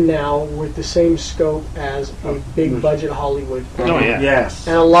written now with the same scope as a big budget Hollywood film. Oh, yeah. Yes.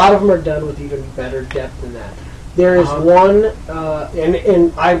 And a lot of them are done with even better depth than that. There is Uh-huh. one,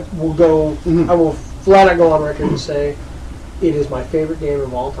 and I will go, I will flat out go on record and say it is my favorite game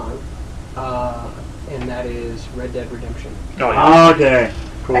of all time, and that is Red Dead Redemption. Oh, yeah. Okay.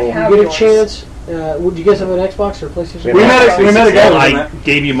 Cool. I You have get a yours. chance. Would you guys have an Xbox or PlayStation? We We met again. Well, I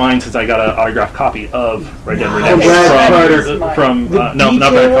gave you mine since I got an autographed copy of Red Dead Nice. Redemption Brad from, Carter. from The no,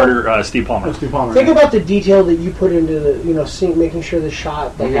 not Brad detail- Carter, Steve Palmer. Steve Palmer. Think about the detail that you put into the, seeing, making sure the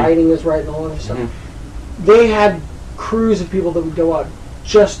shot, the Mhm. lighting is right, and all that stuff. Mhm. They had crews of people that would go out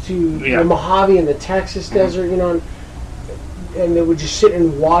just to Yeah. the Mojave and the Texas desert, and they would just sit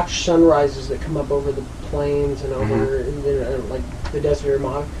and watch sunrises that come up over the plains and over like the desert of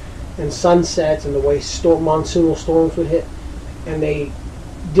Mojave, and sunsets and the way monsoonal storms would hit, and they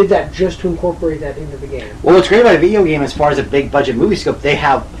did that just to incorporate that into the game. Well, what's great about a video game, as far as a big budget movie scope, they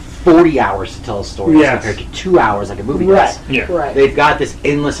have 40 hours to tell a story Yes. compared to 2 hours like a movie Right. does. Yeah. Right. They've got this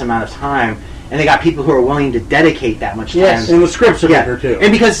endless amount of time, and they got people who are willing to dedicate that much time. Yes. And the scripts are better too.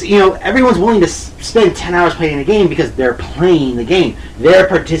 And because, everyone's willing to spend 10 hours playing a game because they're playing the game. They're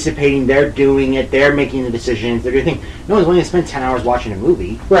participating, they're doing it, they're making the decisions, they're doing things. No one's willing to spend 10 hours watching a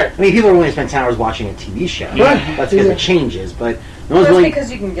movie. Right. I mean, people are willing to spend 10 hours watching a TV show. Yeah. That's because Yeah. it changes, but no one's That's willing... because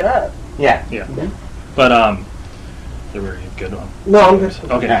you can get up. Yeah. Yeah. But, they're very good one. No, I'm good.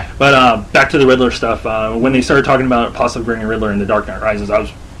 Okay. Yeah. But, back to the Riddler stuff. When they started talking about possibly bringing Riddler in the Dark Knight Rises, I was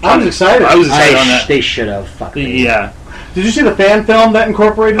excited. I was excited on that. They should have. Fuck me. Yeah. Did you see the fan film that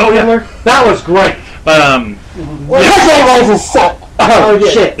incorporated Oh, yeah. Riddler? That was great. But, Well, Red Dead Rises suck. Oh,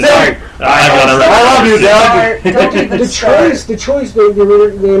 yeah. shit. sorry. I love you, Doug. Don't even The start. choice,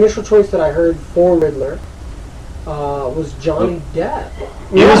 the initial choice that I heard for Riddler was Johnny Depp.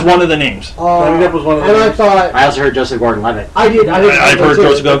 He was one of the names. Johnny Depp was one of the and I names. thought I also heard Joseph Gordon-Levitt. I've I've heard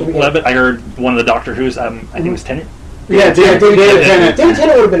Joseph Levitt. I heard one of the Doctor Who's. I think it was Tennant. Yeah, David Tennant. David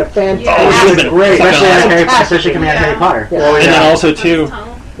Tennant would have been a fantastic. Oh, it would have been Great. Especially, phenomenal. especially coming out of Harry Potter. Yeah. Oh, And yeah. then also too,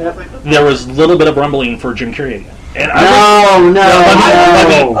 Yep. there was a little bit of rumbling for Jim Carrey again. And I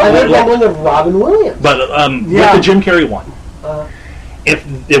No. I heard rumbling of Robin Williams. but Yeah. with the Jim Carrey one, Uh, if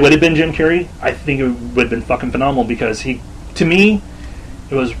it would have been Jim Carrey, I think it would have been fucking phenomenal because to me,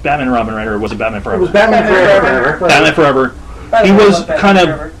 it was Batman and Robin, right? Or was it Batman It Forever? was Batman Forever. Batman Forever. By the He way, I was love Batman kind of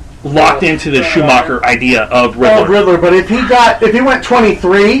Forever. locked into the Schumacher idea of Well, Riddler. Riddler, but if he went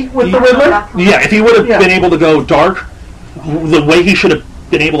 23 with the Riddler, Yeah, if he would have Yeah. been able to go dark, the way he should have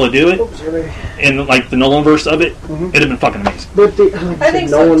been able to do it, oops, really. in like the Nolan verse of it, it'd have been fucking amazing. But I think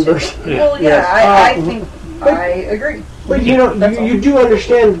no one so too. version. Well, yeah, Yes. I think I agree. But That's all. you do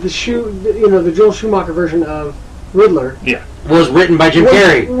understand the the Joel Schumacher version of Riddler. Was written by Jim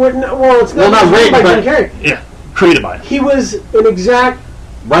Carrey. Well, it's Well, not, not written by written, Jim Carrey. Yeah, created by him. He was an exact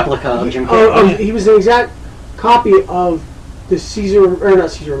Replica of Jim Carrey. Oh, yeah. he was an exact copy of The Caesar, or not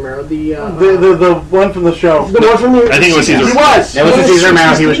Caesar Romero, the The one from the show. one from the. I think it was Caesar. He was. It was the Caesar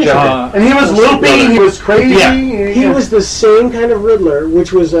Romero. He was Joker. And he was loopy. He was crazy. Yeah. He was the same kind of Riddler,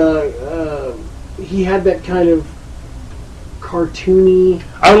 which was he had that kind of cartoony.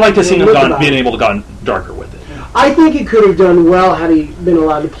 I would like to see him Look about being it. able to gone darker with it. I think he could have done well had he been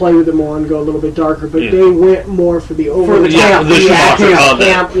allowed to play with it more and go a little bit darker. But Yeah. they went more for the over the camp, the Schumacher of it.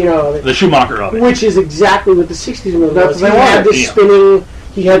 camp, you know, The Schumacher of it. which is exactly what the '60s movie That's was. what He they had wanted. the Yeah. spinning.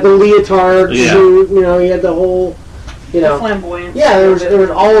 He had the leotard Yeah. suit. You know, he had the whole. You The know, flamboyance. yeah, there was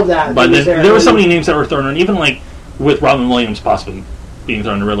all of that. But that was there were so many names that were thrown in, even like with Robin Williams possibly being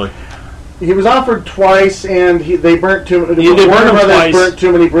thrown in Riddler. He was offered twice, and they burnt too. They burned Warner him Brothers twice. burnt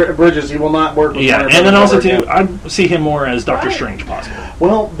too many bridges. He will not work with Yeah, Warner and then Brothers also ever too, again. I see him more as Doctor Strange possibly.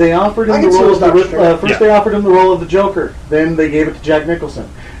 Well, they offered I him can the see role it of was the Doctor Strange. first. Yeah. They offered him the role of the Joker. Then they gave it to Jack Nicholson.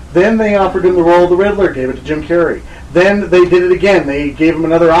 Then they offered him the role of the Riddler. Gave it to Jim Carrey. Then they did it again. They gave him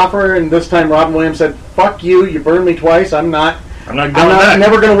another offer, and this time Robin Williams said, "Fuck you! You burned me twice. I'm not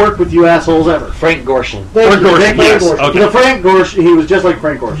never going to work with you assholes ever." Frank Gorshin. Thank Frank you. Gorshin, Frank yes. Gorshin. Okay. The Frank Gorshin, he was just like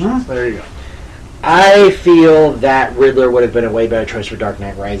Frank Gorshin. There you go. I feel that Riddler would have been a way better choice for Dark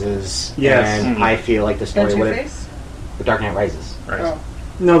Knight Rises. Yes. And I feel like the And story would have. Two-Face? The Dark Knight Rises. Right. Oh.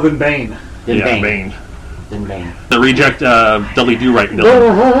 No, then Bane. Then Yeah, Bane. Bane. Then Bane. The reject Dudley Do Right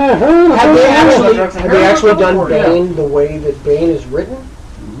villain. Had they actually done Yeah. Bane the way that Bane is written,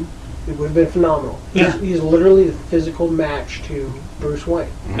 it would have been phenomenal. Yeah. He's literally the physical match to Bruce Wayne,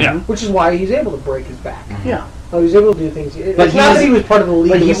 Yeah. which is why he's able to break his back. Yeah. He was able to do things. But It's he not was- that he was part of the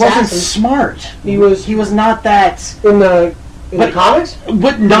League But of he wasn't Assassins. smart. He was He was not that. in the But- comics.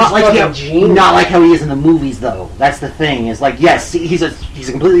 But not He's like fucking how, genius. not like how he is in the movies, though. That's the thing. Is like, yes, he's a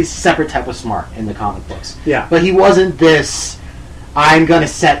completely separate type of smart in the comic books. Yeah. But he wasn't this. I'm gonna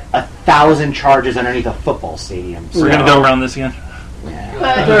set 1,000 charges underneath a football stadium. We're gonna go around this again.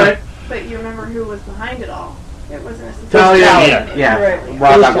 But, but you remember who was behind it all. It wasn't a Talia. Yeah, Right.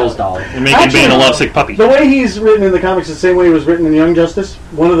 Ra's al Ghul's doll. You're making Actually, Bane a lovesick puppy. The way he's written in the comics is the same way he was written in Young Justice.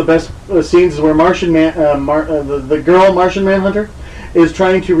 One of the best scenes is where the girl Martian Manhunter is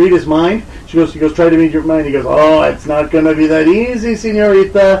trying to read his mind. He goes, try to read your mind. He goes, oh, it's not going to be that easy,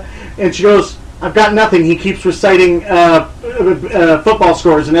 senorita. And she goes, I've got nothing. He keeps reciting football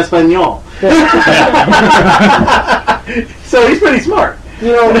scores in Espanol. So he's pretty smart.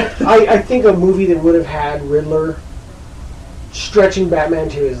 You know, I think a movie that would have had Riddler stretching Batman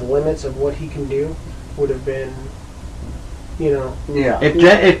to his limits of what he can do would have been, you know, Yeah.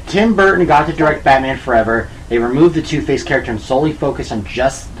 If Tim Burton got to direct Batman Forever, they removed the Two-Face character and solely focused on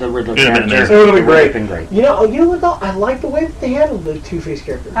just the Riddler It'd have been character. amazing. It would've been would have great. been great. you know what though? I like the way that they handled the Two-Face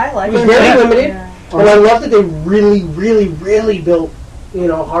character. I like It was it. very Yeah. limited, Yeah. and I love that they really, really, really built, you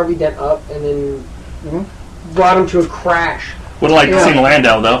know, Harvey Dent up and then brought him to a crash. Would have liked to Yeah. see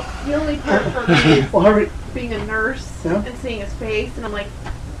Landau though. The only part for me Well, Harvey, being a nurse Yeah. and seeing his face, and I'm like,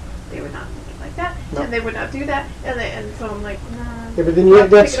 they would not think it like that, No. and they would not do that, and so I'm like, nah. Yeah, but then you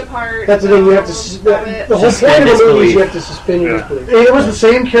Let's pick it apart. that's the thing. You have to. stop it. The whole Suspend point of the movie is disbelief. you have to suspend your Yeah. disbelief. it was the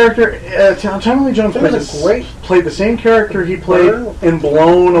same character. Tommy Lee Jones It was played the same character he played Burn. in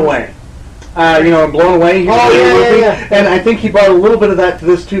Blown Away. In Blown Away. He was Oh, really yeah, loopy, yeah. And I think he brought a little bit of that to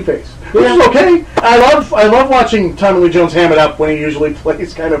this Two-Face, which Yeah. is okay. I love watching Tommy Lee Jones ham it up when he usually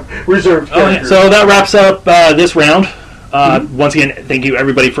plays kind of reserved Oh, yeah. characters. So that wraps up this round. Once again, thank you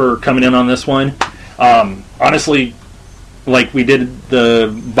everybody for coming in on this one. Honestly, like we did the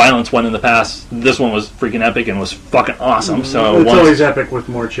violence one in the past, this one was freaking epic and was fucking awesome. So it's once- always epic with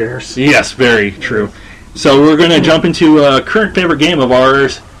more chairs. yes, very true. So we're going to jump into a current favorite game of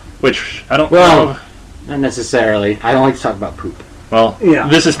ours, which I don't Well- know. Not necessarily. I don't like to talk about poop. Well, Yeah.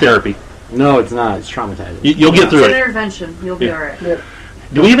 this is therapy. No, it's not. It's traumatizing. You'll get through It's an it. intervention. You'll be Yeah. alright.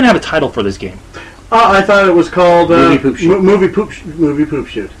 Do we even have a title for this game? I thought it was called Movie Poop Shoot. Movie Poop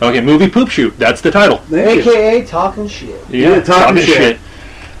Shoot. Okay, Movie Poop Shoot. That's the title. Thank you. AKA talking shit. Yeah, talking shit.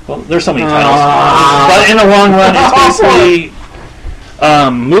 Well, there's so many titles. Ah. But in the long run, it's basically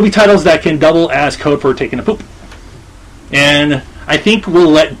movie titles that can double as code for taking a poop. And I think we'll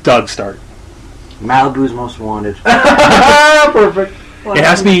let Doug start. Malibu's Most Wanted. Perfect. It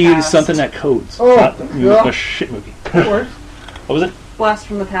has to be something that codes. Oh, not yeah. a shit movie. What? What was it? Blast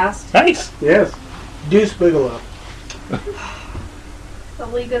from the past. Nice. Yes. Deuce Bigelow. The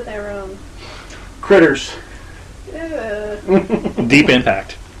League of Their Own. Critters. Ugh. Deep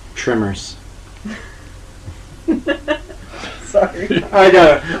Impact. Trimmers. Sorry. I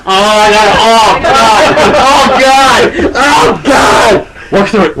got it. Oh, I got it. Oh, God. Oh, God. Oh, God. Work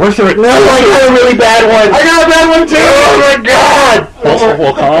through it. Work through it. No, I got a really bad one. I got a bad one too. Oh my god!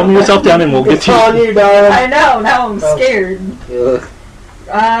 We'll calm yourself down and we'll get It's on to you, darling. I know. Now I'm scared. Ugh.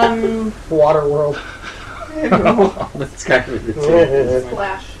 Waterworld. That's kind of the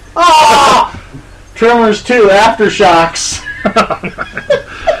Splash. Ah! Tremors 2 Aftershocks.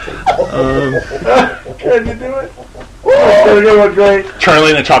 Can you do it? That's gonna go one great. Charlie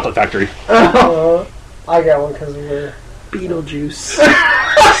and the Chocolate Factory. I got one because we're Beetlejuice.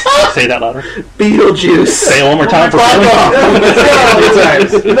 Say that louder. Beetlejuice. Say it one more time for Fuck Charlie. off.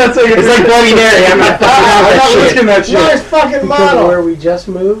 That's like It's like Bloody Mary. I'm not fucking out I'm not that risking that nice shit. fucking Because model. of Where we just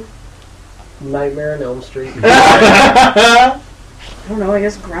moved, Nightmare on Elm Street. I don't know. I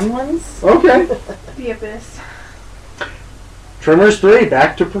guess Gremlins. Okay. The Abyss. Tremors 3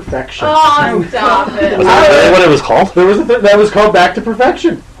 Back to Perfection. Oh, stop it. Was that what it was called? There was that was called Back to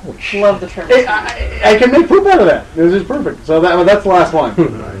Perfection. Love the Tremors. Hey, I can make poop out of that. This is perfect. So that's the last one.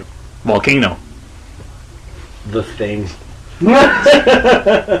 Volcano. The Thing.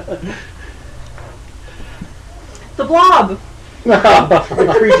 The Blob.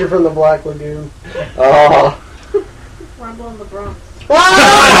 The Creature from the Black Lagoon. Oh. Rumble in the Bronx.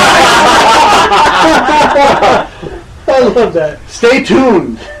 I love that. Stay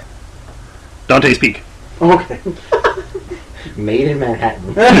tuned. Dante's Peak. Okay. Made in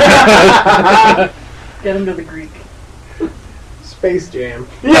Manhattan. Get him to the Greek. Space Jam.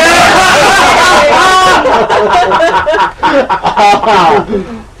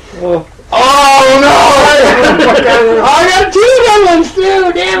 Oh no! I got two good ones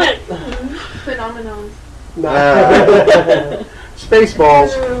too. Damn it! Phenomenon.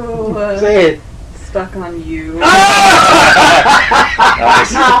 Spaceballs. Ooh, Say it. Stuck on you.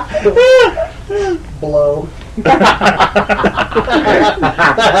 Blow.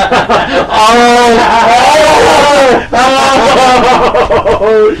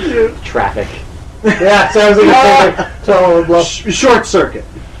 Oh shit! Traffic. Yeah, sounds like a total blow. Short circuit.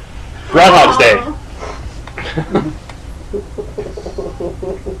 Groundhog's Day.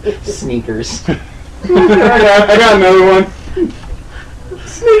 Sneakers. I got another one.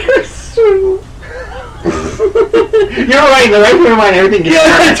 Sneakers. You're right. The right frame of mind, everything gets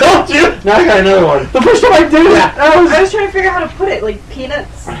Yeah, I told you. Now I got another one. The first time I did it, I was trying to figure out how to put it, like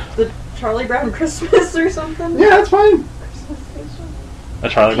Peanuts, the Charlie Brown Christmas or something. yeah, that's fine. A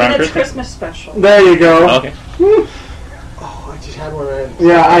Charlie Brown Peanuts Christmas. Christmas special. There you go. Oh, okay. Oh, I just had one.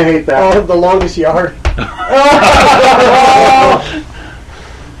 Yeah, I hate that. Oh, The Longest Yard.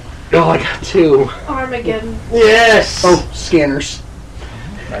 Oh, I got two. Armageddon. Yes. Oh, scanners.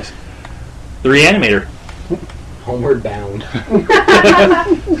 Nice. The Reanimator. Homeward Bound.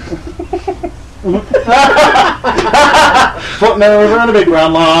 No, we're on a big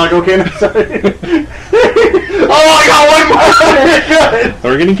round log. Okay, no, sorry. Oh, I got one more. Good.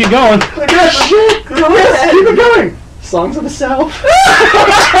 We're gonna keep going. Good. Shit. Yes, keep it going. Songs of the South.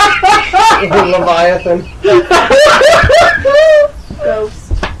 Leviathan.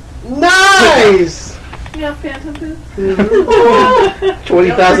 Ghost. Nice. You know Phantom Booth?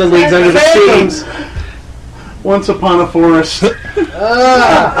 20,000 Leagues Under the Sea. Once upon a forest.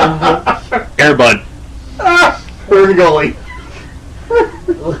 Airbud. Ferngully.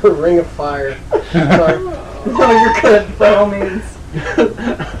 Ring of Fire. Sorry. No, you're good, by all means.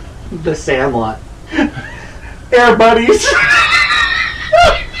 The Sandlot. Air Buddies.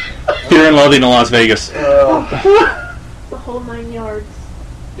 Fear and Loathing in Las Vegas. The whole 9 yards.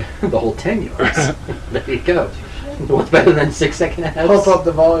 The whole 10 yards. There you go. What's better than 6 second ads? Pump up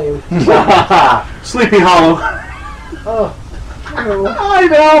the volume. Sleepy Hollow. Oh. I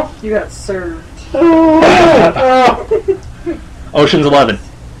know. You got served. Ocean's 11.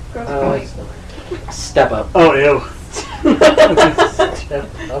 Gross Oh, Point. Step Up. Oh, ew.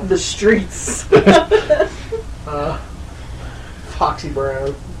 The streets. Foxy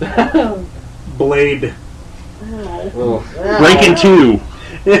Brown. Blade. Oh. Rankin 2.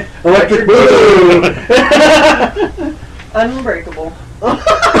 Electric Boogaloo. Unbreakable.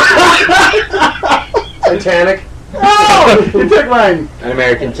 Titanic. Oh, you took mine. An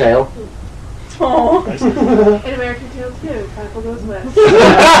American Tail. Oh. In American Tail 2, Pineapple Goes West. To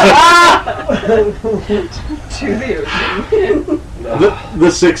the ocean.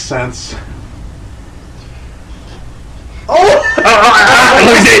 The Sixth Sense. Let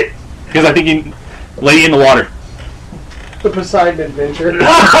me see it. Because I think you, Lady in the Water. The Poseidon Adventure. The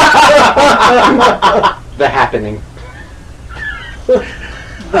Happening. The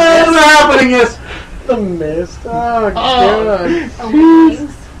Happening is. The Mist. Oh, God.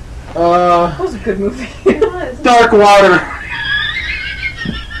 Wings. That was a good movie. It was. Dark Water.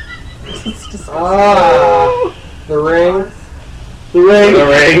 It's disgusting. The Ring. The Ring. The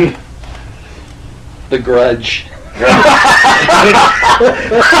Ring. The Grudge. Yes.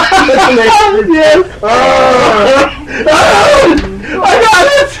 I got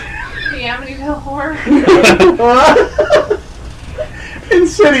it. The Amityville Horror.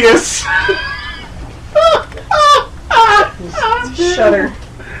 Insidious. Shudder.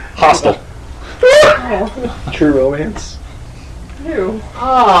 Hostel. True Romance. Ew.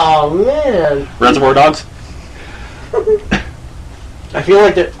 Oh man. Reservoir Dogs. I feel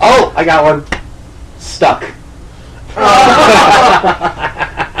like they're. Oh, I got one. Stuck.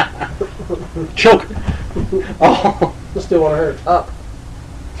 Choke. Oh. Let's do one of hers. Up.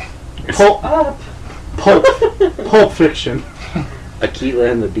 Pulp. Up. Pulp Fiction. Akela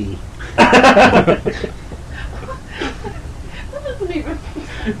and the Bee. That doesn't even.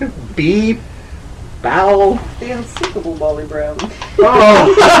 Bee. Bow. The unsinkable Molly Brown.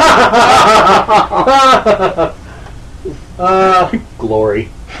 Glory.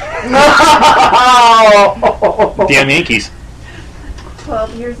 Damn Yankees.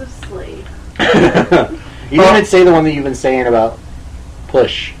 12 Years of Slave. You didn't say the one that you've been saying about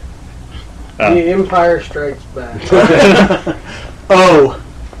Push. The Empire Strikes Back. Oh.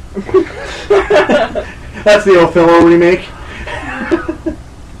 That's the Othello remake.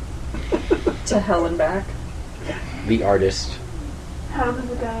 To hell and back. The Artist. How does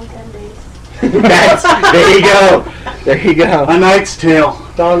it go in 10 days? There you go. There you go. A Knight's Tale.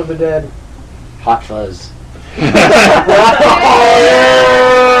 Dawn of the Dead. Hot Fuzz.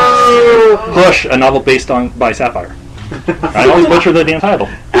 Push, a novel based by Sapphire. I always butcher the damn title.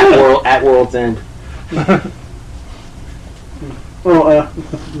 At World's End. The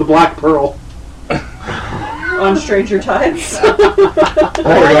Black Pearl. On Stranger Tides. Oh,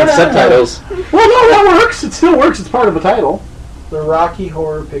 we're doing subtitles. Well, no, that works. It still works. It's part of the title. The Rocky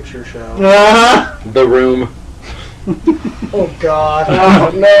Horror Picture Show. The Room. Oh God.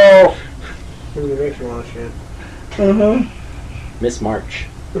 Oh no. It makes you want to shit. Miss March.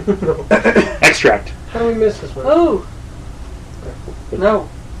 Extract. How do we miss this one? Oh. No.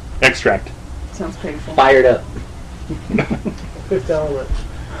 Extract. Sounds painful. Fired Up. Fifth Element.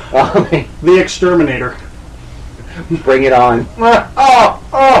 Oh, The Exterminator. bring it on.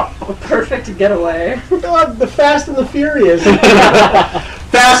 Perfect getaway. God, the Fast and the Furious.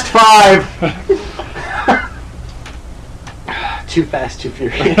 Fast 5. Too Fast, Too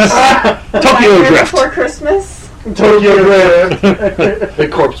Furious. Tokyo Nightmare Drift. Before Christmas. Tokyo Drift. The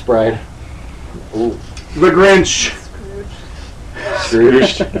Corpse Bride. Ooh. The Grinch.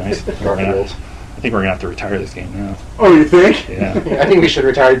 Scrooge. Nice. Garfield. I think we're gonna have to retire this game now. Oh, you think? Yeah. I think we should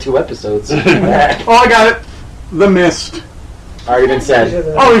retire 2 episodes. Oh, I got it. The Mist. Already been said.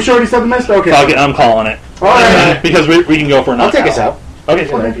 Oh, you sure already said The Mist? Okay. I'm calling it. Alright. Because we can go for another I'll take us hour. out. Okay.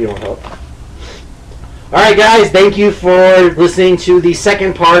 If you don't help. Alright, guys, thank you for listening to the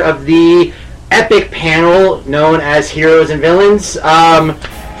second part of the epic panel known as Heroes and Villains.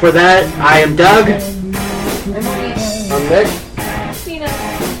 For that, I am Doug. I'm Nick. Tina.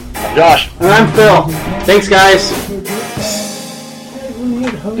 Josh. And I'm Phil. Thanks, guys.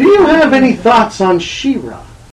 Do you have any thoughts on She-Ra?